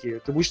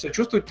средненькие. Ты будешь себя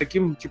чувствовать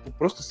таким, типа,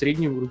 просто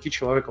средним руки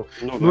человеком.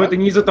 Но это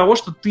не из-за того,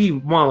 что ты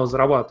мало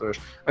зарабатываешь,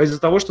 а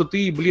из-за того, что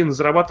ты, блин,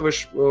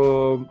 зарабатываешь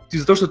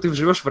из-за того, что ты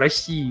живешь в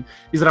России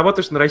и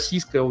зарабатываешь на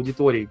российской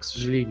аудитории, к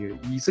сожалению.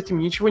 И с этим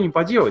ничего не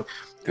поделать.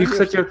 И,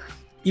 кстати,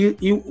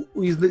 и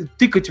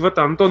тыкать в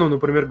это Антону,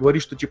 например,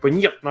 говорить, что типа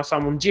нет, на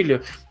самом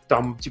деле,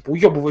 там, типа,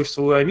 уебывай в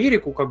свою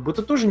Америку, как бы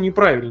это тоже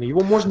неправильно.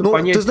 Его можно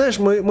понять. Ты знаешь,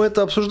 мы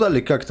это обсуждали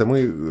как-то,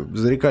 мы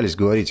зарекались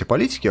говорить о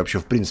политике вообще,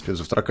 в принципе, в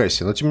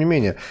Завтракасте, но тем не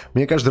менее,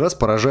 мне каждый раз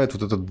поражает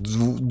вот эта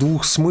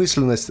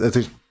двухсмысленность,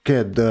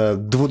 это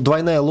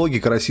двойная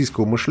логика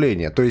российского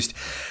мышления. То есть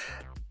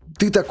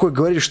ты такой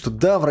говоришь, что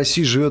да, в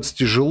России живется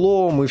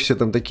тяжело, мы все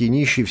там такие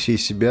нищие, все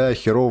из себя,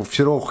 херово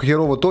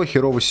то,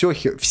 херово сё,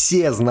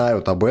 все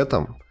знают об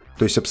этом,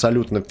 то есть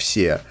абсолютно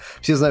все.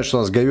 Все знают, что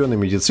у нас говёная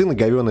медицина,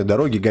 говёные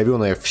дороги,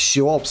 говёное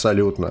все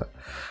абсолютно.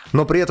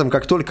 Но при этом,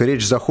 как только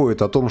речь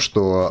заходит о том,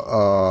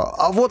 что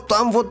вот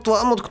там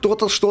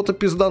кто-то что-то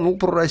пизданул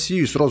про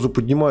Россию, сразу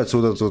поднимается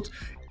вот этот вот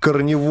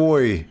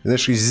корневой,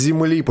 знаешь, из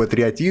земли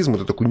патриотизм,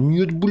 ты такой,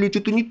 нет, блядь,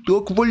 это не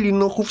так, вали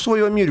нахуй в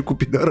свою Америку,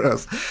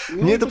 пидорас.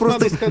 Ну, мне это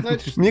просто,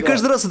 сказать, что мне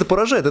каждый раз это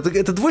поражает,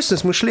 это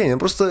двойственность мышления,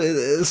 просто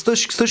с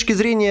точки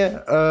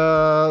зрения,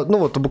 ну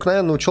вот,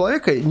 обыкновенного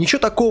человека,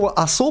 ничего такого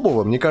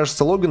особого, мне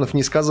кажется, Логинов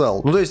не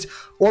сказал. Ну, то есть,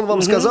 он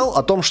вам сказал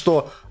о том,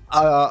 что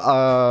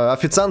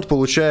официант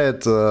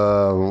получает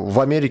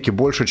в Америке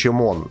больше, чем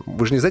он.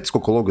 Вы же не знаете,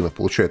 сколько Логинов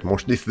получает?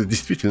 Может, это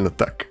действительно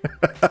так?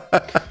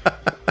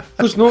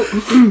 Слушай, ну,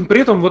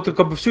 при этом вот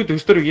как бы всю эту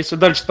историю, если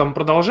дальше там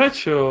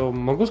продолжать,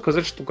 могу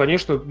сказать, что,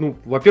 конечно, ну,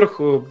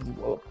 во-первых,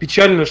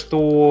 печально,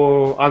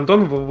 что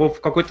Антон в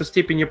какой-то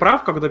степени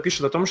прав, когда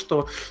пишет о том,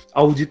 что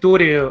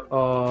аудитория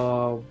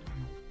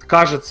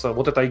кажется,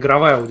 вот эта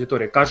игровая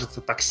аудитория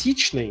кажется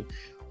токсичной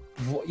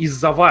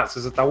из-за вас,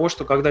 из-за того,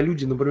 что когда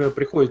люди, например,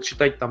 приходят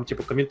читать там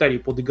типа комментарии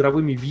под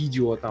игровыми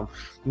видео там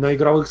на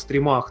игровых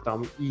стримах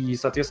там и,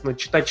 соответственно,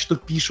 читать, что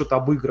пишут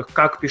об играх,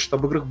 как пишут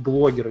об играх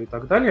блогеры и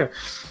так далее,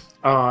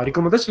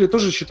 рекламодатели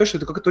тоже считают, что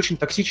это какая-то очень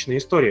токсичная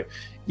история.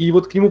 И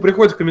вот к нему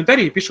приходят в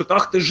комментарии и пишут: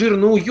 ах ты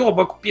жирный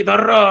уебок,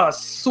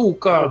 пидорас,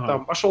 сука,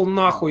 там, пошел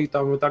нахуй,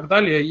 там, и так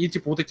далее. И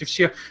типа вот эти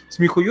все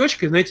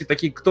смехуёчки, знаете,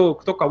 такие, кто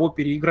кого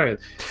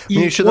переиграет. И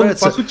мне еще он,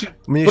 нравится, по сути,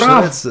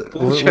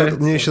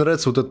 мне еще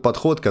нравится вот этот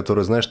подход,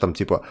 который, знаешь, там,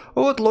 типа,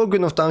 вот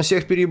Логинов там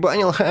всех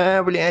перебанил,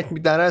 блядь,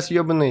 пидорас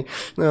ебаный,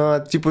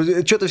 типа,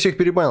 что ты всех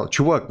перебанил?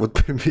 Чувак, вот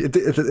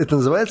это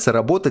называется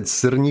работать с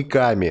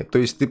сорняками. То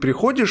есть ты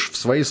приходишь в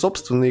свои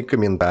собственные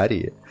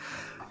комментарии,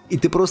 и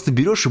ты просто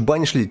берешь и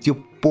банишь людей, тебе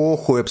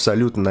похуй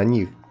абсолютно на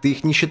них. Ты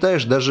их не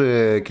считаешь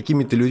даже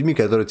какими-то людьми,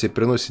 которые тебе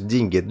приносят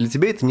деньги. Для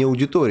тебя это не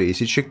аудитория.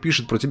 Если человек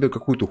пишет про тебя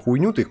какую-то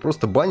хуйню, ты их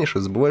просто банишь и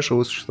забываешь о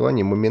его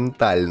существовании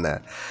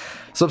моментально.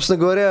 Собственно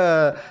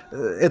говоря,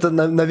 это,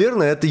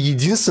 наверное, это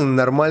единственный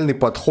нормальный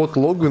подход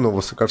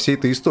Логинова ко всей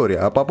этой истории.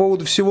 А по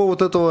поводу всего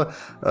вот этого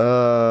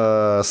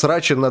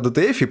срача на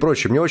DTF и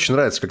прочее, мне очень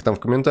нравится, как там в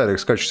комментариях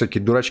скачут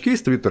всякие дурачки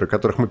из Твиттера,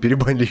 которых мы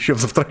перебанили еще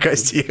в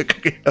Завтракасте, я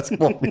как раз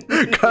помню.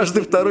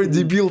 Каждый второй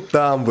дебил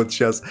там вот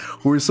сейчас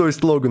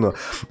хуесосит Логину.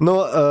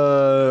 Но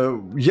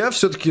я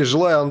все-таки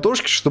желаю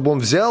Антошке, чтобы он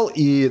взял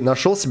и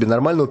нашел себе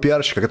нормального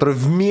пиарщика, который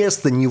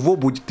вместо него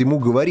будет ему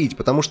говорить,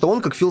 потому что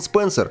он как Фил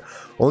Спенсер,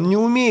 он не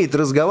умеет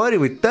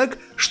разговаривать так,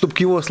 чтобы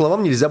к его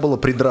словам нельзя было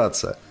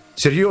придраться.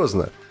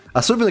 Серьезно.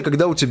 Особенно,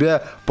 когда у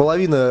тебя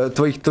половина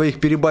твоих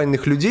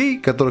перебаненных людей,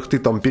 которых ты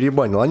там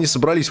перебанил, они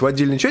собрались в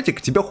отдельный чатик,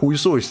 тебя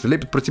хуесосят,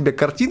 лепят про тебя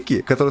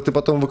картинки, которые ты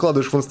потом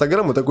выкладываешь в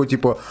Инстаграм, и такой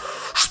типа,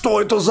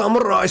 что это за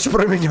мразь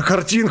про меня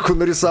картинку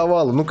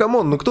нарисовала? Ну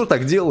камон, ну кто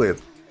так делает?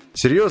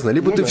 Серьезно?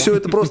 Либо ты все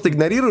это просто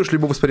игнорируешь,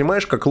 либо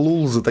воспринимаешь как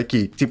лулзы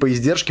такие, типа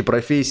издержки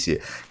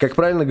профессии. Как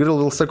правильно говорил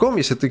Вилсаком,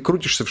 если ты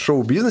крутишься в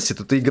шоу-бизнесе,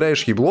 то ты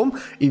играешь еблом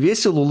и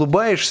весело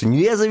улыбаешься,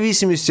 вне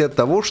зависимости от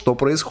того, что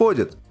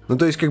происходит. Ну,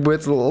 то есть, как бы,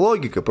 это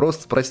логика,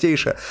 просто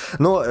простейшая.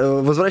 Но,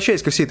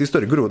 возвращаясь ко всей этой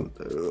истории, говорю,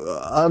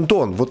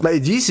 Антон, вот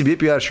найди себе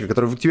пиарщика,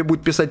 который тебе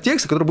будет писать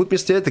текст, который будет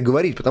вместо тебя это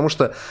говорить, потому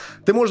что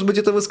ты, может быть,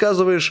 это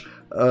высказываешь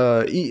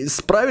и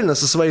правильно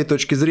со своей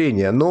точки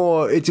зрения,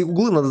 но эти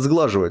углы надо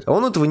сглаживать, а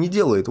он этого не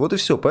делает, вот и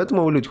все,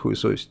 поэтому его люди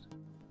хуесосят.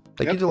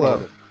 Такие дела.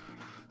 Правда.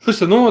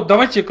 Слушайте, ну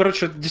давайте,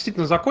 короче,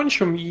 действительно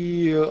закончим.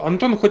 И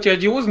Антон хоть и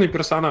одиозный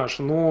персонаж,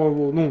 но,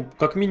 ну,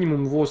 как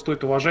минимум его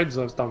стоит уважать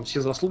за там все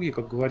заслуги,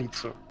 как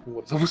говорится,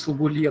 вот, за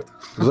выслугу лет.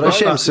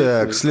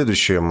 Возвращаемся к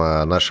следующим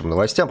нашим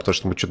новостям, потому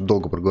что мы что-то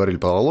долго проговорили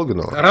по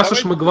Логину. Раз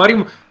уж мы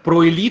говорим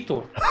про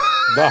элиту,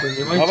 да,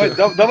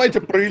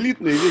 давайте про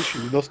элитные вещи,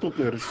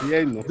 недоступные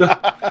россиянину.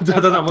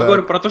 Да-да-да, мы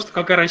говорим про то, что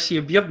какая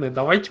Россия бедная,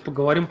 давайте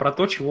поговорим про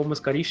то, чего мы,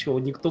 скорее всего,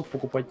 никто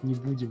покупать не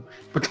будем,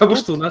 потому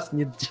что у нас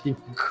нет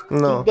денег.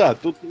 Да,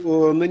 тут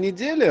на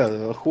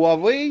неделе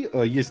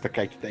Huawei, есть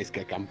такая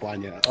китайская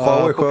компания,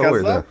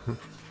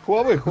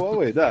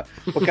 Huawei, да,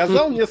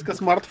 показал несколько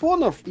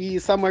смартфонов, и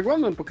самое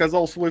главное, он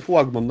показал свой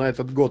флагман на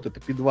этот год, это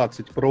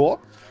P20 Pro.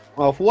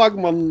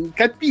 Флагман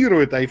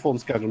копирует iPhone,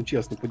 скажем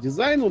честно, по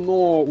дизайну,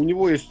 но у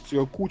него есть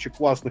куча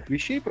классных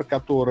вещей, про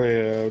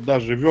которые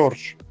даже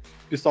Verge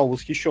писал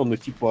восхищенно,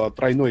 типа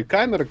тройной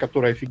камеры,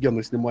 которая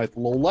офигенно снимает в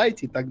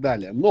лоу-лайте и так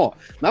далее. Но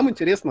нам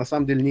интересно на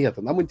самом деле не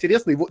это. Нам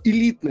интересна его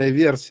элитная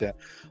версия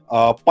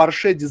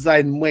Porsche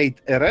Design Mate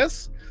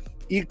RS.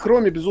 И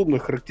кроме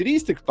безумных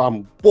характеристик,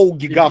 там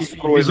полгига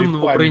встроенной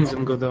безумного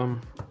брендинга, да.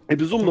 И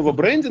безумного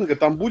брендинга,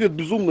 там будет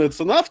безумная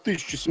цена в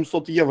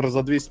 1700 евро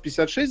за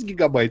 256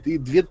 гигабайт и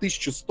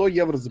 2100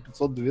 евро за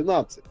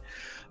 512.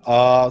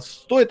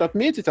 Стоит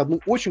отметить одну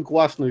очень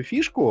классную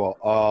фишку,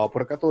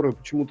 про которую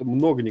почему-то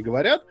много не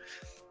говорят.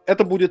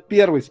 Это будет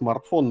первый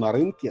смартфон на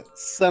рынке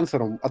с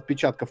сенсором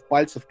отпечатков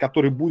пальцев,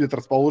 который будет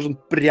расположен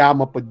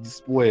прямо под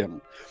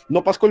дисплеем.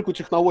 Но поскольку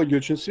технология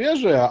очень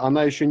свежая,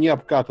 она еще не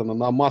обкатана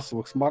на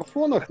массовых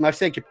смартфонах, на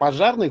всякий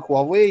пожарный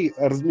Huawei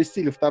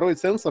разместили второй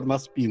сенсор на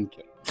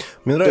спинке.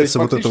 Мне нравится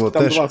вот это вот,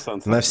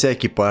 знаешь, на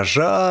всякий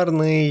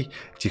пожарный,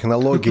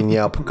 технология не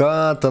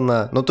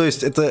обкатана. Ну, то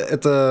есть,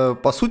 это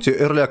по сути,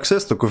 early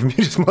access только в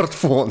мире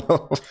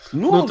смартфонов.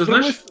 Ну, ты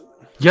знаешь...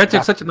 Я тебе,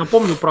 кстати,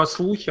 напомню про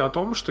слухи о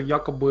том, что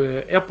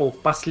якобы Apple в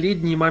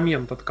последний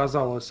момент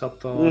отказалась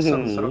от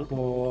сенсора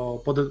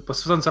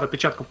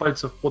отпечатка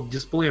пальцев под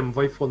дисплеем в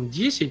iPhone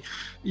 10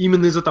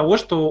 именно из-за того,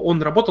 что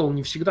он работал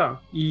не всегда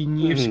и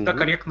не всегда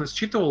корректно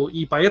считывал,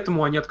 и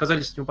поэтому они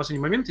отказались от него в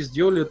последний момент и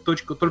сделали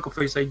только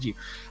Face ID.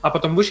 А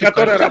потом вышли...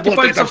 Которая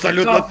работает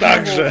абсолютно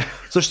так же.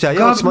 Слушайте, а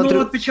я вот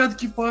смотрю...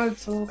 отпечатки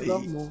пальцев,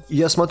 говно.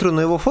 Я смотрю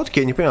на его фотки,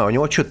 я не понимаю, у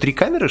него что, 3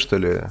 камеры, что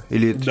ли?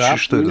 Или да,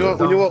 что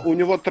это? У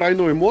него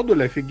тройной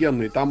модуль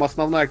офигенный. Там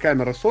основная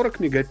камера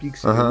 40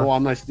 мегапикселей, но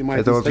она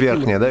снимает... Это вот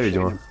верхняя, да,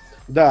 видимо?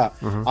 Да,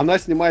 она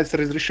снимает с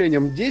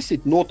разрешением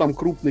 10, но там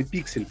крупный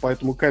пиксель,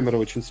 поэтому камера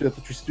очень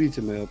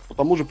светочувствительная. По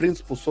тому же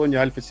принципу Sony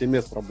Alpha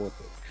 7S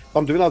работает.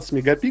 Там 12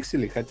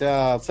 мегапикселей,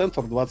 хотя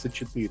сенсор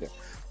 24.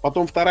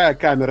 Потом вторая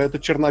камера, это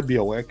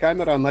черно-белая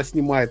камера, она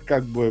снимает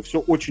как бы все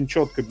очень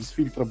четко, без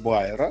фильтра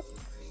Байера.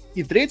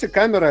 И третья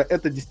камера,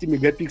 это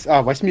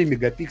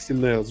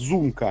 8-мегапиксельная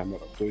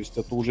зум-камера, то есть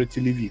это уже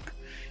телевик.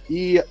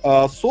 И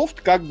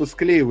софт как бы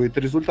склеивает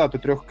результаты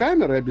 3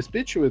 камер и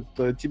обеспечивает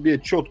тебе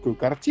четкую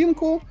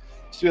картинку,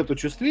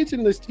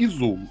 светочувствительность и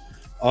зум.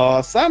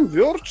 Сам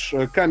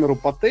Verge камеру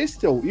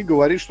потестил и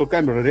говорит, что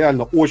камера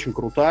реально очень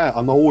крутая,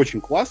 она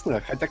очень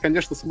классная, хотя,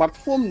 конечно,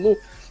 смартфон,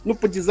 ну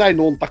по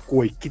дизайну он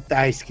такой,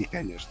 китайский,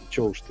 конечно,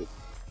 чего уж ты.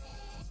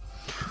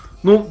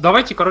 Ну,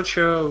 давайте,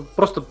 короче,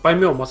 просто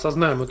поймем,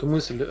 осознаем эту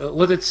мысль.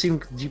 Let it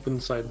sink deep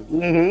inside.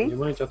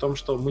 Понимаете, о том,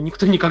 что мы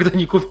никто никогда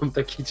не купим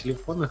такие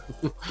телефоны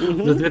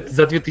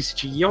за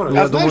 2000 евро.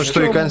 Я думаю,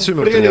 что и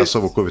консюмер-то не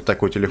особо купит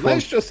такой телефон.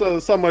 Знаешь,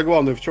 что самое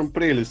главное, в чем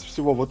прелесть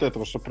всего вот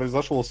этого, что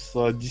произошло с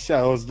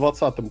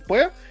 20-м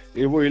и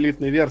его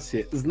элитной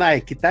версии? Зная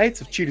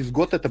китайцев, через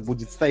год это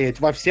будет стоять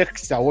во всех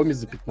Xiaomi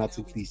за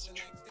 15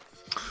 тысяч.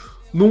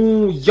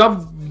 Ну, я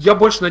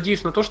больше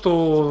надеюсь на то,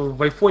 что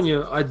в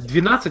iPhone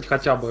 12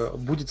 хотя бы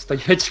будет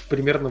стоять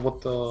примерно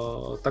вот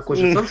такой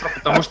же сенсор,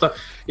 потому что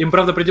им,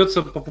 правда,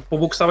 придется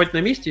побуксовать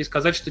на месте и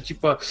сказать, что,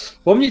 типа,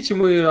 помните,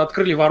 мы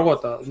открыли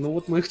ворота? Ну,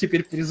 вот мы их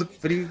теперь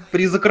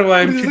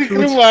призакрываем чуть-чуть.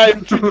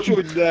 Призакрываем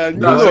чуть-чуть, да.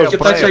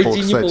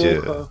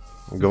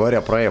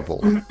 Говоря про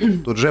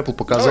Apple, тут же Apple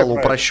показал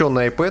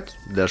упрощенный iPad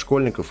для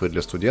школьников и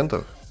для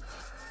студентов.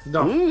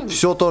 Да.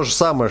 Все то же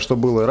самое, что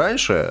было и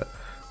раньше.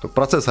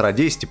 Процессор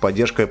A10 и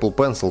поддержка Apple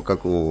Pencil,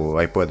 как у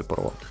iPad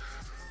Pro.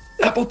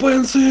 Apple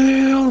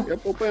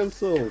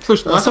Pencil!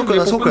 Слушай,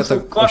 насколько это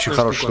очень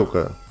хорошая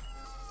штука?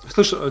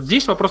 Слушай,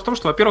 здесь вопрос в том,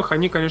 что, во-первых,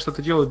 они, конечно,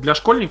 это делают для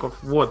школьников,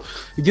 вот.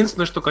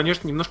 Единственное, что,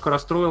 конечно, немножко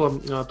расстроило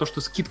то,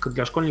 что скидка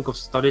для школьников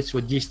составляет всего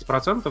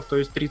 10%, то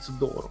есть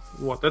 $30.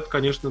 Вот, это,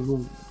 конечно,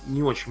 ну,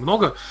 не очень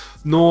много,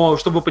 но,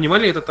 чтобы вы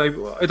понимали,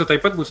 этот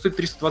iPad будет стоить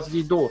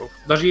 $329.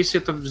 Даже если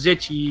это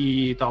взять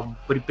и там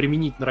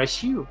применить на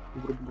Россию,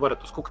 грубо говоря,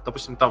 то сколько,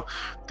 допустим, там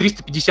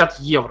 350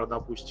 евро,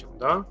 допустим,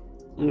 да?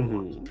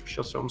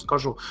 Сейчас я вам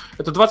скажу.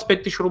 Это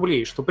 25 тысяч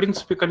рублей, что, в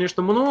принципе,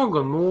 конечно,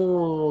 много,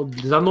 но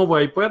за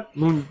новый iPad,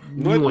 ну,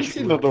 не очень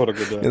сильно дорого,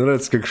 да. Мне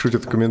нравится, как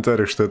шутят в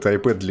комментариях, что это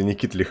iPad для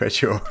Никиты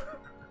Лихачева.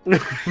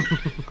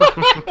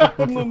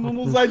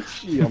 Ну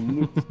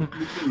зачем?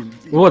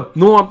 Вот,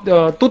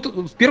 но тут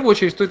в первую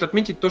очередь стоит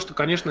отметить то, что,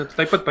 конечно, этот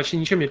iPad почти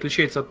ничем не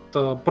отличается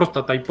просто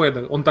от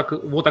iPad. Он так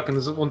и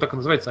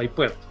называется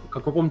iPad.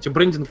 Как вы помните,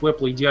 брендинг у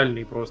Apple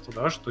идеальный просто,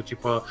 да, что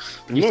типа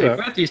есть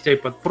iPad, есть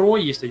iPad Pro,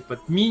 есть iPad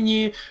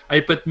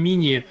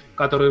mini,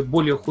 который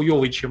более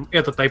хуёвый, чем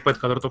этот iPad,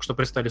 который только что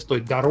представили,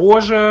 стоит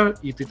дороже,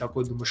 и ты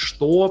такой думаешь,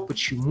 что,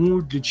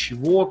 почему, для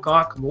чего,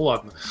 как, ну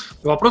ладно.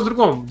 Вопрос в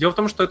другом. Дело в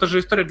том, что это же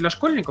история для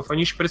школьников,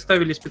 они еще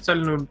представили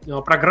специальную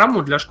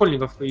программу для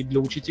школьников и для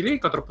учителей,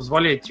 которая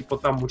позволяет, типа,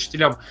 там,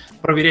 учителям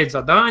проверять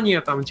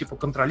задания, там, типа,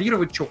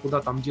 контролировать, что,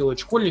 куда там делает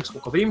школьник,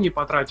 сколько времени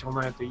потратил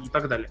на это и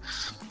так далее.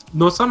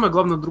 Но самое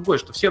главное другое,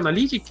 что все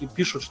аналитики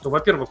пишут, что,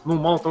 во-первых, ну,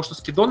 мало того, что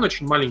скидон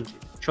очень маленький,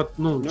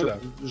 что-то,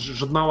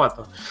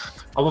 жадновато,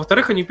 а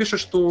во-вторых, они пишут,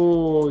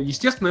 что,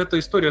 естественно, эта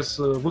история с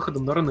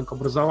выходом на рынок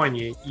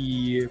образования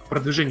и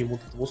продвижением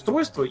вот этого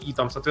устройства и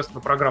там, соответственно,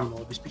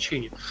 программного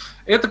обеспечения,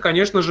 это,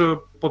 конечно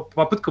же,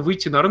 попытка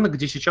выйти на рынок,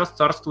 где сейчас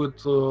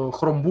царствуют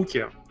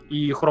хромбуки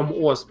и Chrome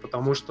OS,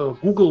 потому что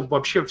Google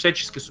вообще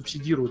всячески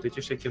субсидирует эти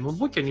всякие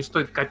ноутбуки, они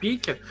стоят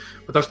копейки,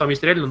 потому что там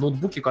есть реально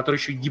ноутбуки, которые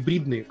еще и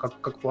гибридные,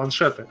 как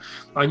планшеты.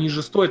 Они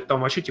же стоят там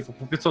вообще типа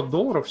по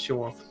 $500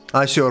 всего.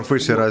 А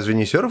Surface разве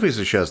не Surface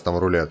сейчас там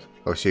рулят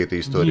во всей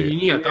этой истории?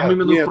 Нет, там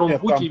именно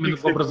Chromebook, именно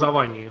в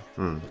образовании.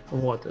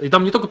 Вот. И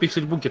там не только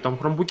пиксельбуки, там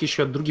Chromebook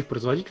еще от других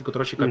производителей, которые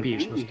вообще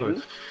копеечно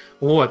стоят.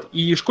 Вот.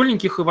 И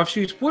школьники их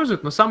вовсю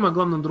используют, но самое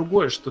главное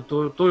другое, что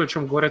то, о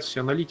чем говорят все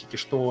аналитики,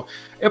 что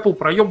Apple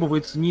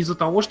проебывается не из-за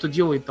того, что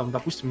делает там,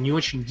 допустим, не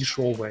очень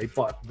дешевый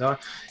iPad, да,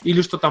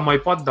 или что там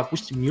iPad,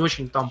 допустим, не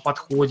очень там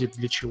подходит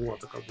для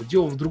чего-то. Как бы.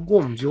 Дело в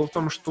другом. Дело в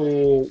том, что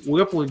у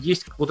Apple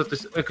есть вот эта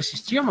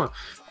экосистема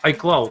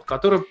iCloud,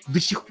 которая до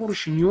сих пор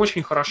еще не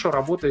очень хорошо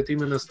работает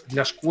именно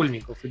для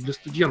школьников и для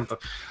студентов.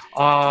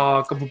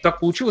 А как бы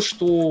так получилось,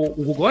 что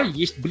у Google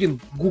есть,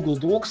 Google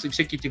Docs и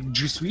всякие эти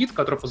G Suite,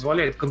 которые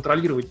позволяют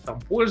контролировать там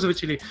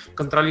пользователей,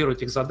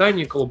 контролировать их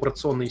задания,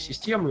 коллаборационные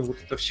системы, и вот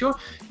это все.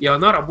 И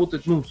она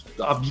работает,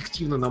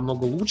 объективно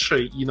намного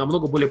лучше и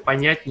намного более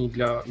понятнее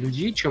для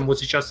людей, чем вот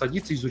сейчас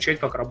садиться и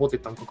изучать, как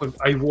работает там какой-нибудь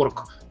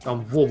iWork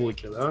там в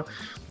облаке, да.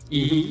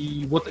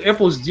 И вот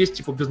Apple здесь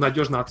типа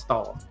безнадежно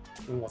отстала.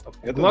 Вот,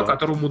 от Google,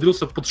 который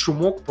умудрился под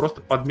шумок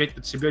просто подмять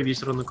под себя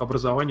весь рынок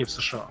образования в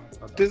США.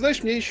 Ты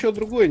знаешь, мне еще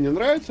другое не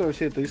нравится во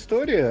всей этой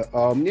истории.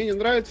 Мне не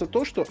нравится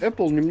то, что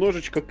Apple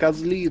немножечко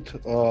козлит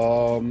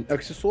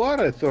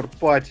аксессуары third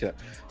party,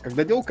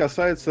 когда дело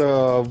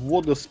касается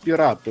ввода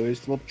спира. То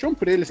есть вот в чем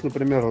прелесть,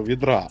 например,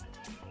 ведра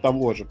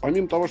того же.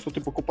 Помимо того, что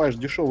ты покупаешь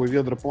дешевый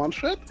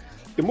ведро-планшет,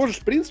 ты можешь,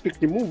 в принципе, к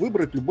нему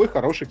выбрать любой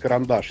хороший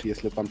карандаш,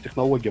 если там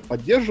технология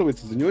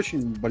поддерживается за не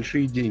очень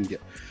большие деньги.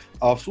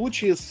 А в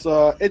случае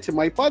с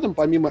этим iPad'ом,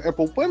 помимо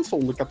Apple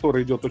Pencil, на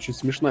который идет очень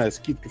смешная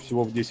скидка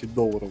всего в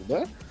 $10,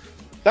 да,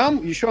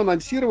 там еще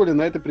анонсировали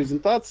на этой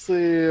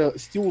презентации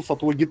стилус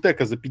от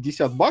Logitech за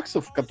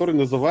 $50, который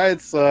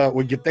называется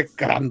Logitech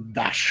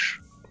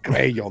Карандаш.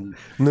 Crayon.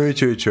 Ну и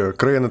чё?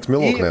 Crayon это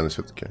мелок, наверное,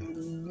 все-таки.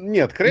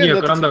 Нет, Crayon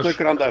это цветной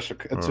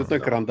карандашик. Это цветной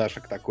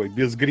карандашик такой,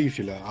 без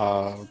грифеля,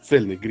 а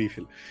цельный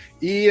грифель.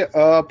 И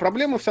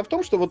проблема вся в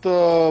том, что вот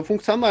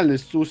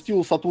функциональность у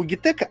стилуса от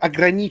Logitech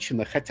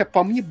ограничена. Хотя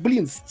по мне,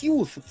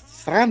 стилус,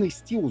 сраный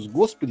стилус,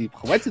 господи,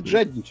 хватит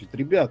жадничать,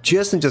 ребят.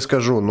 Честно тебе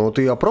скажу, но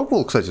ты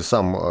опробовал, кстати,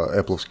 сам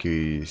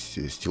Apple'овский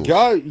стилус?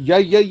 Я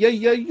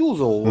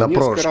юзал на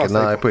несколько раз.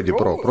 На iPad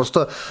Pro.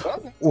 Просто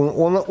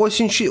он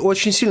очень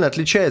сильно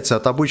отличается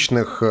от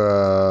обычных...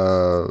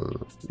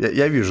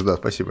 Я вижу, да,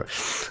 спасибо.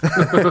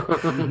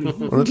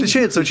 Он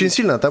отличается очень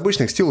сильно от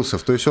обычных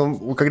стилусов. То есть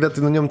когда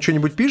ты на нем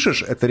что-нибудь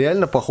пишешь, это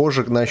реально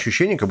похоже на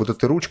ощущение, как будто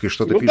ты ручкой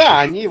что-то пишешь. Да,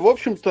 они, в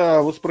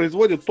общем-то,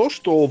 воспроизводят то,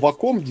 что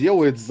Wacom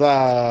делает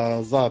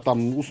за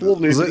там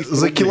условные...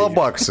 За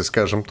килобаксы,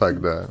 скажем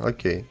так, да.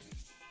 Окей.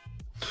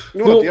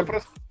 Я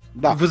просто...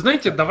 Да. Вы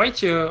знаете,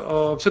 давайте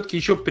все-таки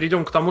еще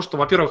перейдем к тому, что,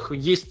 во-первых,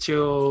 есть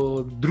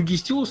другие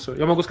стилусы.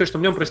 Я могу сказать, что у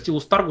меня, например,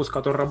 стилус Targus,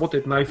 который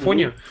работает на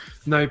айфоне,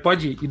 на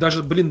iPad и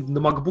даже, на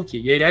макбуке.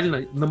 Я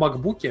реально на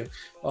макбуке,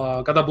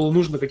 когда было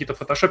нужно какие-то в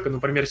фотошопе,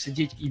 например,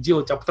 сидеть и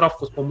делать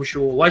обтравку с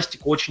помощью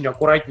ластика очень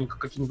аккуратненько,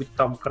 какие-нибудь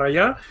там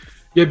края,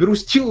 я беру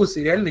стилус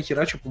и реально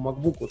херачу по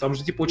макбуку. Там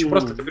же, очень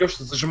просто ты берешь,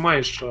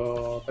 зажимаешь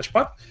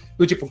тачпад,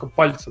 как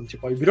пальцем,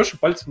 и берешь и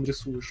пальцем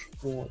рисуешь.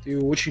 Вот, и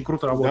очень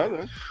круто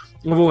работает. Да.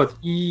 Вот,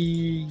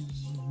 и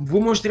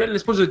вы можете реально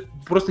использовать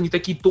просто не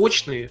такие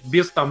точные,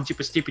 без там,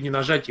 степени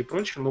нажатия и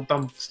прочего, но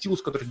там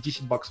стилус, который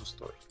 $10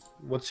 стоит.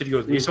 Вот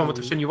серьезно. Если вам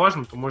это все не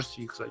важно, то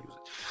можете их заюзать.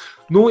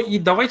 Ну и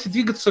давайте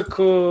двигаться к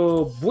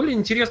более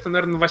интересным,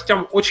 наверное,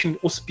 новостям очень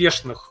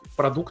успешных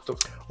продуктов.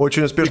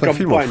 Очень успешных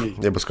фильмов,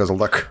 я бы сказал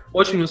так.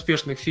 Очень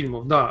успешных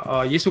фильмов,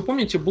 да. Если вы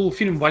помните, был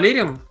фильм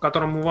 «Валериан», в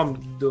котором мы вам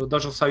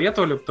даже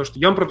советовали, потому что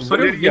я вам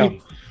посмотрел,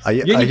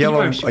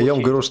 я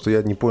вам говорю, что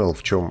я не понял,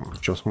 в чем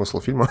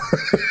смысл фильма.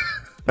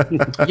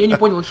 Я не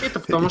понял, что это,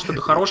 потому что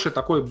это хороший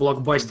такой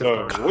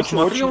блокбастер. Да, очень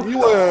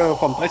милая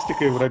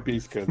фантастика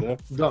европейская, да?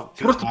 Да,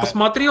 просто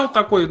посмотрел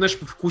такой,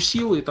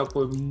 вкусил и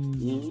такой,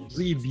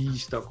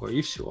 заебись такой,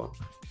 и все.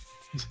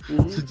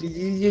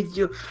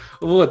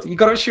 Вот. И,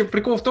 короче,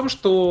 прикол в том,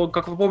 что,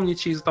 как вы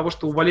помните, из-за того,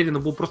 что у Валерина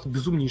был просто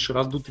безумнейший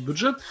раздутый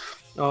бюджет,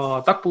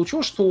 так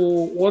получилось,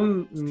 что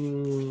он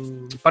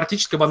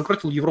практически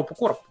обанкротил Европу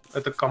Корп.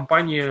 Это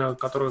компания,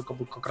 которая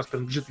как раз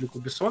принадлежит Люку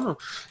Бессону,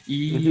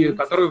 и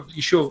которая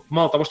еще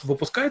мало того, что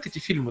выпускает эти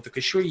фильмы, так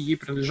еще и ей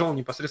принадлежала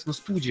непосредственно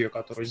студия,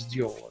 которая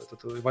сделала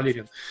этот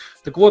Валерин.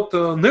 Так вот,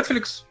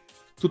 Netflix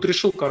тут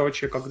решил,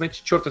 короче, как, знаете,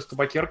 черт из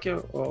табакерки,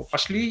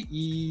 пошли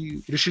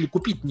и решили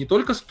купить не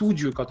только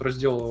студию, которую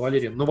сделала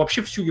Валерин, но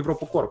вообще всю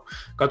Европу Корп,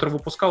 которая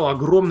выпускала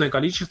огромное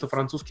количество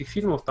французских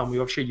фильмов там и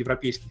вообще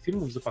европейских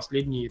фильмов за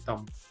последние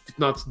там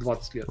 15-20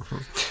 лет.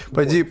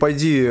 Пойди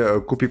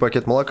купи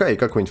пакет молока и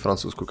какую-нибудь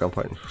французскую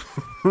компанию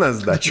на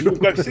сдачу. Ну,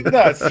 как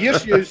всегда,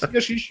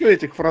 съешь еще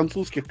этих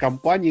французских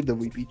компаний, да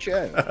выпей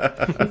чаю.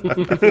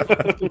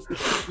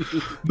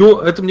 Ну,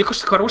 это, мне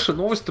кажется, хорошая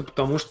новость,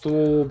 потому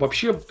что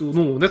вообще,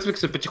 ну,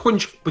 Netflix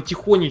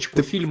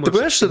потихонечку фильмы... Ты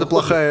понимаешь, что это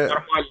плохая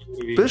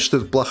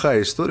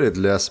история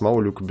для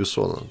самого Люка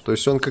Бессона? То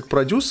есть он как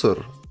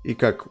продюсер и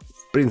как,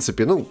 в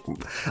принципе, ну...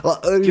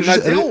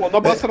 Кинодел, он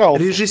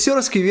обосрался.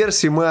 Режиссерской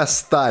версии мы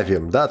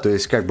оставим, да, то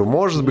есть как бы,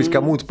 может быть,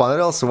 кому-то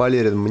понравился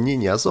Валерин, мне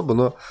не особо,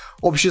 но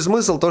общий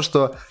смысл то,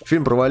 что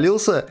фильм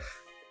провалился,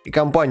 и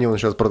компанию он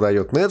сейчас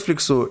продает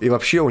Netflix, и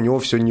вообще у него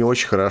все не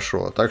очень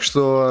хорошо. Так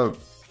что...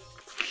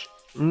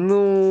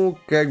 Ну,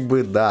 как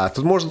бы да.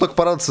 Тут можно только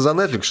порадоваться за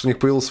Netflix, что у них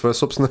появилась своя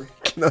собственная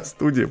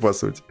киностудия, по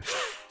сути,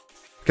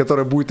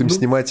 которая будет им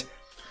снимать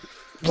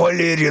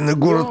Валерин и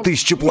город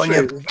тысячи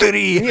планет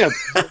 3. Нет,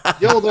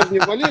 дело даже не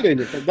в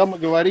Валерине. Когда мы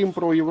говорим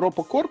про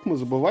Европа Корп, мы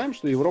забываем,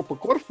 что Европа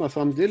Корп на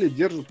самом деле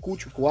держит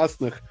кучу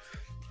классных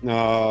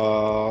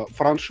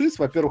франшиз.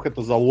 Во-первых,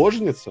 это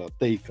 «Заложница»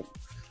 Taken.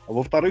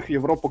 Во-вторых,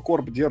 Европа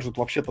Корп держит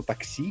вообще-то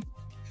 «Такси».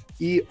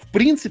 И, в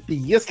принципе,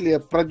 если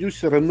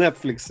продюсеры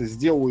Netflix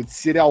сделают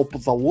сериал по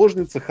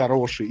 «Заложнице»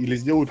 хороший или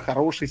сделают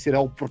хороший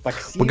сериал про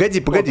такси...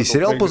 Погоди,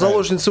 сериал по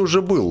 «Заложнице»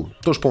 уже был.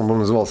 Тоже, по-моему,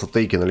 назывался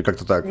 «Taken» или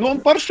как-то так. Ну,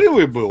 он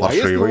паршивый был. А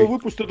если его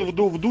выпустят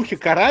в духе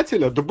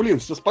 «Карателя», да, блин,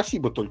 все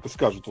спасибо только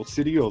скажут, вот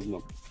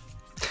серьезно.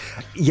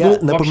 Я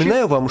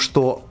напоминаю вам,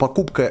 что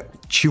покупка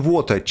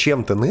чего-то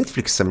чем-то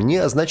Netflix не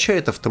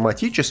означает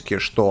автоматически,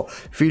 что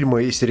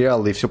фильмы и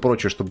сериалы и все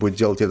прочее, что будет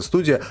делать эта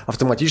студия,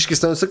 автоматически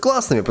становятся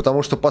классными,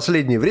 потому что в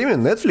последнее время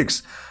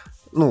Netflix,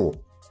 ну,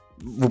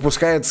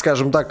 выпускает,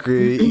 скажем так,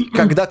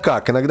 когда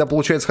как. Иногда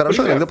получается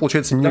хорошо, иногда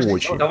получается не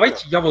очень.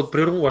 Давайте я вот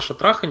прерву ваше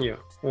траханье,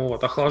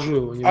 вот, охлажу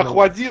его немного.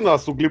 Охлади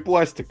нас,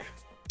 углепластик.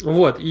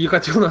 Вот, и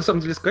хотел на самом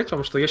деле сказать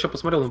вам, что я сейчас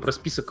посмотрел, например,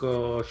 список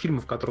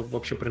фильмов, которым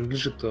вообще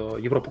принадлежит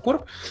Европа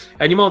Корп.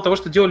 Они мало того,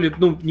 что делали,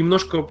 ну,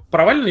 немножко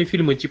провальные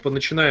фильмы, типа,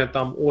 начиная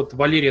там от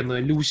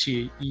Валерина,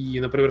 Люси и,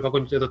 например,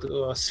 какой-нибудь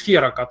этот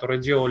 «Сфера», который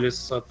делали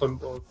с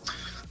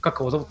как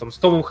его зовут, там, с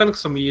Томом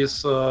Хэнксом и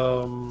с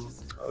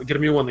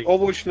Гермионой.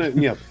 Облачная,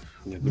 нет.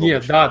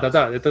 Нет,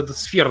 да, это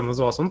 «Сфера»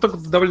 назывался. Он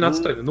так довольно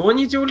отстойный. Но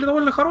они делали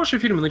довольно хорошие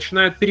фильмы,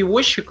 начиная от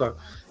 «Перевозчика»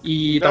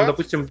 и, там,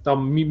 допустим,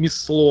 там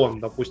 «Мисс Слон»,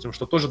 допустим,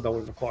 что тоже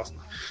довольно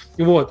классно.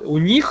 Вот. У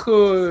них,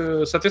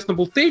 соответственно,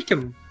 был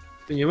 «Тейкен»,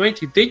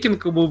 понимаете, и «Тейкен»,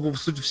 как бы,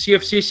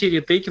 все серии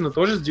 «Тейкена»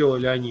 тоже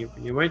сделали они,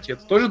 понимаете,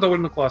 это тоже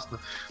довольно классно.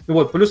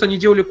 Вот. Плюс они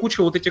делали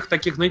кучу вот этих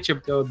таких,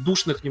 знаете,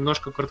 душных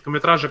немножко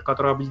короткометражек,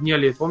 которые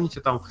объединяли, помните,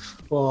 там,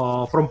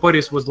 «From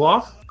Paris with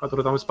Love»,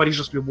 который там «Из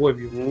Парижа с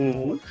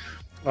любовью».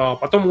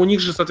 Потом у них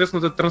же, соответственно,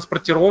 этот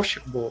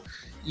транспортировщик был,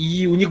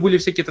 и у них были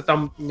всякие-то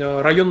там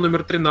район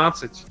номер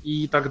 13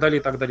 и так далее,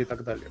 и так далее, и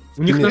так далее.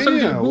 У них, на самом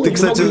деле, было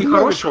много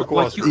нехороших,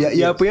 плохих.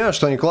 Я понимаю,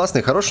 что они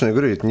классные, хорошие, но я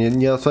говорю, это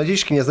не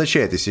автоматически не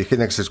означает, если их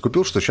Netflix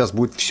купил, что сейчас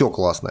будет все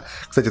классно.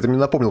 Кстати, это мне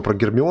напомнил про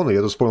Гермиону, я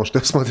тут вспомнил, что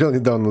я смотрел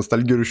недавно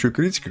ностальгирующую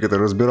критику,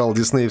 которая разбирал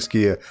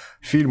диснеевские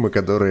фильмы,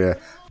 которые...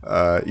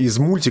 из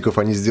мультиков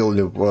они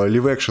сделали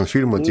лив-экшн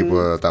фильмы,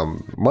 типа там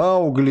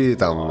Маугли,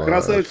 там...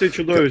 «Красавица и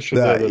чудовище».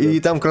 Да,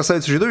 и там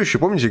 «Красавица и чудовище»,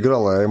 помните,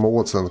 играла Эмма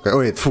Уотсон?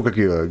 Ой, фу, как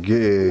ее...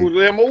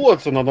 Эмма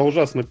Уотсон, она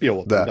ужасно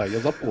пела. Да,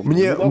 я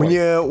запомнил.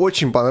 Мне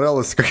очень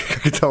понравилось,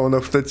 когда он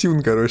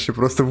автотюн, короче,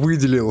 просто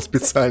выделил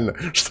специально,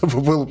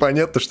 чтобы было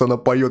понятно, что она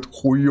поет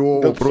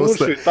хуёво, да, просто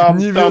слушай, там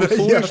невероятно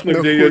слышно,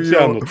 где ее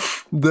тянут.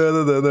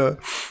 Да.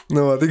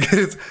 Ну вот, и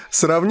говорит,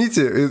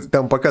 сравните,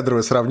 там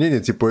покадровое сравнение,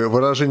 типа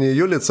выражение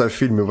ее лица в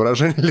фильме,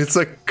 выражение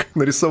лица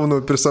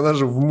нарисованного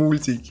персонажа в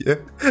мультике.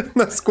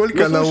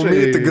 Насколько она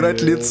умеет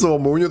играть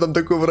лицом. У нее там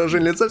такое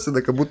выражение лица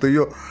всегда, как будто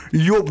ее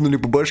ёбнули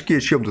по башке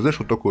чем-то. Знаешь,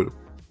 вот такое.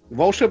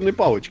 Волшебной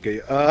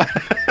палочкой.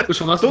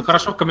 Слушай, у нас тут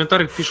хорошо в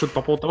комментариях пишут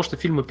по поводу того, что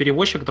фильмы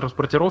 «Перевозчик»,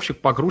 «Транспортировщик»,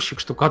 «Погрузчик»,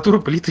 «Штукатура»,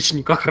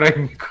 «Плиточник»,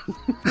 «Охранник».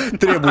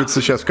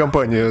 Требуется сейчас в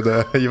компанию,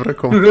 да,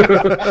 Евроком.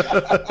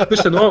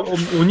 Слушай, но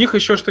у них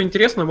еще что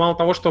интересно, мало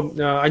того, что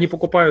они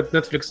покупают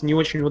Netflix не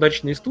очень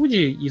удачные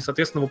студии и,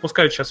 соответственно,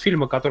 выпускают сейчас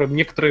фильмы, которые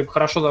некоторые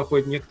хорошо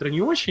заходят, некоторые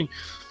не очень,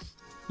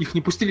 их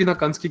не пустили на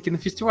Каннский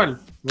кинофестиваль.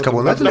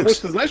 Кого, Netflix? Потому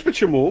что, знаешь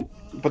почему?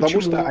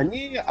 Потому что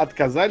они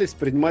отказались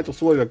принимать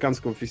условия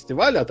Каннского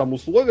фестиваля, а там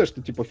условия,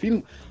 что типа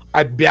фильм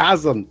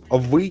обязан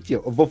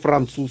выйти во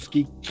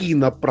французский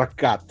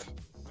кинопрокат.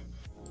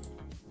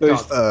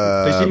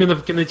 То есть именно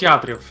в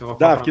кинотеатре.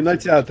 Да, в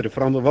кинотеатре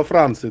во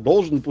Франции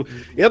должен...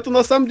 Это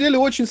на самом деле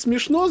очень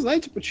смешно,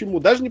 знаете почему?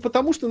 Даже не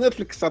потому, что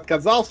Netflix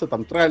отказался,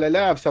 там,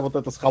 тра-ля-ля, вся вот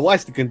эта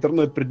схоластика,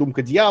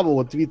 интернет-придумка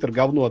дьявола, Твиттер,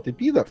 говно, а ты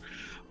пидор.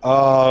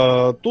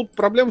 Тут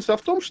проблема вся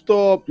в том,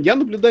 что я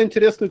наблюдаю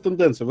интересную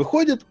тенденцию.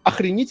 Выходит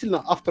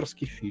охренительно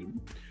авторский фильм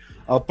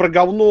про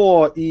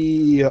говно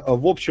и,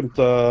 в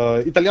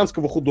общем-то,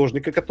 итальянского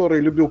художника,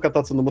 который любил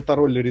кататься на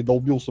мотороллере и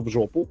долбился в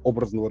жопу,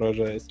 образно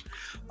выражаясь.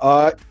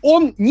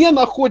 Он не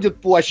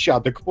находит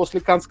площадок после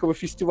Каннского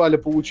фестиваля,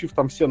 получив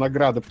там все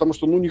награды, потому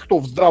что, никто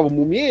в здравом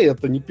уме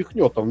это не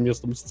пихнет там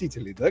вместо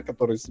 «Мстителей», да,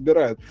 которые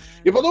собирают.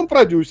 И потом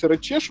продюсеры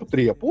чешут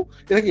репу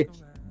и такие,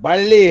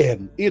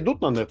 блин, и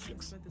идут на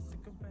Netflix.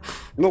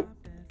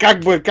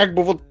 Как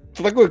бы вот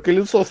такое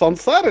колесо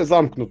сансары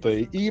замкнутое,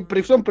 и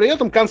при всем при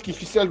этом Каннский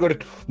фестиваль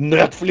говорит,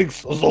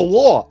 Netflix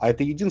зло, а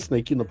это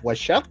единственная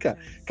киноплощадка,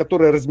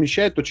 которая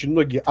размещает очень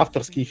многие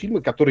авторские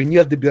фильмы, которые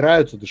не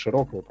добираются до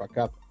широкого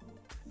проката.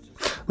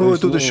 И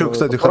тут еще,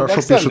 кстати,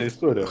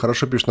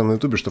 хорошо пишут нам на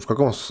Ютубе, что в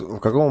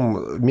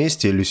каком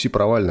месте Люси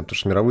провальна, потому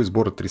что мировые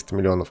сборы 300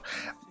 миллионов.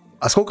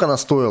 А сколько она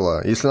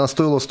стоила? Если она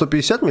стоила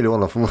 150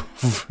 миллионов,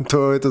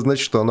 то это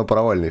значит, что она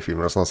провальный фильм,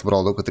 раз она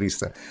собрала только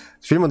 300.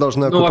 Фильмы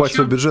должны окупать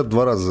свой бюджет в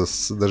 2 раза,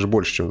 даже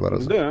больше, чем в 2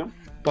 раза. Да.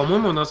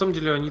 По-моему, на самом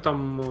деле, они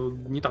там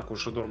не так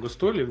уж и дорого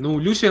стоили.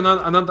 Люси,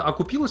 она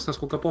окупилась,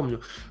 насколько я помню,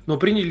 но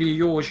приняли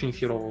ее очень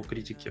херово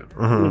критики.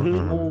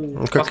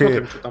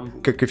 Посмотрим, что там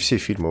будет. Как и все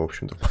фильмы, в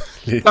общем-то.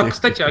 Так,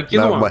 кстати, о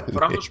кино.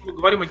 Правда, что мы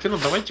говорим о кино,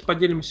 давайте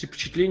поделимся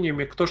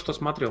впечатлениями, кто что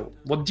смотрел.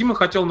 Вот Дима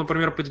хотел,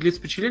 например, поделиться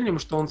впечатлением,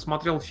 что он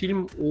смотрел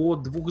фильм о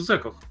 2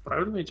 зэках.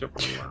 Правильно я тебя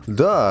понимаю?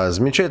 Да,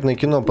 замечательное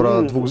кино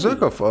про 2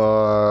 зэков.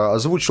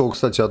 Озвучивал,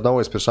 кстати,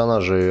 одного из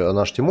персонажей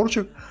наш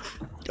Тимурчик.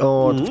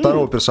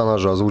 Второго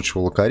персонажа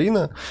озвучивала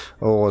Карина.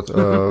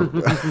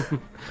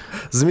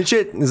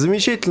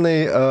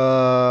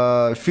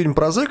 Замечательный фильм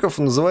про зэков,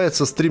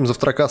 называется «Стрим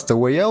Завтракаста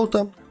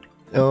Wipeout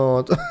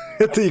Omega».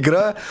 Это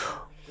игра,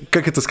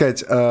 как это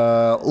сказать,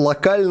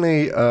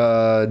 локальный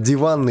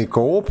диванный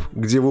кооп,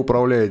 где вы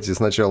управляете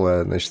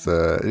сначала, значит,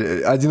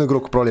 один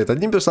игрок управляет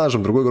одним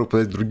персонажем, другой игрок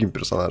управляет другим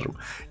персонажем.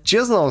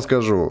 Честно вам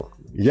скажу,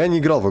 я не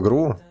играл в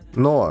игру,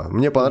 но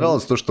мне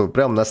понравилось то, что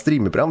прямо на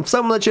стриме, прямо в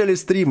самом начале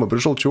стрима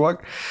пришел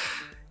чувак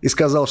и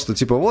сказал, что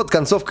типа вот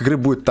концовка игры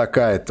будет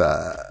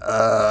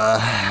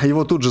такая-то.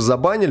 Его тут же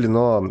забанили,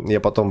 но я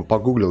потом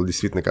погуглил,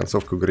 действительно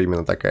концовка игры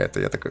именно такая-то.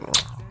 Я такой,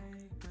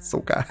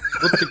 сука.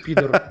 Вот ты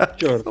пидор.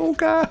 Черт.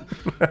 Сука.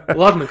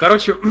 Ладно,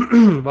 короче,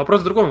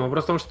 вопрос в другом.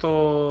 Вопрос в том,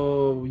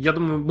 что я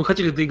думаю, мы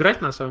хотели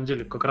доиграть на самом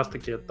деле, как раз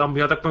таки. Там,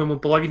 я так понимаю,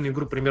 половину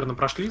игры примерно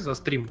прошли за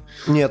стрим.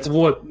 Нет,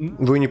 вот.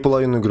 Вы не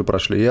половину игры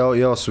прошли.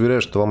 Я вас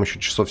уверяю, что вам еще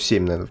часов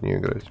 7, наверное, в нее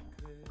играть.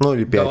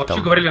 Или 5 да, вообще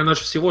там. говорили, она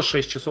же всего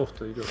 6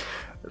 часов-то идет.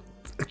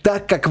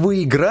 Так как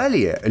вы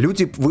играли,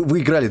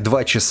 вы играли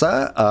 2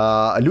 часа,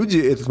 а люди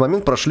этот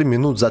момент прошли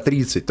минут за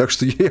 30. Так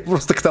что я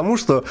просто к тому,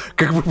 что,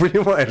 как бы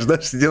понимаешь,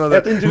 да, что тебе надо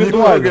это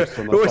индивидуально,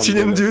 очень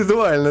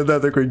индивидуально, да,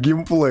 такой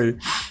геймплей.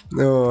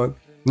 Вот.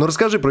 Ну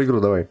расскажи про игру,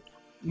 давай.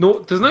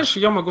 Ты знаешь,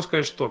 я могу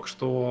сказать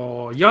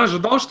что я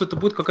ожидал, что это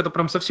будет какая-то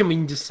прям совсем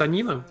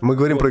инди-санина. Мы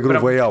говорим про игру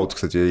Wipeout,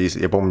 кстати,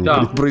 я,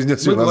 по-моему, не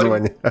произнес ее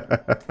название.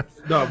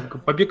 Да,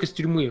 побег из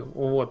тюрьмы.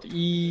 Вот. И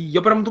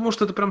я прям думал,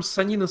 что это прям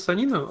санина,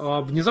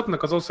 а внезапно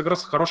оказалась игра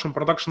с хорошим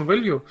продакшн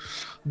value.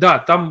 Да,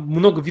 там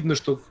много видно,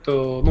 что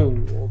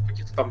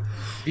каких-то там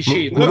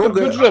вещей. Это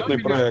бюджетный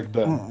проект,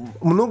 да.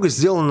 Много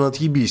сделано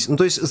отъебись.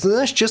 То есть,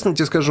 знаешь, честно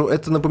тебе скажу,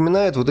 это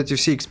напоминает вот эти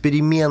все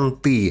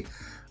эксперименты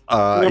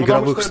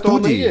игровых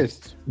студий.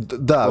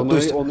 Да, то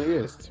есть он и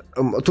есть.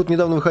 Тут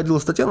недавно выходила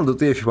статья на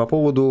DTF по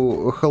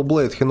поводу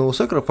Hellblade: Hero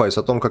Sacrifice,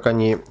 о том, как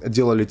они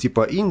делали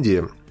типа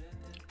инди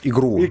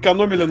игру. И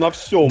экономили на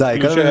всем. Да,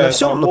 экономили на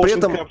всем, но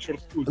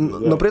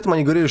при этом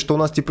они говорили, что у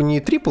нас типа не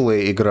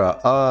AAA игра,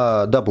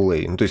 а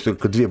AA, то есть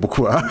только 2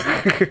 буквы А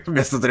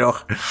вместо 3.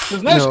 Ты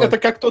знаешь, это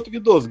как тот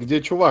видос,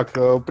 где чувак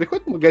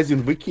приходит в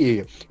магазин в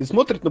Икее и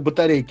смотрит на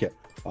батарейки.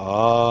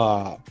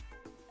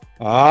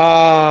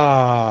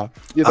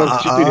 И там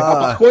 4,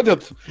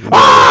 подходят.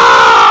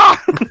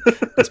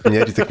 Не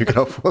ори так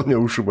микрофон, у меня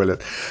уши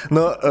болят.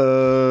 Но,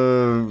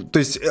 то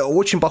есть,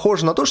 очень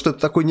похоже на то, что это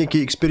такой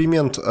некий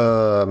эксперимент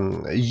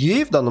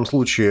EA в данном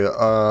случае,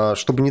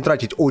 чтобы не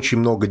тратить очень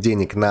много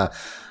денег на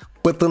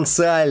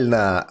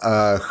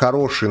потенциально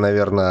хорошие,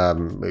 наверное,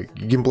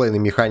 геймплейные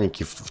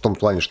механики в том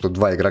плане, что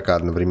 2 игрока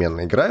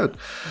одновременно играют.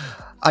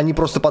 Они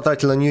просто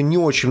потратили на нее не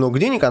очень много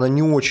денег, она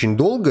не очень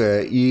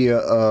долгая, и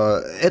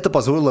это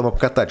позволило им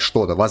обкатать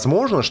что-то.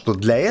 Возможно, что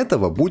для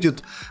этого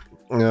будет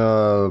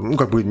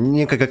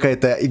некая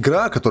какая-то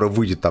игра, которая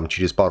выйдет там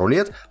через пару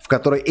лет, в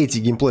которой эти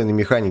геймплейные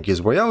механики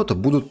из Wipeout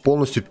будут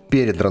полностью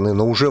передраны,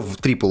 но уже в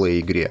AAA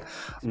игре.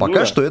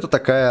 Пока что это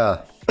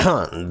такая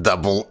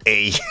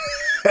AA.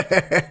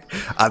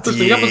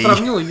 Слушай, я бы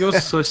сравнил ее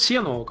с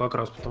Сену как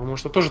раз, потому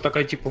что тоже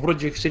такая, типа,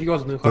 вроде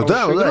серьезная,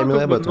 хорошая игра,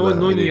 именно об этом,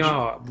 но не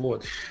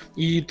вот.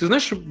 И ты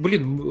знаешь,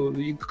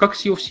 как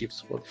Sea of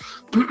Thieves, вот.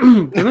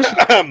 Ты знаешь,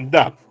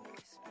 да.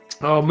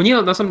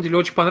 Мне, на самом деле,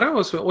 очень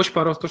понравилось то,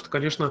 что,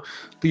 конечно,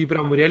 ты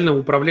прям реально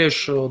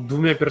управляешь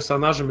двумя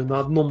персонажами на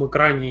одном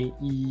экране,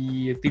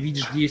 и ты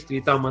видишь действия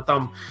и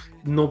там,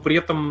 но при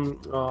этом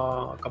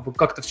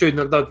как-то все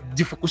иногда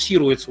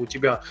дефокусируется у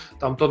тебя,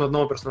 там то на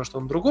одного персонажа, то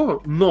на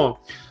другого, но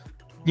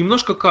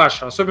немножко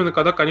каша, особенно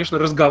когда, конечно,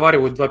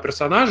 разговаривают два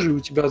персонажа, и у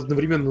тебя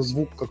одновременно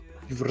звук, как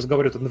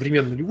разговаривают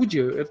одновременно люди,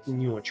 это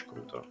не очень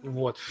круто.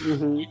 Вот.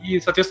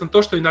 И, соответственно,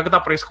 то, что иногда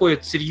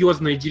происходит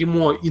серьезное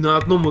дерьмо и на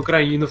одном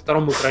экране, и на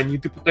втором экране, и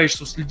ты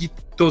пытаешься следить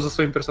то за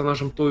своим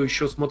персонажем, то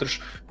еще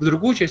смотришь в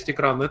другую часть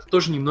экрана, это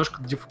тоже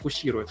немножко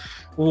дефокусирует.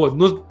 Вот.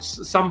 Но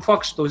сам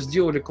факт, что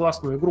сделали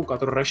классную игру,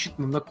 которая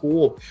рассчитана на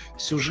кооп,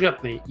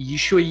 сюжетный, и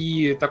еще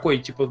и такой,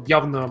 типа,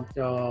 явно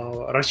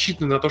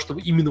рассчитанный на то, что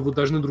именно вы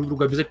должны друг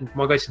другу обязательно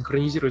помогать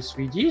синхронизировать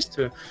свои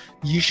действия,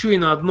 еще и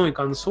на одной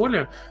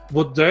консоли,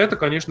 вот за это,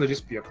 конечно,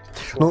 респект.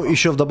 Ну,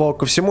 еще вдобавок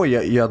ко всему,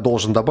 я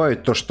должен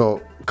добавить то,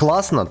 что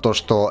классно, то,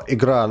 что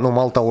игра, ну,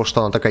 мало того,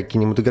 что она такая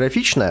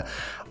кинематографичная,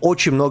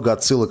 очень много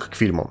отсылок к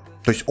фильмам.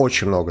 То есть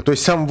очень много. То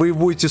есть сам вы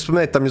будете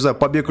вспоминать, там, не знаю,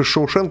 «Побег из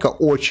Шоушенка»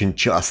 очень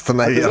часто,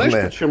 наверное. А ты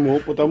знаешь почему?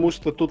 Потому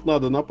что тут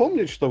надо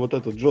напомнить, что вот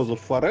этот Йосеф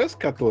Форес,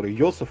 как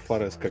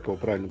его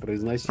правильно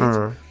произносить,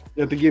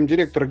 это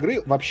гейм-директор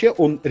игры, вообще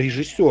он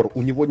режиссер,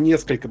 у него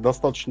несколько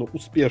достаточно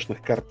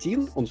успешных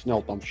картин, он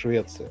снял там в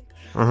Швеции.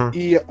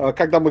 И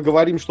когда мы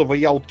говорим, что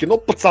Wipeout кино,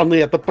 пацаны,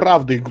 это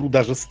правда, игру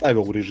даже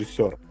ставил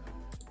режиссер.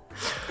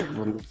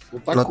 Вот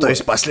ну, то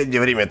есть в последнее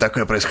время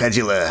такое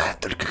происходило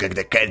только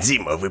когда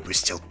Кодзима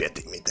выпустил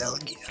 5-й Metal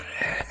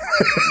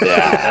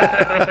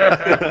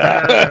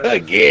Gear.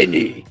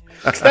 Гений!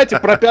 Кстати,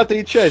 про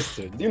пятые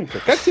части. Димка,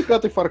 как тебе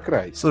пятый Far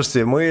Cry?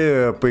 Слушайте,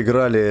 мы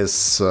поиграли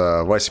с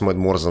Васей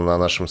Мэдморзом на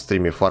нашем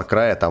стриме Far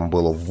Cry. Там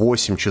было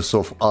 8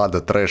 часов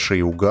ада, трэша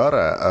и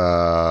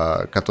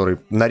угара, которые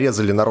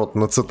нарезали народ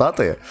на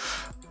цитаты,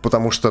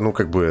 потому что, ну,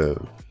 как бы,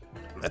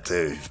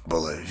 это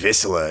было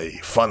весело и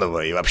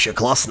фаново и вообще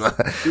классно.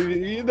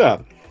 И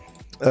да.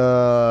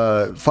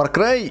 Far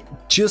Cry,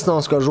 честно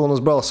вам скажу, он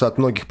избавился от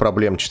многих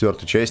проблем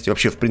четвертой части.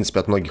 Вообще, в принципе,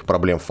 от многих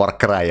проблем Far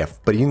Cry,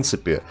 в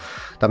принципе.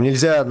 Там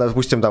нельзя,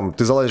 допустим, там,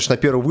 ты залазишь на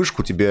первую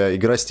вышку, тебя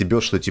игра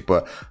стебет, что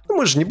типа, ну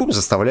мы же не будем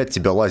заставлять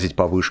тебя лазить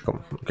по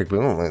вышкам. Как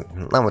бы, ну,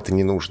 нам это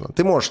не нужно.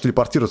 Ты можешь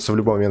телепортироваться в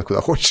любой момент,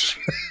 куда хочешь.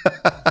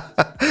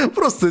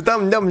 Просто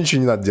там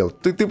ничего не надо делать.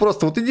 Ты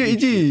просто вот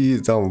иди и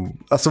там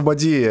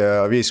освободи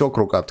весь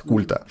округ от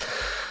культа.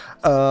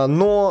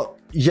 Но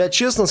я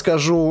честно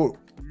скажу,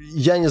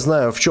 я не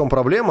знаю, в чем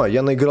проблема.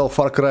 Я наиграл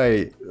Far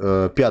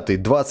Cry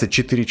 5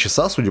 24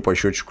 часа, судя по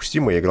счетчику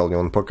Steam, я играл в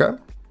него на ПК.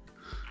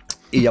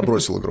 И я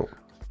бросил игру.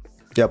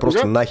 Я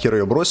просто нахер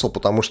ее бросил,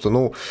 потому что,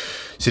 ну,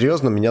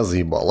 серьезно, меня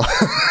заебало.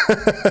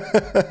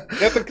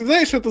 Это,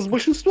 знаешь, это с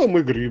большинством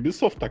игр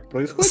Ubisoft так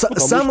происходит.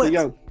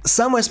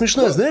 Самое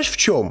смешное, знаешь, в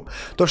чем?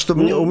 То, что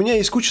у меня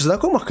есть куча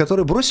знакомых,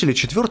 которые бросили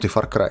 4-й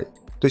Far Cry.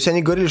 То есть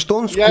они говорили, что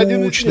он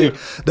скучный.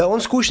 Да,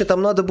 он скучный,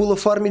 там надо было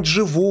фармить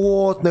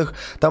животных,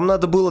 там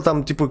надо было,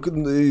 там, типа,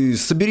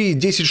 собери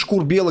 10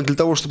 шкур белок для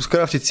того, чтобы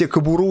скрафтить себе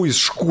кобуру из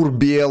шкур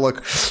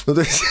белок. Ну,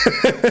 то есть...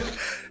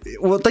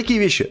 Вот такие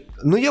вещи.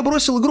 Но я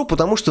бросил игру,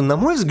 потому что, на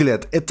мой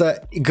взгляд,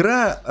 эта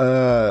игра,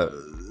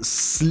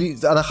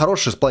 она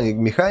хорошая в плане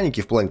механики,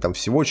 в плане там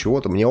всего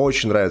чего-то. Мне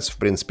очень нравится, в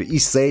принципе, и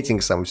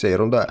сеттинг, сам вся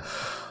ерунда.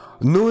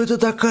 Но это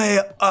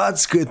такая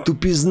адская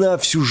тупизна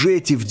в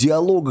сюжете, в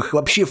диалогах,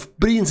 вообще в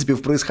принципе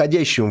в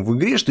происходящем в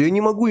игре, что я не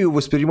могу ее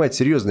воспринимать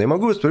серьезно. Я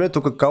могу воспринимать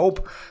только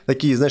кооп,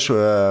 такие, знаешь,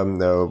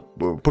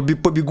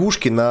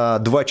 побегушки на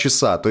 2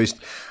 часа. То есть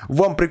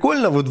вам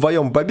прикольно, вы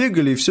вдвоем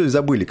побегали и все, и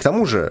забыли. К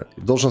тому же,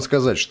 должен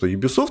сказать, что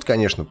Ubisoft,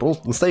 конечно,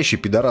 просто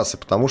настоящие пидорасы,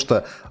 потому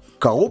что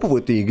кооп в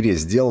этой игре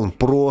сделан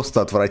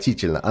просто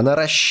отвратительно. Она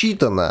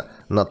рассчитана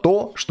на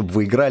то, чтобы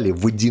вы играли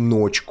в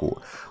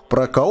одиночку.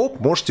 Про кооп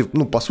можете,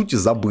 ну, по сути,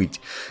 забыть.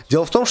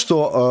 Дело в том,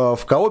 что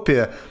в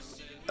коопе,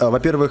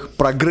 во-первых,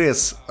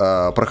 прогресс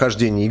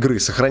прохождения игры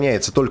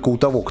сохраняется только у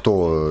того,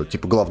 кто,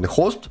 типа, главный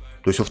хост.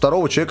 То есть у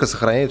второго человека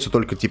сохраняются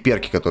только те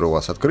перки, которые у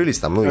вас открылись,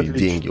 там, ну, отлично. И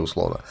деньги,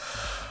 условно.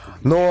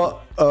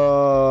 Но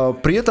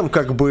при этом,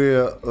 как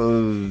бы,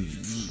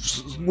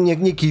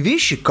 некие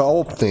вещи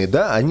коопные,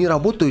 да, они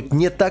работают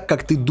не так,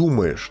 как ты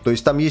думаешь. То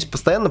есть там есть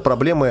постоянно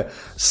проблемы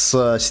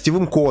с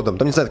сетевым кодом.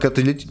 Там, не знаю,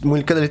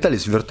 мы когда летали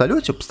в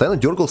вертолете, постоянно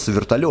дергался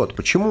вертолет.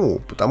 Почему?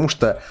 Потому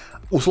что,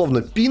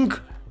 условно,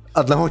 пинг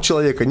одного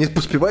человека не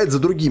поспевает за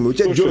другими. У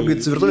тебя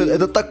дергается вертолет.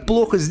 Это так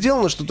плохо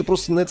сделано, что ты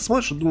просто на это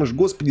смотришь и думаешь,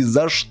 господи,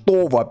 за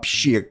что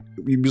вообще?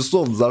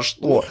 Ubisoft, за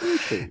что?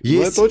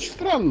 Ну, это очень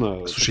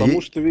странно. Слушай,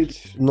 потому что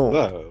ведь...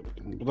 Да,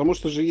 потому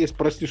что же есть,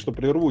 прости, что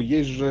прерву,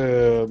 есть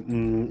же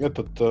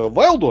этот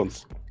Wild Ones,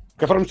 в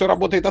котором все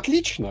работает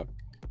отлично.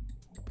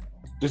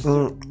 То есть,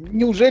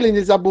 неужели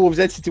нельзя было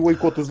взять сетевой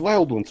код из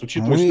Wild Ones,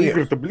 учитывая, что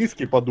игры-то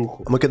близкие по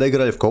духу? Мы когда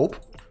играли в кооп,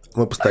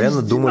 Мы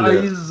постоянно думали...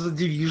 А из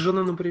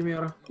Division,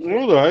 например?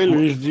 Ну да,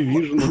 или из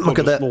Division. Мы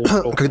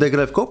когда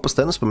играли в коп,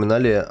 постоянно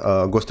вспоминали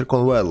Ghost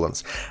Recon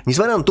Wildlands.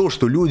 Несмотря на то,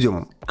 что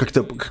людям...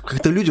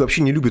 Как-то люди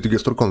вообще не любят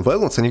Ghost Recon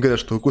Wildlands, они говорят,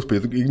 что, господи,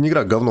 это не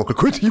игра, говно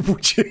какое-то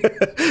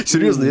ебучее.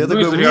 Серьезно, я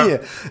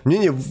такое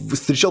мнение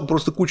встречал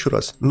просто кучу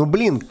раз. Но,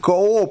 блин,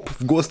 кооп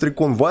в Ghost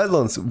Recon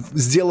Wildlands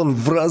сделан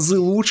в разы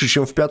лучше,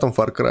 чем в 5-м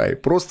Far Cry.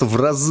 Просто в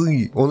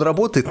разы. Он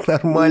работает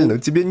нормально, у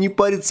тебя не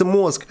парится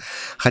мозг.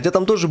 Хотя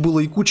там тоже было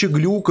и куча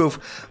глюков,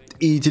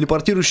 и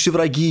телепортирующиеся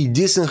враги, и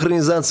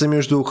десинхронизация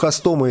между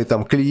хостом и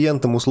там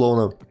клиентом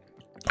условно.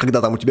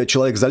 Когда там у тебя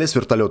человек залез в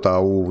вертолет, а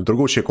у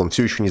другого человека он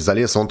все еще не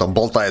залез, он там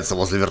болтается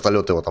возле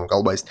вертолета, его там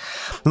колбасит.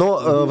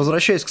 Но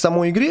возвращаясь к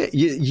самой игре,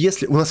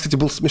 если... У нас, кстати,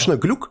 был смешной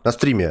глюк на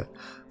стриме.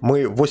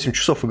 Мы 8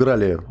 часов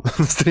играли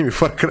на стриме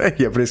Far Cry,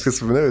 я прям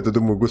вспоминаю это,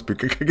 думаю,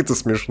 господи, как это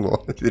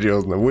смешно.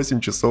 Серьезно, 8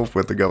 часов в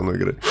это говно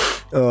играть.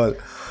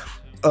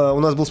 У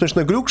нас был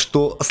смешной глюк,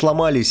 что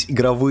сломались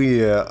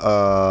игровые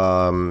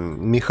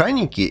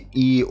механики,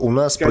 и у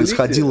нас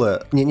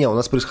происходила... у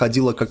нас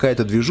происходила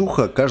какая-то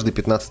движуха каждые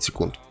 15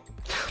 секунд.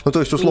 Ну, то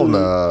есть,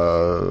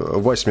 условно,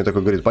 Вася мне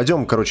такой говорит,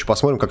 пойдем, короче,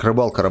 посмотрим, как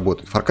рыбалка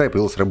работает. В Far Cry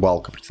появилась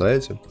рыбалка,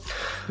 представляете?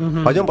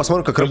 Пойдем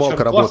посмотрим, как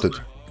рыбалка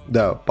работает.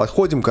 Да,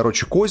 подходим,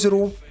 короче, к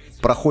озеру,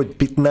 проходит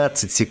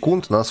 15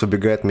 секунд, у нас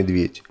выбегает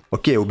медведь.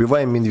 Окей,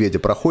 убиваем медведя,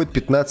 проходит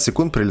 15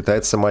 секунд,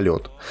 прилетает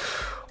самолет.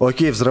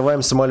 Окей,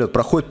 взрываем самолет.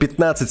 Проходит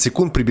 15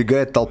 секунд,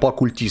 прибегает толпа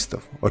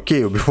культистов.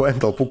 Окей, убиваем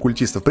толпу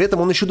культистов. При этом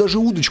он еще даже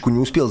удочку не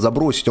успел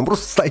забросить. Он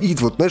просто стоит,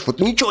 вот, знаешь,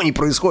 вот ничего не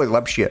происходит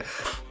вообще.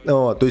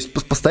 То есть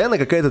постоянно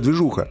какая-то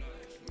движуха.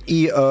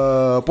 И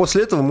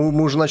после этого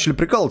мы уже начали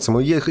прикалываться.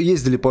 Мы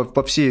ездили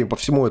по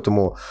всему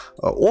этому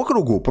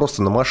округу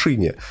просто на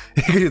машине.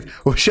 И говорит,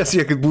 вот сейчас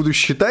я буду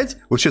считать,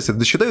 вот сейчас я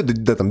досчитаю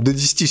до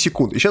 10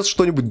 секунд, и сейчас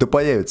что-нибудь да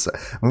появится.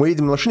 Мы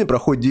едем на машине,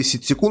 проходит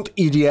 10 секунд,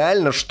 и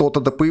реально что-то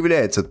да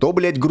появляется. То,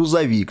 блядь,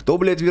 грузовик, то,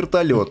 блядь,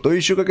 вертолет, то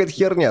еще какая-то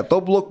херня, то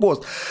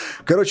блокпост.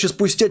 Короче,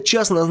 спустя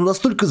час нас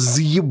настолько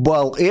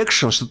заебал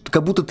экшен, что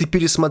как будто ты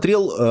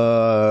пересмотрел,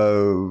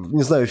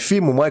 не знаю,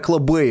 фильмы Майкла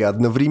Бэя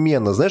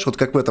одновременно. Знаешь, вот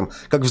как в этом...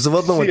 Как в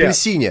 «Заводном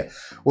апельсине».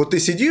 Вот ты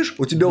сидишь,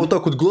 у тебя вот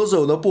так вот глаза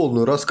на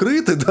полную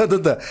раскрыты,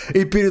 да-да-да,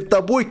 и перед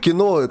тобой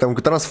кино, там,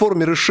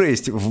 «Трансформеры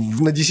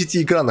 6» на 10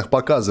 экранах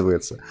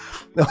показывается.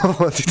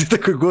 Вот, и ты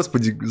такой,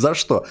 господи, за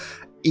что?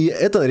 И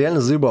это реально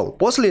заебало.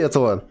 После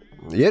этого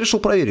я решил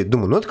проверить,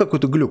 думаю, ну это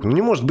какой-то глюк. Ну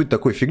не может быть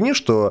такой фигни,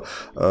 что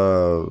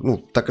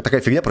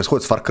такая фигня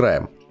происходит с Far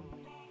Cry.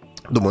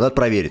 Думаю, надо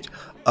проверить.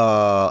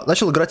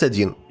 Начал играть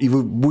один. И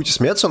вы будете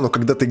смеяться, но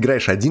когда ты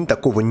играешь один,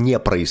 такого не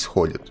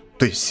происходит.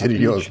 То есть,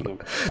 серьезно.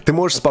 Отлично. Ты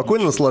можешь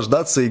спокойно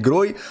наслаждаться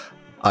игрой,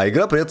 а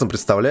игра при этом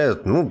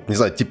представляет, ну, не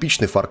знаю,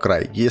 типичный Far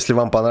Cry. Если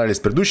вам понравились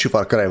предыдущие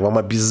Far Cry, вам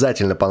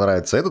обязательно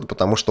понравится этот,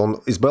 потому что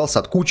он избавился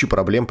от кучи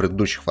проблем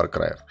предыдущих Far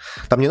Cry.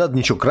 Там не надо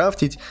ничего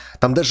крафтить,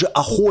 там даже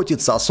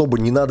охотиться особо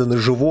не надо на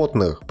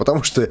животных,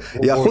 потому что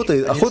и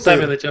охота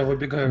сами на тебя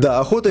выбегают. Да,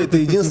 охота это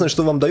единственное,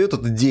 что вам дает,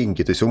 это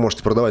деньги. То есть вы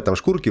можете продавать там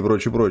шкурки и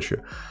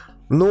прочее.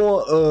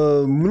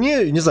 Но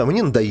мне, не знаю,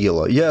 мне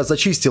надоело. Я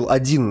зачистил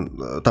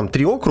там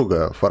 3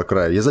 округа Far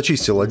Cry, я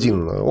зачистил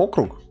один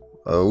округ,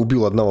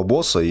 убил одного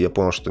босса, и я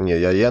понял, что не,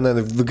 я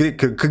наверное,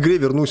 к игре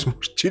вернусь,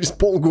 может, через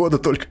полгода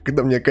только,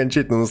 когда мне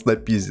окончательно нас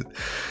напиздит.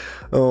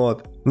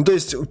 Вот. Ну, то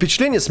есть,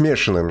 впечатление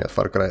смешанное у меня от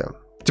Far Cry.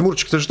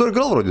 Тимурчик, ты же тоже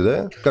играл вроде,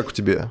 да? Как у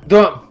тебя?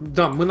 Да,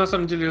 мы на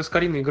самом деле с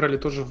Кариной играли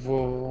тоже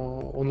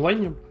в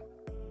онлайне.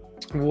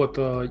 Вот,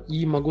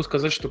 и могу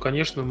сказать, что,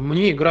 конечно,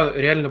 мне игра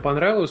реально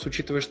понравилась,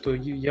 учитывая, что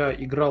я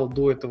играл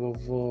до этого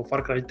в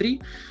Far Cry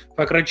 3.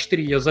 Far Cry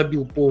 4 я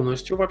забил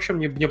полностью, вообще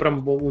мне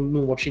прям,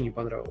 вообще не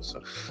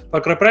понравился.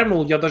 Far Cry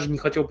Primal я даже не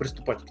хотел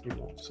приступать к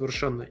нему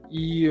совершенно.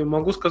 И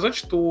могу сказать,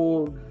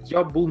 что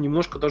я был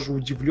немножко даже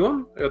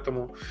удивлен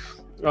этому,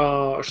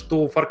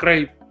 что Far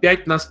Cry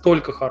 5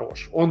 настолько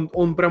хорош.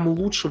 Он прям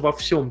лучше во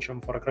всем, чем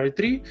Far Cry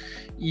 3,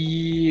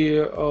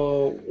 и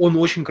он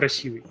очень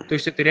красивый. То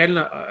есть это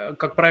реально,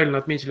 как правильно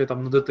отметили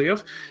там на DTF,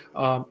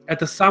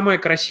 это самая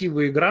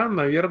красивая игра,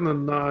 наверное,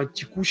 на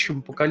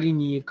текущем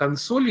поколении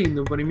консолей,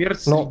 например,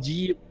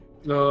 среди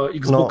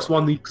Xbox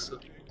One X.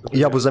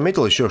 Я бы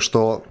заметил еще,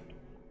 что,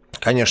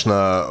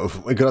 конечно,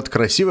 игра-то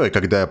красивая,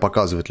 когда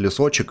показывает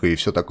лесочек и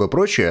все такое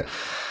прочее.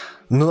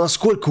 Но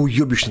насколько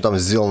уебищно там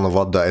сделана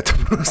вода, это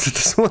просто ты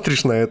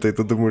смотришь на это и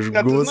ты думаешь,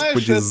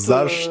 господи,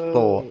 за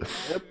что?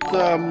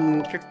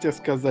 Это, как тебе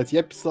сказать,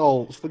 я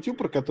писал статью,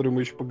 про которую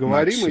мы еще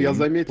поговорим, Максим, и я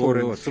заметил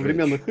в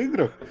современных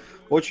играх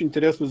очень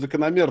интересную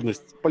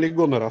закономерность.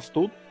 Полигоны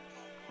растут,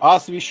 а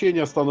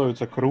освещение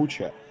становится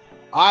круче.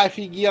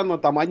 Офигенно,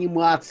 там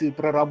анимации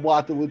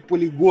прорабатывают,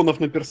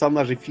 полигонов на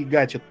персонажей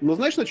фигачат. Но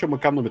знаешь, на чем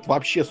экономят?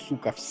 Вообще,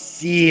 сука,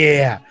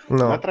 все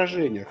на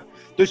отражениях.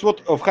 То есть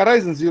вот в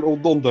Horizon Zero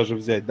Dawn даже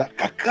взять, да,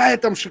 какая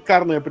там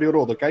шикарная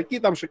природа, какие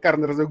там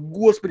шикарные разрывы,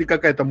 господи,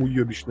 какая там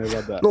уебищная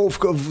вода. Ну,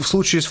 в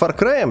случае с Far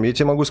Cry, я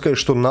тебе могу сказать,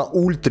 что на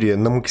ультре,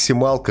 на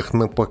максималках,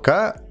 на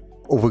ПК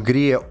в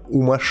игре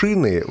у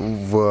машины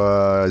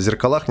в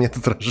зеркалах нет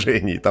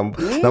отражений. Там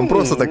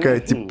просто такая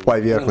типа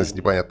поверхность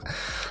непонятная.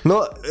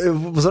 Но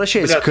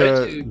возвращаясь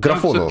к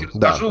графону,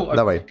 да,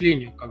 давай.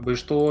 Как бы,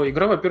 что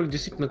игра, во-первых,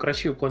 действительно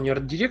красивая в плане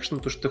арт-дирекшена,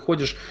 потому что ты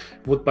ходишь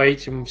вот по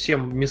этим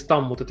всем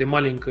местам вот этой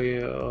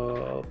маленькой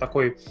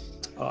такой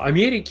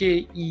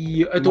Америки,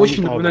 и это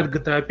очень напоминает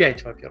GTA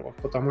 5, во-первых,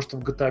 потому что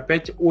в GTA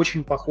 5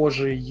 очень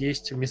похожие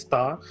есть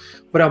места,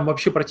 прям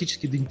вообще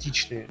практически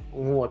идентичные,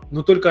 вот.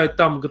 Но только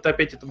там GTA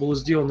 5 это было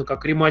сделано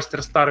как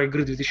ремастер старой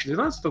игры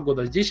 2012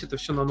 года, а здесь это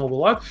все на новый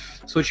лад,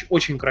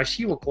 очень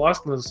красиво,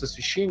 классно, с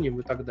освещением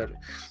и так далее.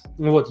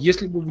 Вот.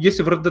 Если в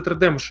Red Dead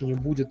Redemption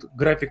будет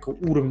графика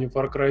уровня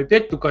Far Cry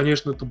 5, то,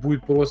 конечно, это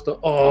будет просто...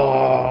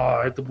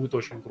 это будет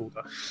очень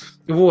круто.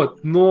 Вот.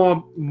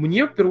 Но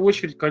мне, в первую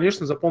очередь,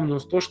 конечно,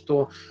 запомнилось то,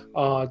 что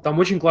там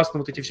очень классно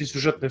вот эти все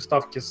сюжетные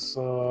вставки с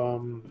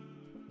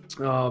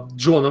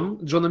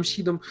Джоном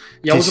Сидом.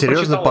 Тебе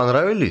серьезно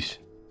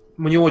понравились?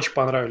 Мне очень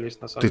понравились,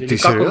 на самом деле. Ты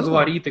как серьезно? Он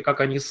говорит, и как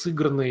они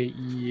сыграны,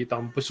 и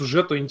там по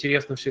сюжету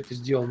интересно все это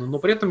сделано. Но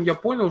при этом я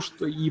понял,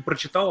 что и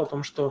прочитал о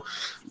том, что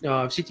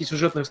все эти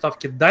сюжетные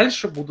вставки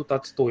дальше будут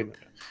отстойными.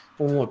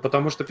 Вот,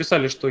 потому что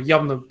писали, что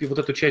явно вот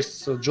эту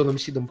часть с Джоном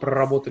Сидом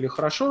проработали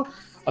хорошо,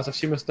 а со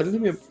всеми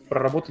остальными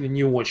проработали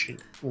не очень.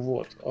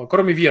 Вот.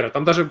 Кроме Веры.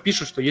 Там даже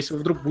пишут, что если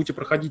вы вдруг будете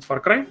проходить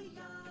Far Cry,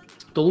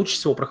 то лучше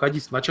всего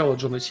проходить сначала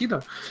Джона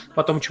Сида,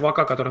 потом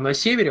чувака, который на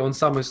севере, он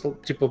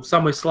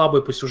самый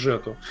слабый по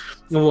сюжету,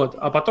 вот,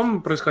 а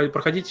потом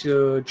проходить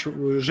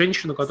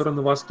женщину, которая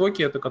на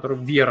востоке, это которая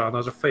Вера,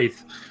 она же Faith,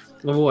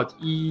 вот,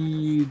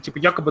 и типа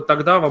якобы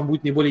тогда вам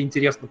будет наиболее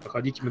интересно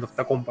проходить именно в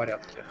таком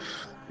порядке.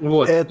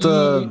 Вот.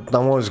 Это,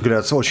 на мой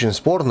взгляд, очень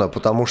спорно,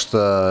 потому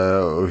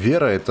что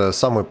Вера — это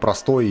самый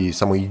простой и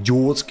самый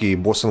идиотский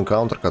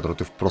босс-энкаунтер, который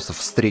ты просто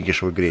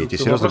встретишь в игре. Я тебе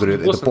серьезно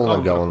говорю, это полное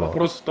говно.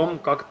 Вопрос в том,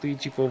 как ты,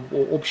 типа,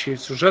 общий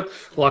сюжет,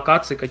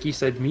 локации, какие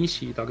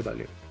сайд-миссии и так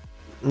далее.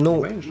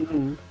 Ну,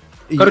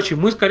 короче,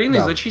 мы с Кариной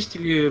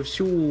зачистили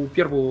всю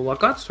первую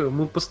локацию,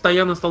 мы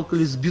постоянно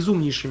сталкивались с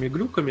безумнейшими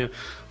глюками,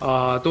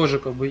 тоже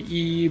как бы,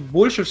 и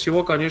больше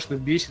всего, конечно,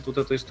 бесит вот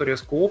эта история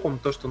с коопом,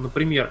 то, что,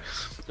 например,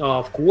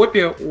 в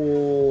коопе,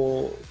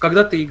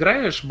 когда ты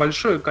играешь,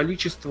 большое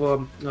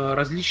количество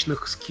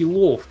различных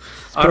скиллов,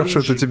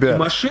 спрашивают у тебя,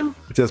 машин.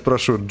 Тебя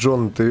спрашивают,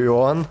 Джон, ты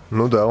Иоанн?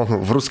 Ну да,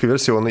 в русской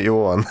версии он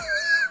Иоанн.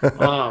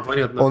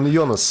 Понятно. Он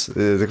Йонас,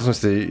 в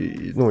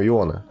смысле, ну,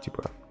 Иона,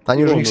 типа.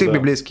 Они уже не все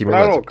библейские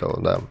имена,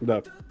 типа,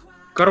 да.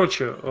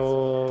 Короче,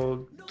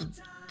 в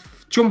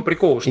чем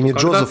прикол? Что и не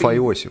Джозеф, а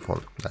Иосиф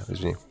он, да,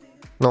 извини.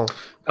 Ну.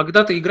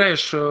 Когда ты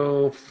играешь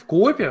в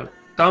коопе,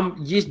 там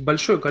есть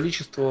большое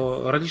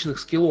количество различных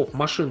скиллов,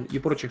 машин и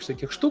прочих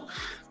всяких штук,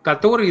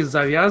 которые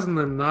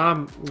завязаны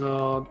на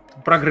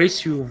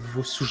прогрессию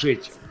в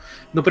сюжете.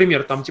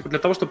 Например, там, типа, для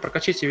того, чтобы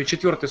прокачать себе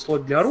 4-й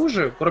слот для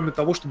оружия, кроме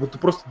того, чтобы ты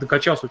просто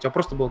докачался, у тебя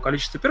просто было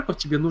количество перков,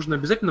 тебе нужно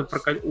обязательно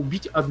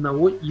убить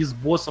одного из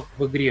боссов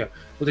в игре,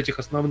 вот этих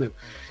основных.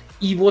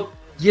 И вот,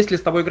 если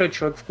с тобой играет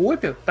человек в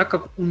коопе, так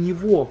как у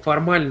него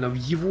формально в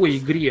его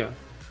игре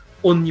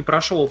он не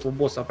прошел этого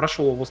босса, а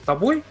прошел его с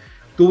тобой,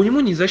 то у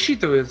него не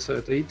засчитывается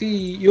это,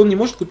 и он не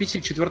может купить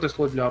себе 4-й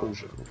слот для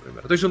оружия,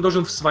 например. То есть он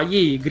должен в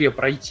своей игре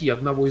пройти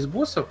одного из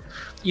боссов,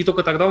 и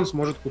только тогда он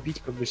сможет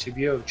купить как бы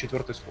себе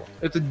 4-й слот.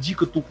 Это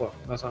дико тупо,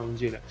 на самом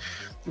деле.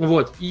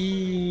 Вот.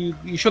 И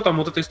еще там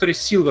вот эта история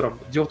с Силвером.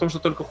 Дело в том, что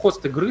только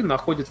хост игры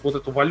находит вот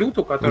эту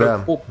валюту, которая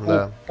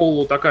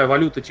полу такая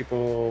валюта,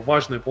 типа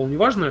важная,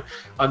 полуневажная,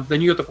 а на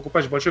нее ты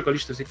покупаешь большое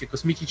количество всяких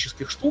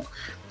косметических штук,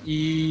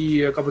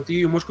 и как бы ты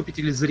ее можешь купить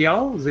или за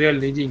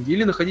реальные деньги,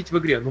 или находить в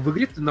игре. Но в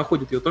игре ты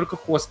находишь ее только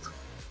хост.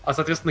 А,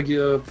 соответственно,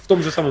 в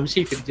том же самом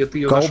сейфе, где ты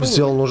ее нашел... Кооп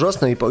сделан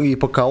ужасно, и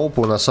по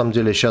коопу, на самом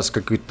деле, сейчас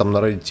какую-то там на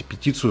Reddit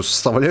петицию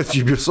составляют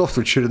Ubisoft в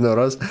очередной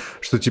раз,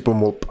 что типа,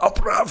 мол,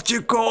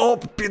 поправьте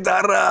кооп,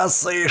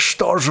 пидорасы,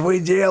 что же вы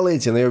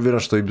делаете? Но я уверен,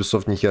 что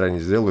Ubisoft ни хера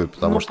не сделает,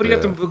 потому что... Но при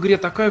этом в игре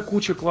такая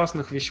куча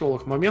классных,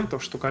 веселых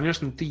моментов, что,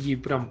 конечно, ты ей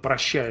прям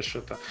прощаешь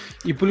это.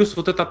 И плюс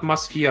вот эта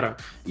атмосфера,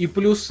 и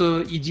плюс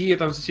идея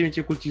там со всеми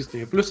этими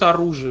культистами, плюс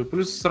оружие,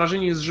 плюс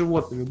сражение с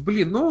животными.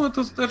 Блин, ну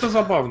это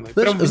забавно.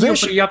 Прям в нее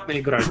приятно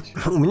играть.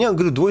 У меня,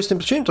 говорю, двойственное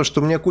впечатление, то, что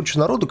у меня куча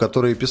народу,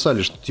 которые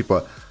писали, что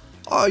типа,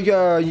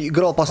 я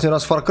играл последний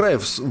раз в Far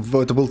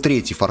Cry, это был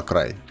 3-й Far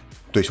Cry,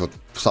 то есть вот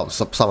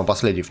самый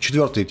последний, в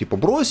 4-й типа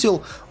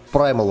бросил,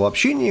 Primal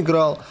вообще не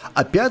играл,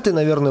 а 5-й,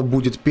 наверное,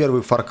 будет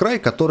первый Far Cry,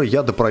 который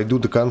я допройду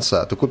до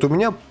конца. Так вот у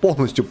меня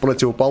полностью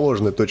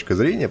противоположная точка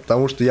зрения,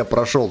 потому что я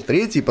прошел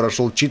 3-й,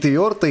 прошел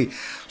 4-й,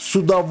 с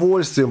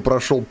удовольствием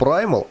прошел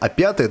Primal, а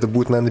 5-й это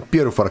будет, наверное,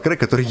 первый Far Cry,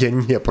 который я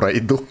не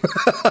пройду.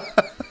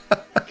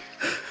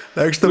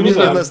 Так что мы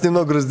у нас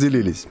немного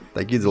разделились.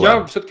 Такие дела.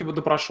 Я все-таки бы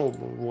допрошел.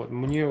 Вот.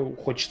 Мне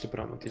хочется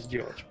прям это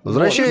сделать.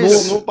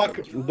 Возвращаясь...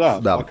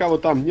 Пока вы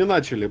там не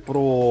начали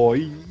про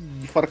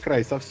Far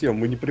Cry совсем,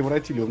 мы не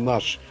превратили в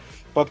наш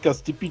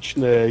подкаст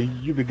типичное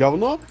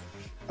юби-говно.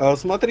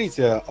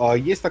 Смотрите,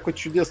 есть такой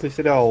чудесный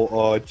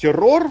сериал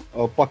 «Террор»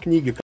 по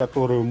книге,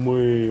 которую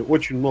мы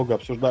очень много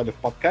обсуждали в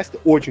подкасте.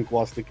 Очень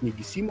классные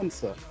книги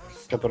Симмонса.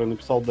 который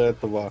написал до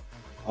этого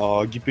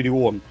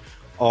Гиперион.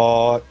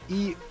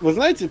 И, вы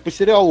знаете, по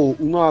сериалу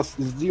у нас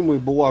с Димой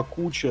была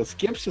куча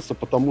скепсиса,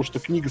 потому что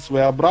книга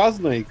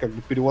своеобразная, и как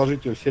бы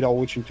переложить ее в сериал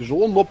очень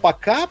тяжело, но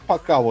пока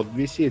вот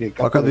 2 серии...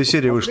 Пока 2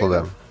 серии вышло,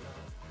 да.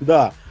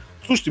 Да.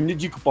 Слушайте, мне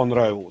дико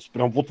понравилось.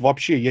 Прям вот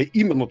вообще, я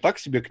именно так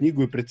себе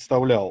книгу и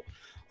представлял.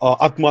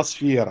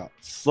 Атмосфера,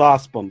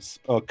 саспенс,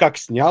 как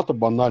снято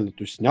банально,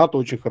 то есть снято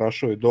очень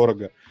хорошо и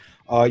дорого.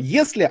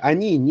 Если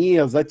они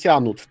не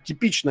затянут в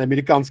типично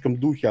американском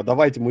духе, а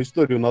давайте мы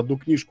историю на одну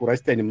книжку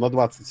растянем на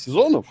 20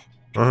 сезонов,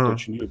 что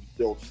очень любят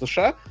делать в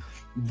США,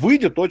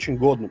 выйдет очень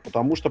годно,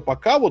 потому что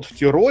пока вот в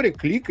терроре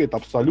кликает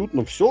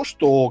абсолютно все,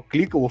 что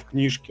кликало в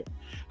книжке.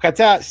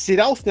 Хотя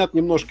сериал снят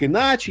немножко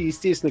иначе,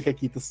 естественно,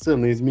 какие-то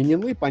сцены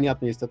изменены,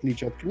 понятно, есть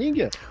отличия от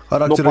книги.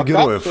 Характеры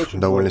героев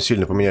довольно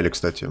сильно поменяли,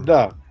 кстати.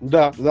 Да,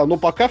 но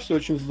пока все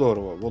очень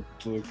здорово. Вот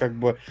как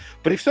бы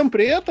при всем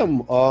при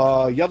этом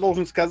я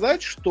должен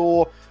сказать,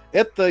 что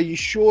это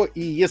еще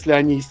и, если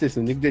они,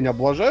 естественно, нигде не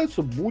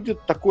облажаются,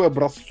 будет такой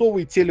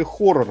образцовый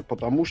телехоррор,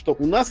 потому что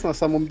у нас на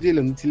самом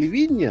деле на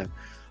телевидении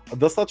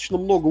достаточно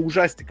много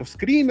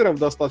ужастиков-скримеров,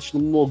 достаточно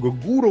много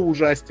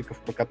гура-ужастиков,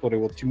 про которые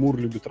вот Тимур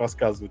любит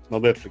рассказывать, на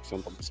Netflix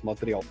он там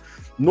посмотрел.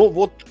 Но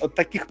вот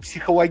таких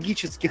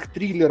психологических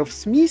триллеров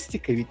с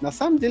мистикой ведь на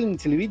самом деле на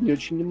телевидении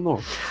очень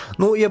немного.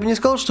 Ну, я бы не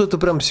сказал, что это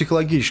прям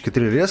психологический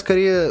триллер. Я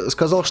скорее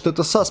сказал, что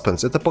это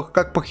саспенс. Это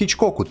как по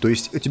Хичкоку. То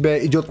есть у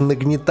тебя идет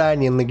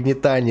нагнетание,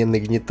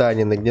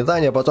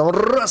 а потом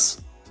раз!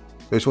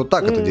 То есть вот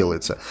так это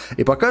делается.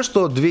 И пока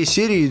что 2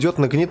 серии идет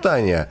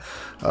нагнетание.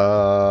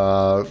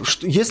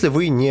 Если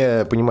вы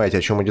не понимаете,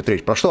 о чем идет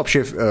речь, про что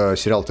вообще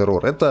сериал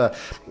 «Террор»? Это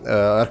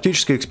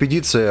арктическая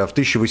экспедиция в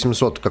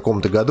 1800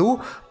 каком-то году.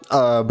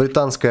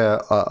 Британская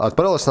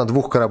отправилась на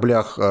 2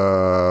 кораблях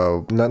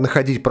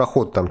находить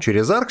проход там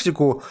через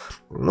Арктику.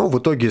 Ну, в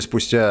итоге,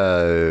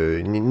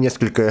 спустя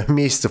несколько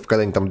месяцев,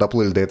 когда они там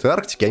доплыли до этой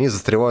Арктики, они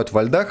застревают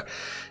во льдах.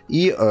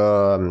 И,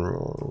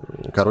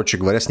 короче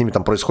говоря, с ними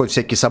там происходят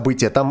всякие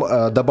события. Там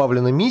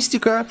добавлена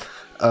мистика,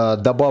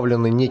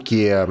 добавлены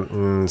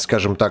некие,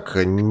 скажем так,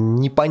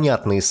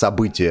 непонятные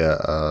события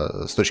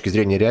с точки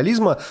зрения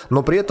реализма,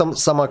 но при этом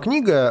сама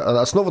книга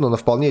основана на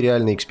вполне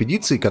реальной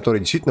экспедиции, которая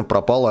действительно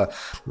пропала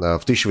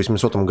в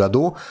 1800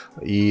 году,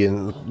 и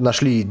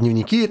нашли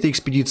дневники этой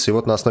экспедиции.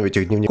 Вот на основе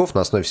этих дневников,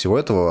 на основе всего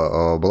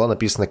этого была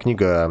написана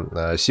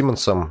книга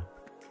Симмонсом,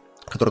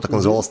 которая так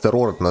называлась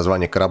 «Террор», это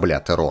название корабля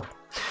 «Террор».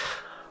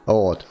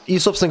 Вот. И,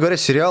 собственно говоря,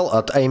 сериал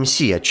от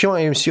AMC. А чем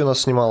AMC у нас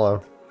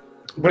снимала?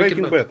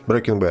 Breaking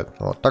Bad.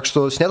 Вот. Так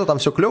что снято там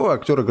все клево,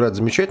 актеры играют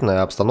замечательно,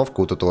 а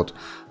обстановка вот эта вот,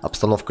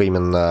 обстановка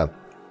именно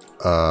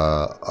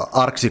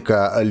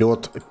Арктика,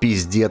 лед,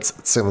 пиздец,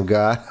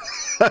 цинга.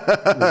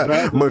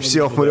 Мы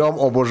все умрем,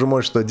 о боже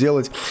мой, что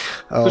делать?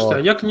 Слушайте, а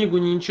я книгу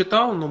не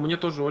читал, но мне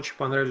тоже очень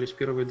понравились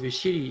первые 2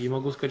 серии, и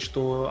могу сказать,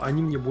 что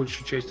они мне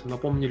большей частью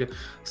напомнили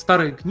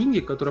старые книги,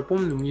 которые,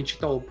 помню, мне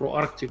читал про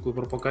Арктику и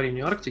про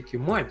покорение Арктики,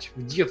 мать,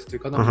 в детстве,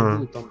 когда мне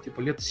было там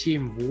типа лет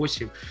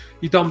 7-8,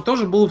 и там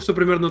тоже было все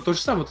примерно то же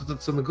самое, вот эта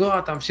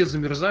цинга, там все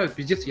замерзают,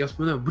 пиздец, я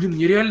вспоминаю, блин,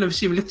 мне реально в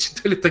 7 лет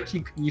читали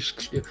такие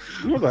книжки.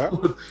 Ну да.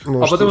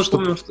 А потом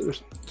вспомнил,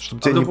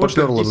 чтобы тебя не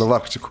поперло на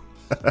Арктику.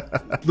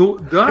 Ну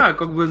да,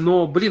 как бы,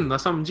 но, блин, на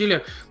самом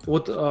деле,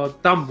 вот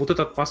там вот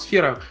эта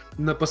атмосфера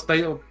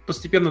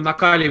постепенно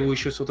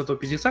накаливающаяся вот этого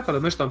пиздеца, когда,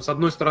 знаешь, там с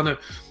одной стороны,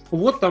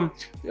 вот там,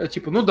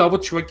 типа, ну да,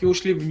 вот чуваки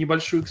ушли в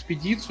небольшую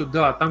экспедицию,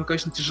 да, там,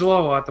 конечно,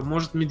 тяжеловато,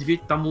 может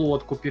медведь там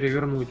лодку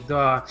перевернуть,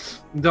 да,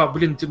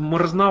 блин,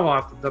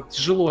 морозновато, да,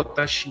 тяжело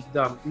тащить,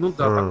 да, ну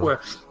да, такое.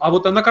 А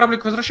вот на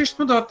кораблик возвращаешься,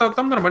 ну да,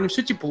 там нормально,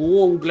 все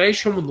тепло, угля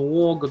еще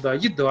много, да,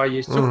 еда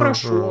есть, все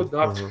хорошо,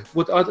 да,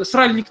 вот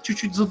сральник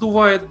чуть-чуть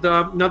задувает,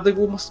 да, надо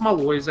его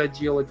смолой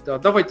заделать, да,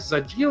 давайте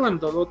заделаем,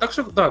 да, вот так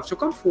все, да, все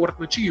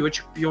комфортно,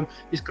 чаечек пьем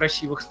из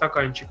красивых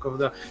стаканчиков,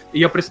 да, и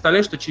я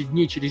представляю, что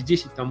дней через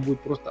 10 там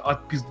будет просто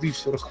от пизды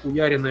все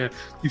расхуяренное,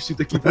 и все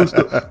такие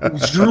просто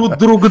жрут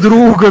друг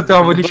друга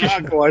там, или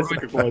да,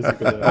 классика,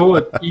 да.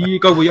 Вот, и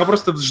как бы я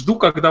просто жду,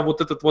 когда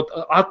вот этот вот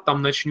ад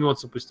там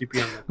начнется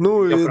постепенно.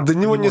 Ну, до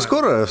него не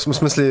скоро, в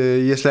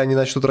смысле, если они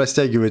начнут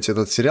растягивать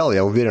этот сериал,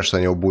 я уверен, что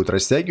они его будут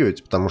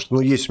растягивать, потому что,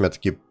 ну, есть у меня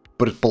такие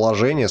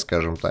предположение,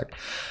 скажем так,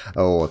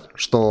 вот,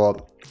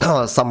 что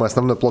самый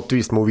основной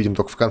плот-твист мы увидим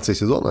только в конце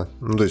сезона,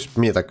 ну, то есть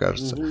мне так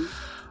кажется.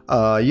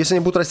 Если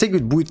они будут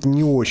растягивать, будет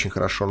не очень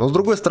хорошо. Но с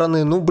другой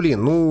стороны, ну,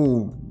 блин,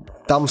 ну,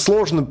 там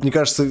сложно, мне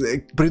кажется,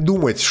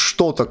 придумать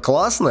что-то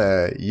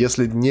классное,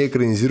 если не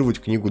экранизировать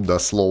книгу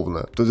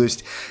дословно. То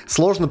есть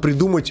сложно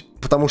придумать,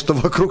 потому что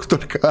вокруг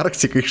только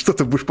Арктика, и что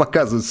ты будешь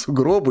показывать,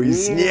 сугробы и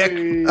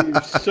снег.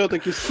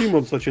 Все-таки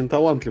Симмонс очень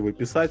талантливый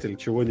писатель,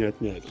 чего не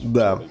отнять.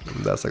 Да,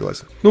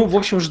 согласен. Ну, в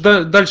общем,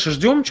 дальше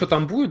ждем, что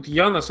там будет.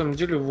 Я, на самом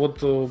деле, вот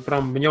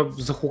прям меня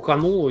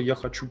захукануло, я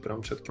хочу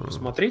прям все-таки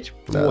посмотреть.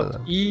 Да, вот.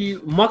 да. И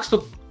Макс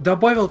тут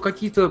добавил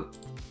какие-то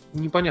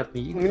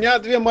непонятные игры. У меня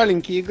 2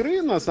 маленькие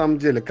игры, на самом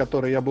деле,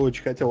 которые я бы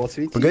очень хотел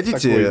осветить.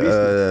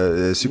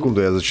 Погодите, секунду,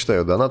 я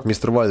зачитаю донат.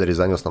 Мистер Валери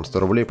занес нам 100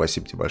 рублей,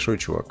 спасибо тебе большое,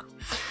 чувак.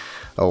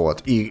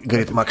 Вот. И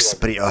говорит, Макс,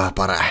 пора.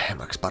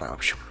 Макс, пора, в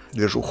общем.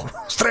 Движуху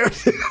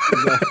устраивать.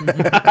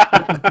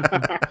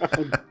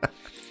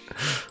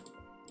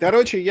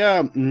 Короче,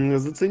 я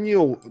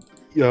заценил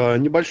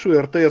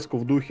небольшую РТС-ку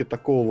в духе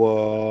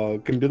такого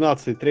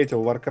комбинации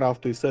третьего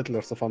Варкрафта и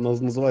Сеттлерсов. Она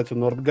называется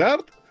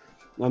Нордгард.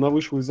 Она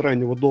вышла из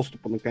раннего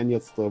доступа,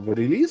 наконец-то, в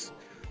релиз.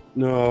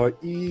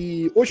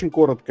 И очень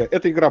коротко.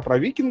 Это игра про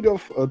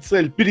викингов.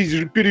 Цель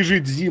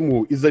пережить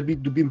зиму и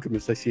забить дубинками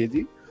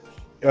соседей.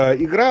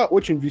 Игра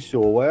очень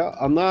веселая.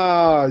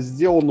 Она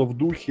сделана в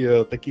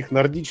духе таких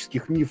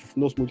нордических мифов,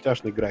 но с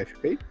мультяшной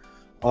графикой.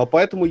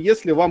 Поэтому,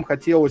 если вам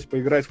хотелось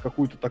поиграть в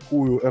какую-то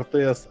такую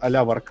РТС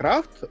а-ля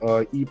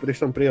Warcraft, и при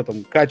всем при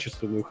этом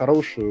качественную,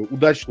 хорошую,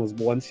 удачно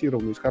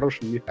сбалансированную, с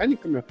хорошими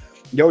механиками,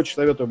 я очень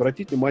советую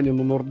обратить внимание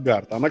на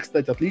Нордгард. Она,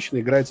 кстати, отлично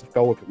играется в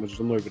коопе. Мы с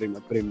женой время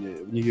от времени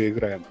в нее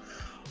играем.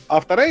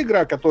 А вторая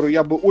игра, которую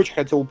я бы очень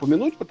хотел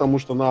упомянуть, потому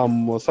что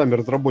нам сами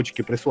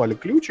разработчики прислали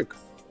ключик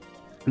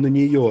на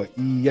нее,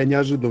 и я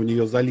неожиданно в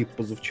нее залип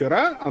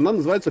позавчера, она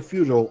называется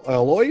Fusion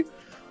Alloy.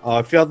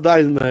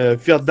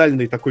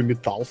 Феодальный такой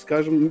металл,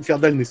 скажем,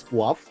 феодальный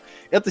сплав.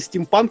 Это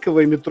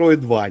стимпанковая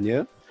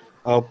метроидвания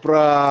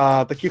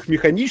про таких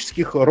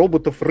механических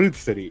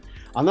роботов-рыцарей.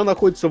 Она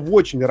находится в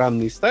очень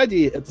ранней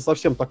стадии. Это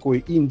совсем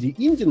такой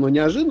инди-инди, но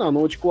неожиданно.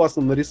 Она очень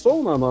классно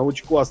нарисована, она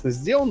очень классно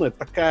сделана. Это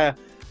такая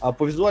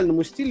по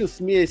визуальному стилю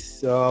смесь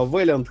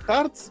Valiant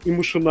Hearts и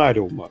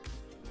Машинариума.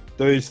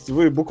 То есть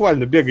вы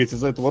буквально бегаете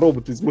за этого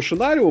робота из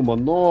Машинариума,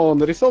 но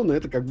нарисовано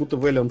это как будто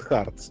Valiant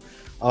Hearts.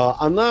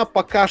 Она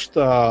пока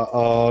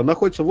что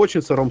находится в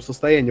очень сыром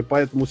состоянии,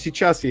 поэтому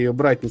сейчас я ее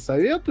брать не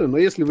советую, но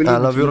если вы любите...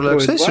 Она в Early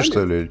Access,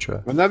 что ли, или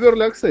что? Она в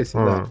Early Access,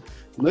 да.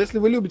 Но если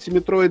вы любите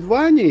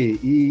Metroidvania,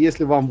 и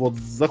если вам вот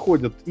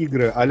заходят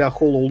игры а-ля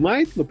Hollow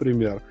Knight,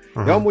 например,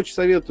 я вам очень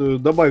советую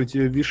добавить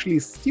ее в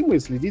виш-лист Steam и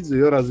следить за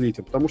ее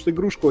развитием, потому что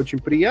игрушка очень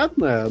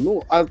приятная.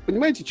 Ну, а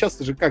понимаете,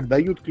 часто же как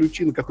дают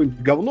ключи на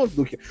какое-нибудь говно в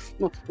духе,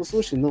 ну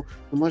слушай,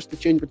 может, ты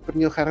что-нибудь про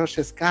нее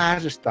хорошее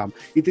скажешь там,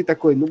 и ты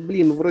такой,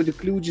 вроде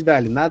ключ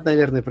дали, надо,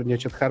 наверное, про нее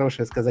что-то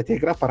хорошее сказать, а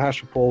игра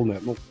параша полная.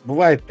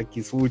 Бывают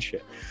такие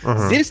случаи.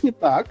 Здесь не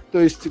так, то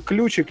есть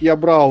ключик я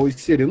брал из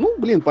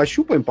серии,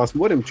 пощупаем,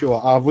 посмотрим,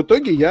 что. А в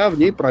итоге я в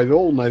ней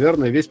провел,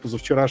 наверное, весь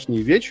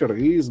позавчерашний вечер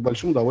и с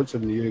большим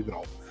удовольствием в нее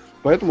играл.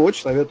 Поэтому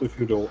очень советую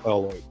Fury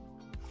Alloy.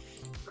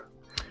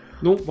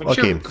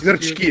 Вообще...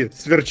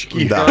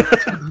 Сверчки. Да.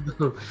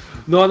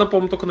 Но она,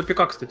 по-моему, только на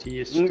ПК, кстати,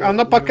 есть.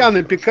 Она пока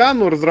на ПК,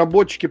 но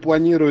разработчики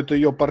планируют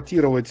ее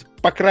портировать,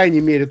 по крайней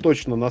мере,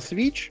 точно на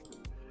Switch.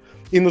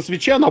 И на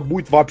Switch она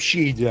будет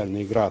вообще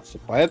идеально играться.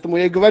 Поэтому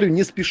я и говорю,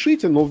 не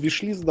спешите, но в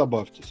виш-лист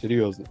добавьте,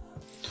 серьезно.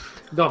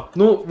 Да,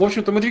 в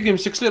общем-то, мы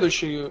двигаемся к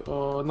следующей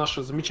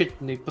нашей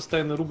замечательной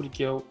постоянной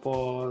рубрике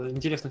по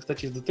интересных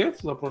статей с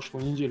ДТФ за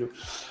прошлую неделю.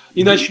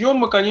 И начнем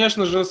мы,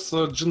 конечно же, с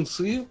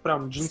джинсы.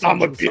 Прям джинсы.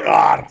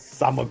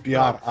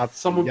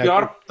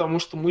 Самопиар, потому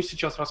что мы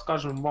сейчас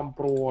расскажем вам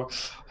про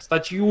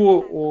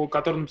статью,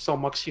 которую написал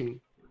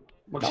Максим.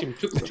 Максим,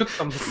 что ты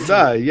там записал?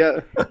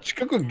 Да,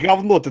 какое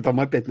говно ты там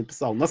опять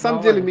написал. На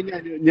самом деле,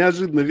 меня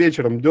неожиданно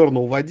вечером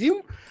дернул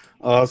Вадим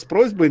с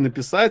просьбой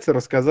написать и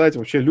рассказать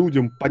вообще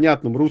людям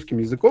понятным русским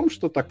языком,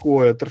 что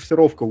такое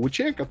трассировка в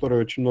УЧ, о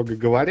которой очень много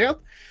говорят,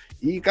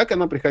 и как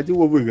она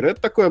приходила в игры. Это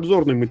такой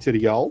обзорный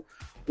материал.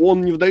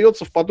 Он не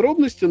вдается в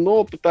подробности,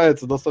 но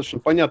пытается достаточно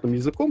понятным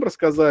языком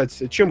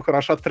рассказать, чем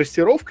хороша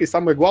трассировка, и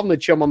самое главное,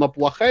 чем она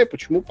плохая, и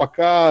почему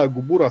пока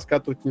губу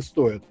раскатывать не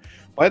стоит.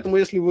 Поэтому,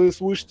 если вы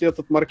слышите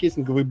этот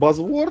маркетинговый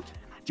базворд,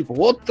 типа,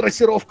 вот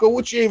трассировка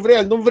лучей в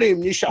реальном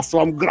времени, сейчас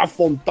вам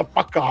графон-то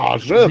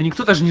покажет. Да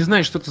никто даже не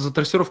знает, что это за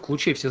трассировка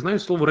лучей, все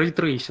знают слово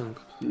рейтрейсинг.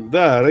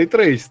 Да,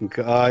 рейтрейсинг.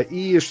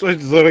 И что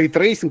это за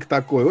рейтрейсинг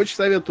такой? Очень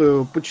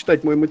советую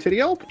почитать мой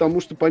материал, потому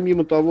что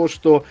помимо того,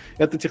 что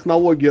эта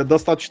технология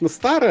достаточно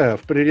старая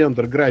в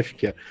пререндер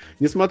графике,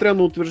 несмотря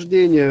на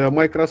утверждение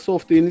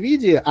Microsoft и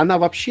Nvidia, она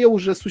вообще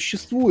уже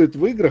существует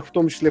в играх, в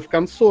том числе в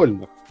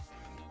консольных.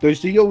 То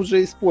есть ее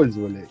уже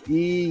использовали. И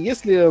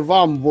если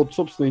вам, вот,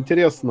 собственно,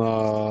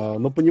 интересно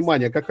на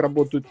понимание, как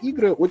работают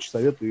игры, очень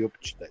советую ее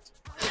почитать.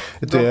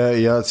 Это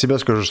я от себя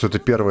скажу, что это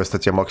первая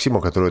статья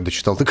Максима, которую я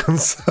дочитал до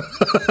конца.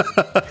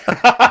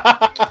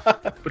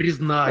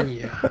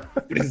 Признание.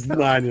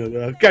 Признание,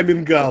 да.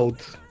 Coming out.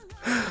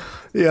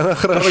 И она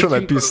хорошо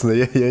написана,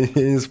 я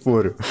не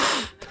спорю.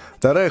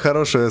 Вторая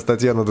хорошая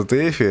статья на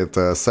ДТФ —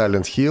 это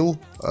Silent Hill,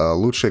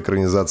 лучшая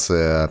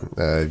экранизация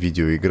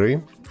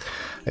видеоигры.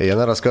 И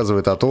она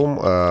рассказывает о том,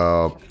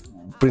 в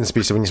принципе,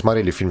 если вы не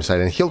смотрели фильм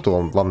Silent Hill,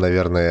 то вам,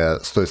 наверное,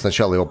 стоит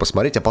сначала его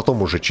посмотреть, а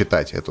потом уже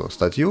читать эту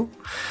статью.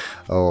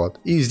 Вот.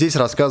 И здесь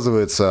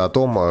рассказывается о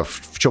том,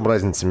 в чем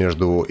разница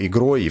между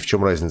игрой и в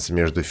чем разница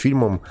между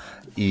фильмом.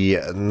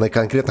 И на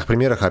конкретных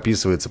примерах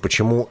описывается,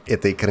 почему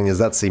эта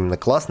экранизация именно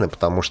классная,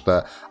 потому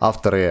что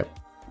авторы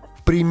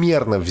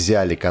примерно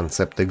взяли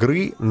концепт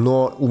игры,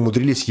 но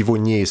умудрились его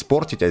не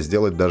испортить, а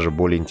сделать даже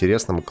более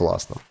интересным и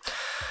классным.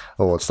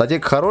 Вот.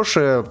 Статейка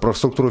хорошая, про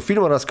структуру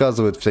фильма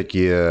рассказывает,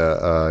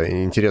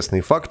 всякие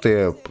интересные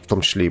факты, в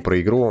том числе и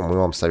про игру. Мы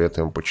вам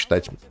советуем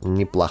почитать.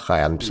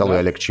 Неплохая. Написал ее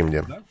Олег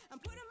Чимди.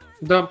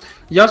 Да,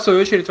 я в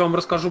свою очередь вам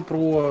расскажу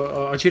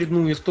про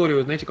очередную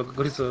историю, знаете, как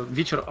говорится,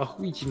 вечер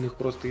охуительных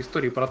просто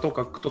историй про то,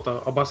 как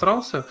кто-то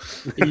обосрался.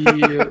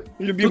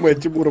 Любимая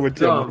Тимурова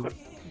тема.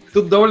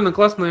 Тут довольно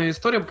классная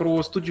история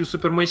про студию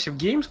Supermassive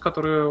Games,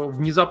 которая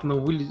внезапно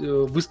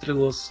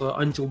выстрелила с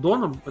Until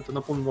Dawn. Это,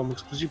 напомню вам,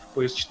 эксклюзив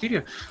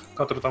PS4,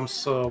 который там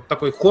с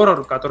такой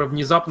хоррор, который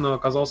внезапно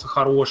оказался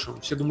хорошим.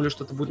 Все думали,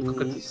 что это будет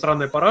какая-то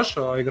сраная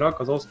параша, а игра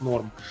оказалась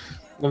норм.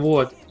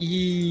 Вот.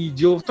 И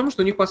дело в том,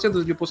 что у них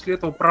последовали после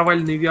этого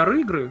провальные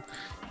VR-игры,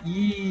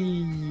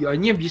 и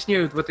они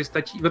объясняют в этой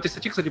статье,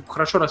 кстати,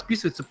 хорошо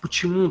расписывается,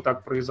 почему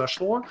так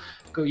произошло,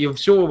 и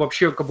все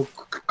вообще,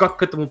 как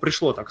к этому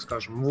пришло, так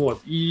скажем.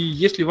 Вот. И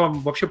если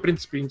вам вообще, в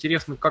принципе,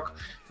 интересно, как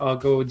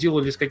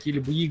делались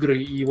какие-либо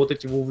игры, и вот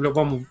эти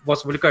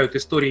вас увлекают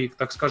истории,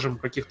 так скажем,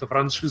 каких-то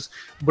франшиз,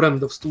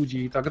 брендов,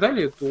 студий и так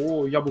далее,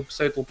 то я бы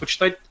посоветовал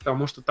почитать,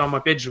 потому что там,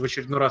 опять же, в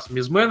очередной раз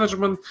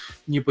мизменеджмент,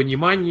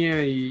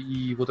 непонимание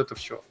и вот это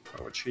все.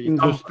 Короче.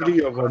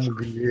 Индустрия во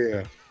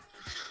мгле.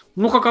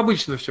 Ну, как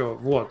обычно все,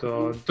 вот.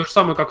 То же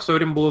самое, как в свое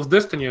время было в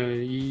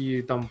Destiny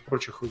и там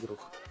прочих играх.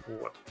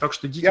 Вот. Так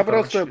что идите. Я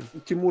просто,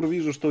 Тимур,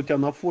 вижу, что у тебя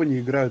на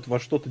фоне играют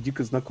во что-то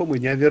дико знакомое,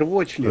 не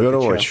Overwatch ли?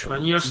 Overwatch.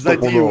 Конечно. За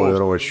Диву.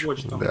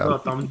 Overwatch. Там, да.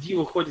 Там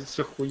Дива ходит,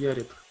 всех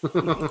хуярит.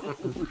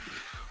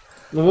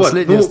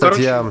 Последняя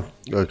статья,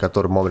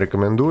 которую мы вам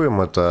рекомендуем,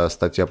 это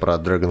статья про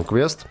Dragon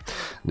Quest.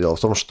 Дело в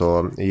том,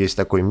 что есть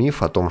такой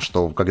миф о том,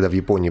 что когда в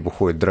Японии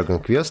выходит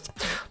Dragon Quest,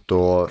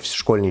 то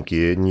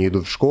школьники не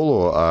идут в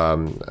школу, а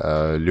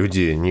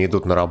люди не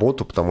идут на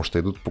работу, потому что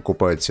идут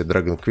покупают себе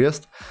Dragon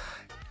Quest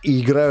и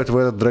играют в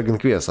этот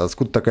Dragon Quest.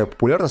 Откуда такая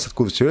популярность,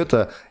 откуда все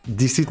это,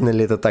 действительно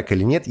ли это так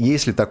или нет?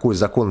 Есть ли такой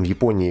закон в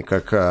Японии,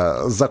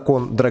 как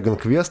закон Dragon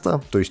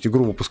Quest, то есть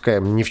игру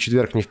выпускаем не в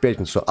четверг, не в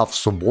пятницу, а в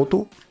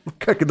субботу,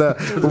 когда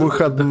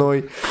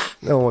выходной.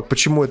 Вот.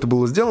 Почему это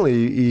было сделано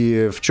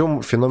и в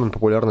чем феномен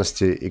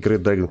популярности игры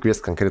Dragon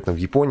Quest конкретно в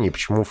Японии, и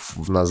почему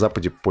на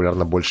Западе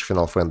популярна больше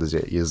Final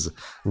Fantasy из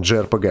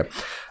JRPG.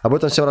 Об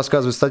этом всем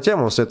рассказывает статья,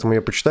 мы советуем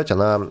ее почитать,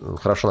 она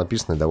хорошо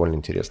написана и довольно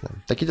интересная.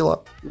 Такие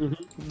дела.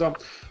 Да.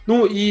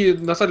 Ну и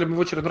на самом деле мы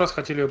в очередной раз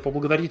хотели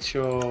поблагодарить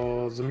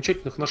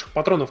замечательных наших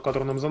патронов,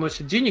 которые нам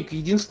заносят денег.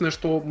 Единственное,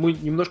 что мы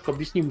немножко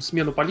объясним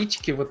смену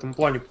политики в этом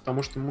плане,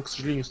 потому что мы, к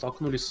сожалению,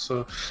 столкнулись с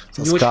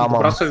не очень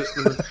добросовестными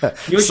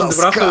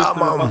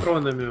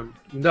патронами.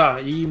 Да,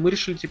 и мы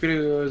решили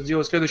теперь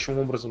сделать следующим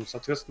образом.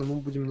 Соответственно, мы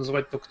будем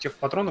называть только тех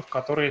патронов,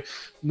 которые,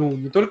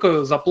 не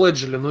только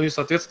запледжили, но и,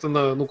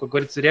 соответственно, как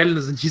говорится,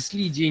 реально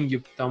занесли деньги,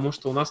 потому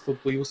что у нас тут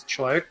появился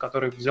человек,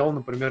 который взял,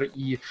 например,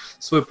 и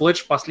свой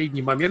пледж в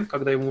последний момент,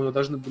 когда ему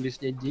должны были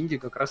снять деньги,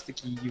 как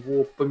раз-таки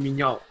его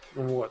поменял.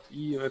 Вот.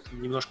 И это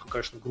немножко,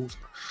 конечно,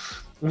 грустно.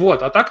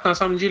 Вот. А так, на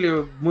самом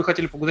деле, мы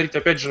хотели поблагодарить,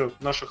 опять же,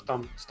 наших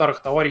там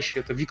старых товарищей.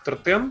 Это Виктор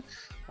Тен,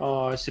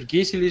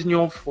 Сергей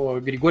Селезнев,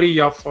 Григорий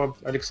Яффа,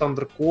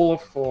 Александр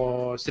Колов,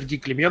 Сергей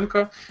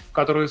Клименко,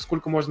 которые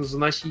сколько можно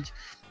заносить.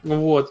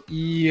 Вот.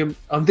 И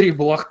Андрей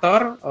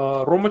Балахтар,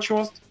 Рома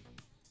Чост,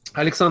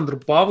 Александр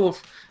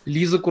Павлов,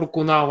 Лиза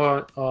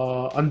Куркунава,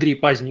 Андрей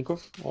Пазников,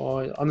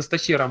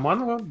 Анастасия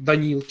Романова,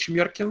 Даниил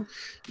Чемеркин,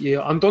 и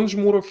Антон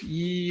Жмуров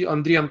и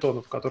Андрей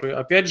Антонов, которые,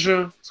 опять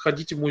же,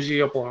 сходите в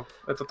музей Apple.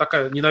 Это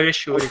такая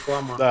ненавязчивая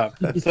реклама. Да,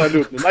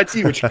 абсолютно.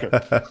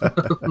 Нативочка.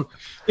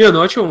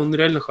 А что, он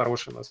реально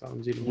хороший, на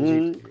самом деле,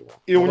 музей.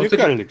 И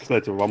уникальный,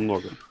 кстати, во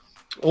многом.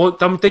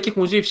 Там таких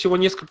музеев всего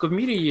несколько в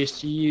мире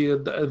есть, и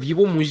в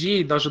его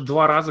музее даже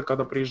 2 раза,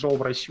 когда приезжал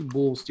в Россию,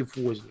 был Стив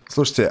Возник.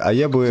 Слушайте, а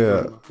я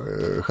бы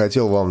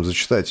хотел вам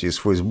зачитать из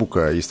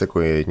Фейсбука, есть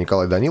такой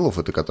Николай Данилов,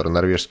 это который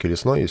норвежский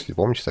лесной, если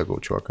помните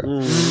такого чувака.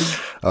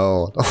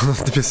 Он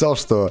написал,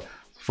 что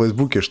в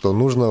Фейсбуке, что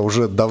нужно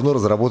уже давно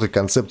разработать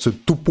концепцию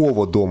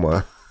тупого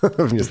дома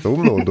вместо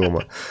умного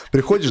дома.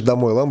 Приходишь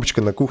домой,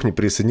 лампочка на кухне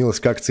присоединилась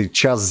к акции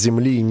 «Час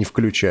земли» и не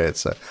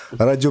включается.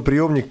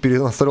 Радиоприемник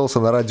перенастроился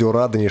на радио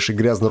 «Радонеж» и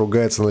грязно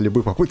ругается на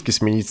любые попытки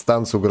сменить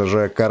станцию,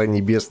 угрожая карой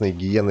небесной,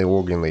 гиеной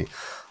огненной.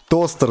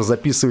 Тостер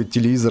записывает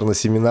телевизор на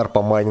семинар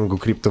по майнингу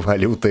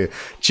криптовалюты.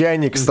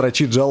 Чайник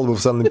строчит жалобы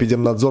в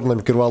Санэпидемнадзор на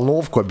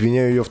микроволновку,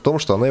 обвиняя ее в том,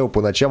 что она его по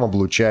ночам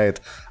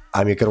облучает.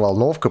 А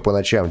микроволновка по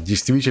ночам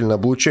действительно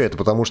облучает,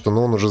 потому что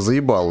он уже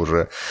заебал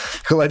уже.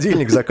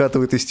 Холодильник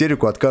закатывает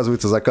истерику,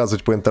 отказывается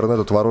заказывать по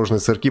интернету творожные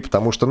сырки,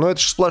 потому что,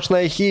 это же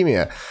сплошная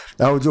химия.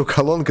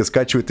 Аудиоколонка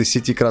скачивает из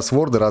сети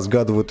кроссворды,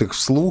 разгадывает их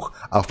вслух,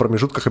 а в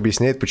промежутках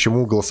объясняет,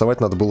 почему голосовать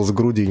надо было за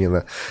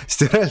Грудинина.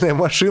 Стиральная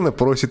машина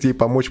просит ей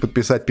помочь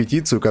подписать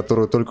петицию,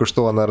 которую только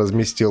что она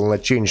разместила на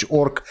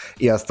Change.org,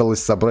 и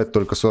осталось собрать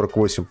только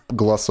 48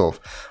 голосов.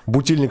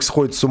 Бутильник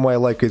сходит с ума и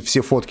лайкает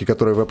все фотки,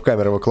 которые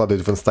веб-камера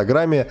выкладывает в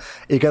Инстаграме.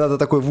 И когда ты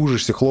такой в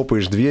ужасе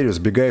хлопаешь дверью,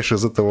 сбегаешь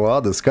из этого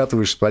ада,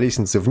 скатываешься по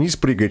лестнице вниз,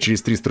 прыгая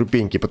через 3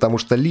 ступеньки, потому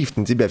что лифт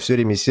на тебя все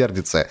время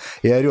сердится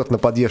и орет на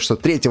подъезд, что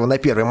 3-го на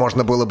 1-й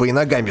можно было бы и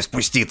ногами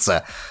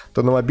спуститься,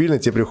 то на мобильный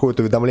тебе приходит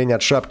уведомление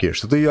от шапки,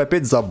 что ты ее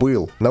опять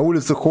забыл, на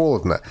улице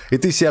холодно, и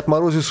ты себе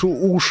отморозишь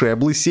уши,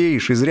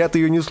 облысеешь, и зря ты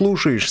ее не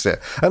слушаешься.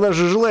 Она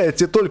же желает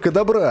тебе только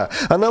добра.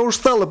 Она уж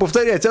стала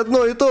повторять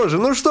одно и то же.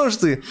 Ну что ж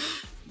ты?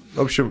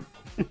 В общем,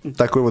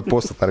 такой вот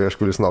пост от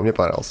Норвежского лесного. Мне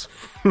понравился.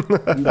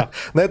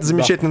 На этой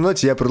замечательной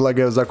ноте я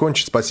предлагаю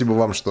закончить. Спасибо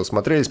вам, что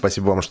смотрели,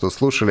 спасибо вам, что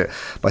слушали,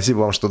 спасибо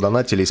вам, что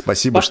донатили, и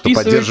спасибо, что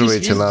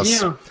поддерживаете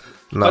нас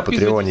на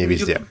Патреоне и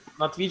везде.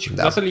 На Twitch.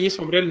 Да. На самом деле, если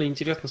вам реально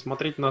интересно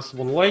смотреть нас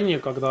в онлайне,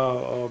 когда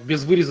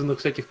без вырезанных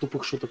всяких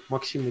тупых шуток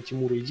Максима,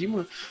 Тимура и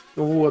Димы,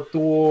 вот,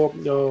 то,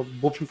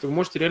 в общем-то, вы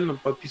можете реально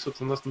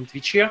подписываться на нас на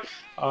Твиче,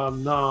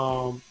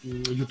 на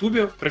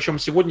Ютубе. Причем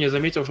сегодня я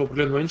заметил, что в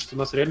определенный момент, что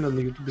нас реально на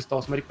Ютубе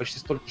стало смотреть почти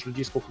столько же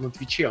людей, сколько на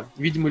Твиче.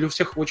 Видимо, или у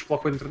всех очень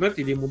плохой интернет,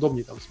 или им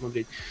удобнее там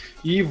смотреть.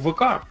 И в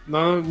ВК.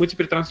 Мы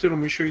теперь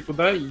транслируем еще и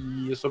туда,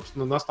 и,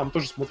 собственно, нас там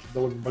тоже смотрит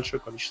довольно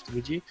большое количество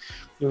людей.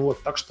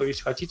 Вот, так что,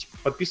 если хотите,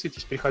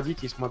 подписывайтесь,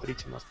 приходите и смотрите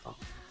нас там.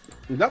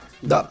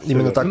 Да,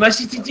 именно так.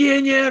 Вносите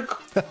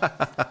денег!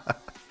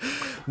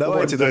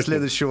 Давайте до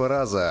следующего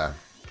раза.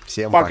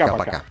 Всем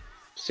пока-пока.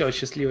 Все,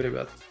 счастливо,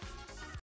 ребят.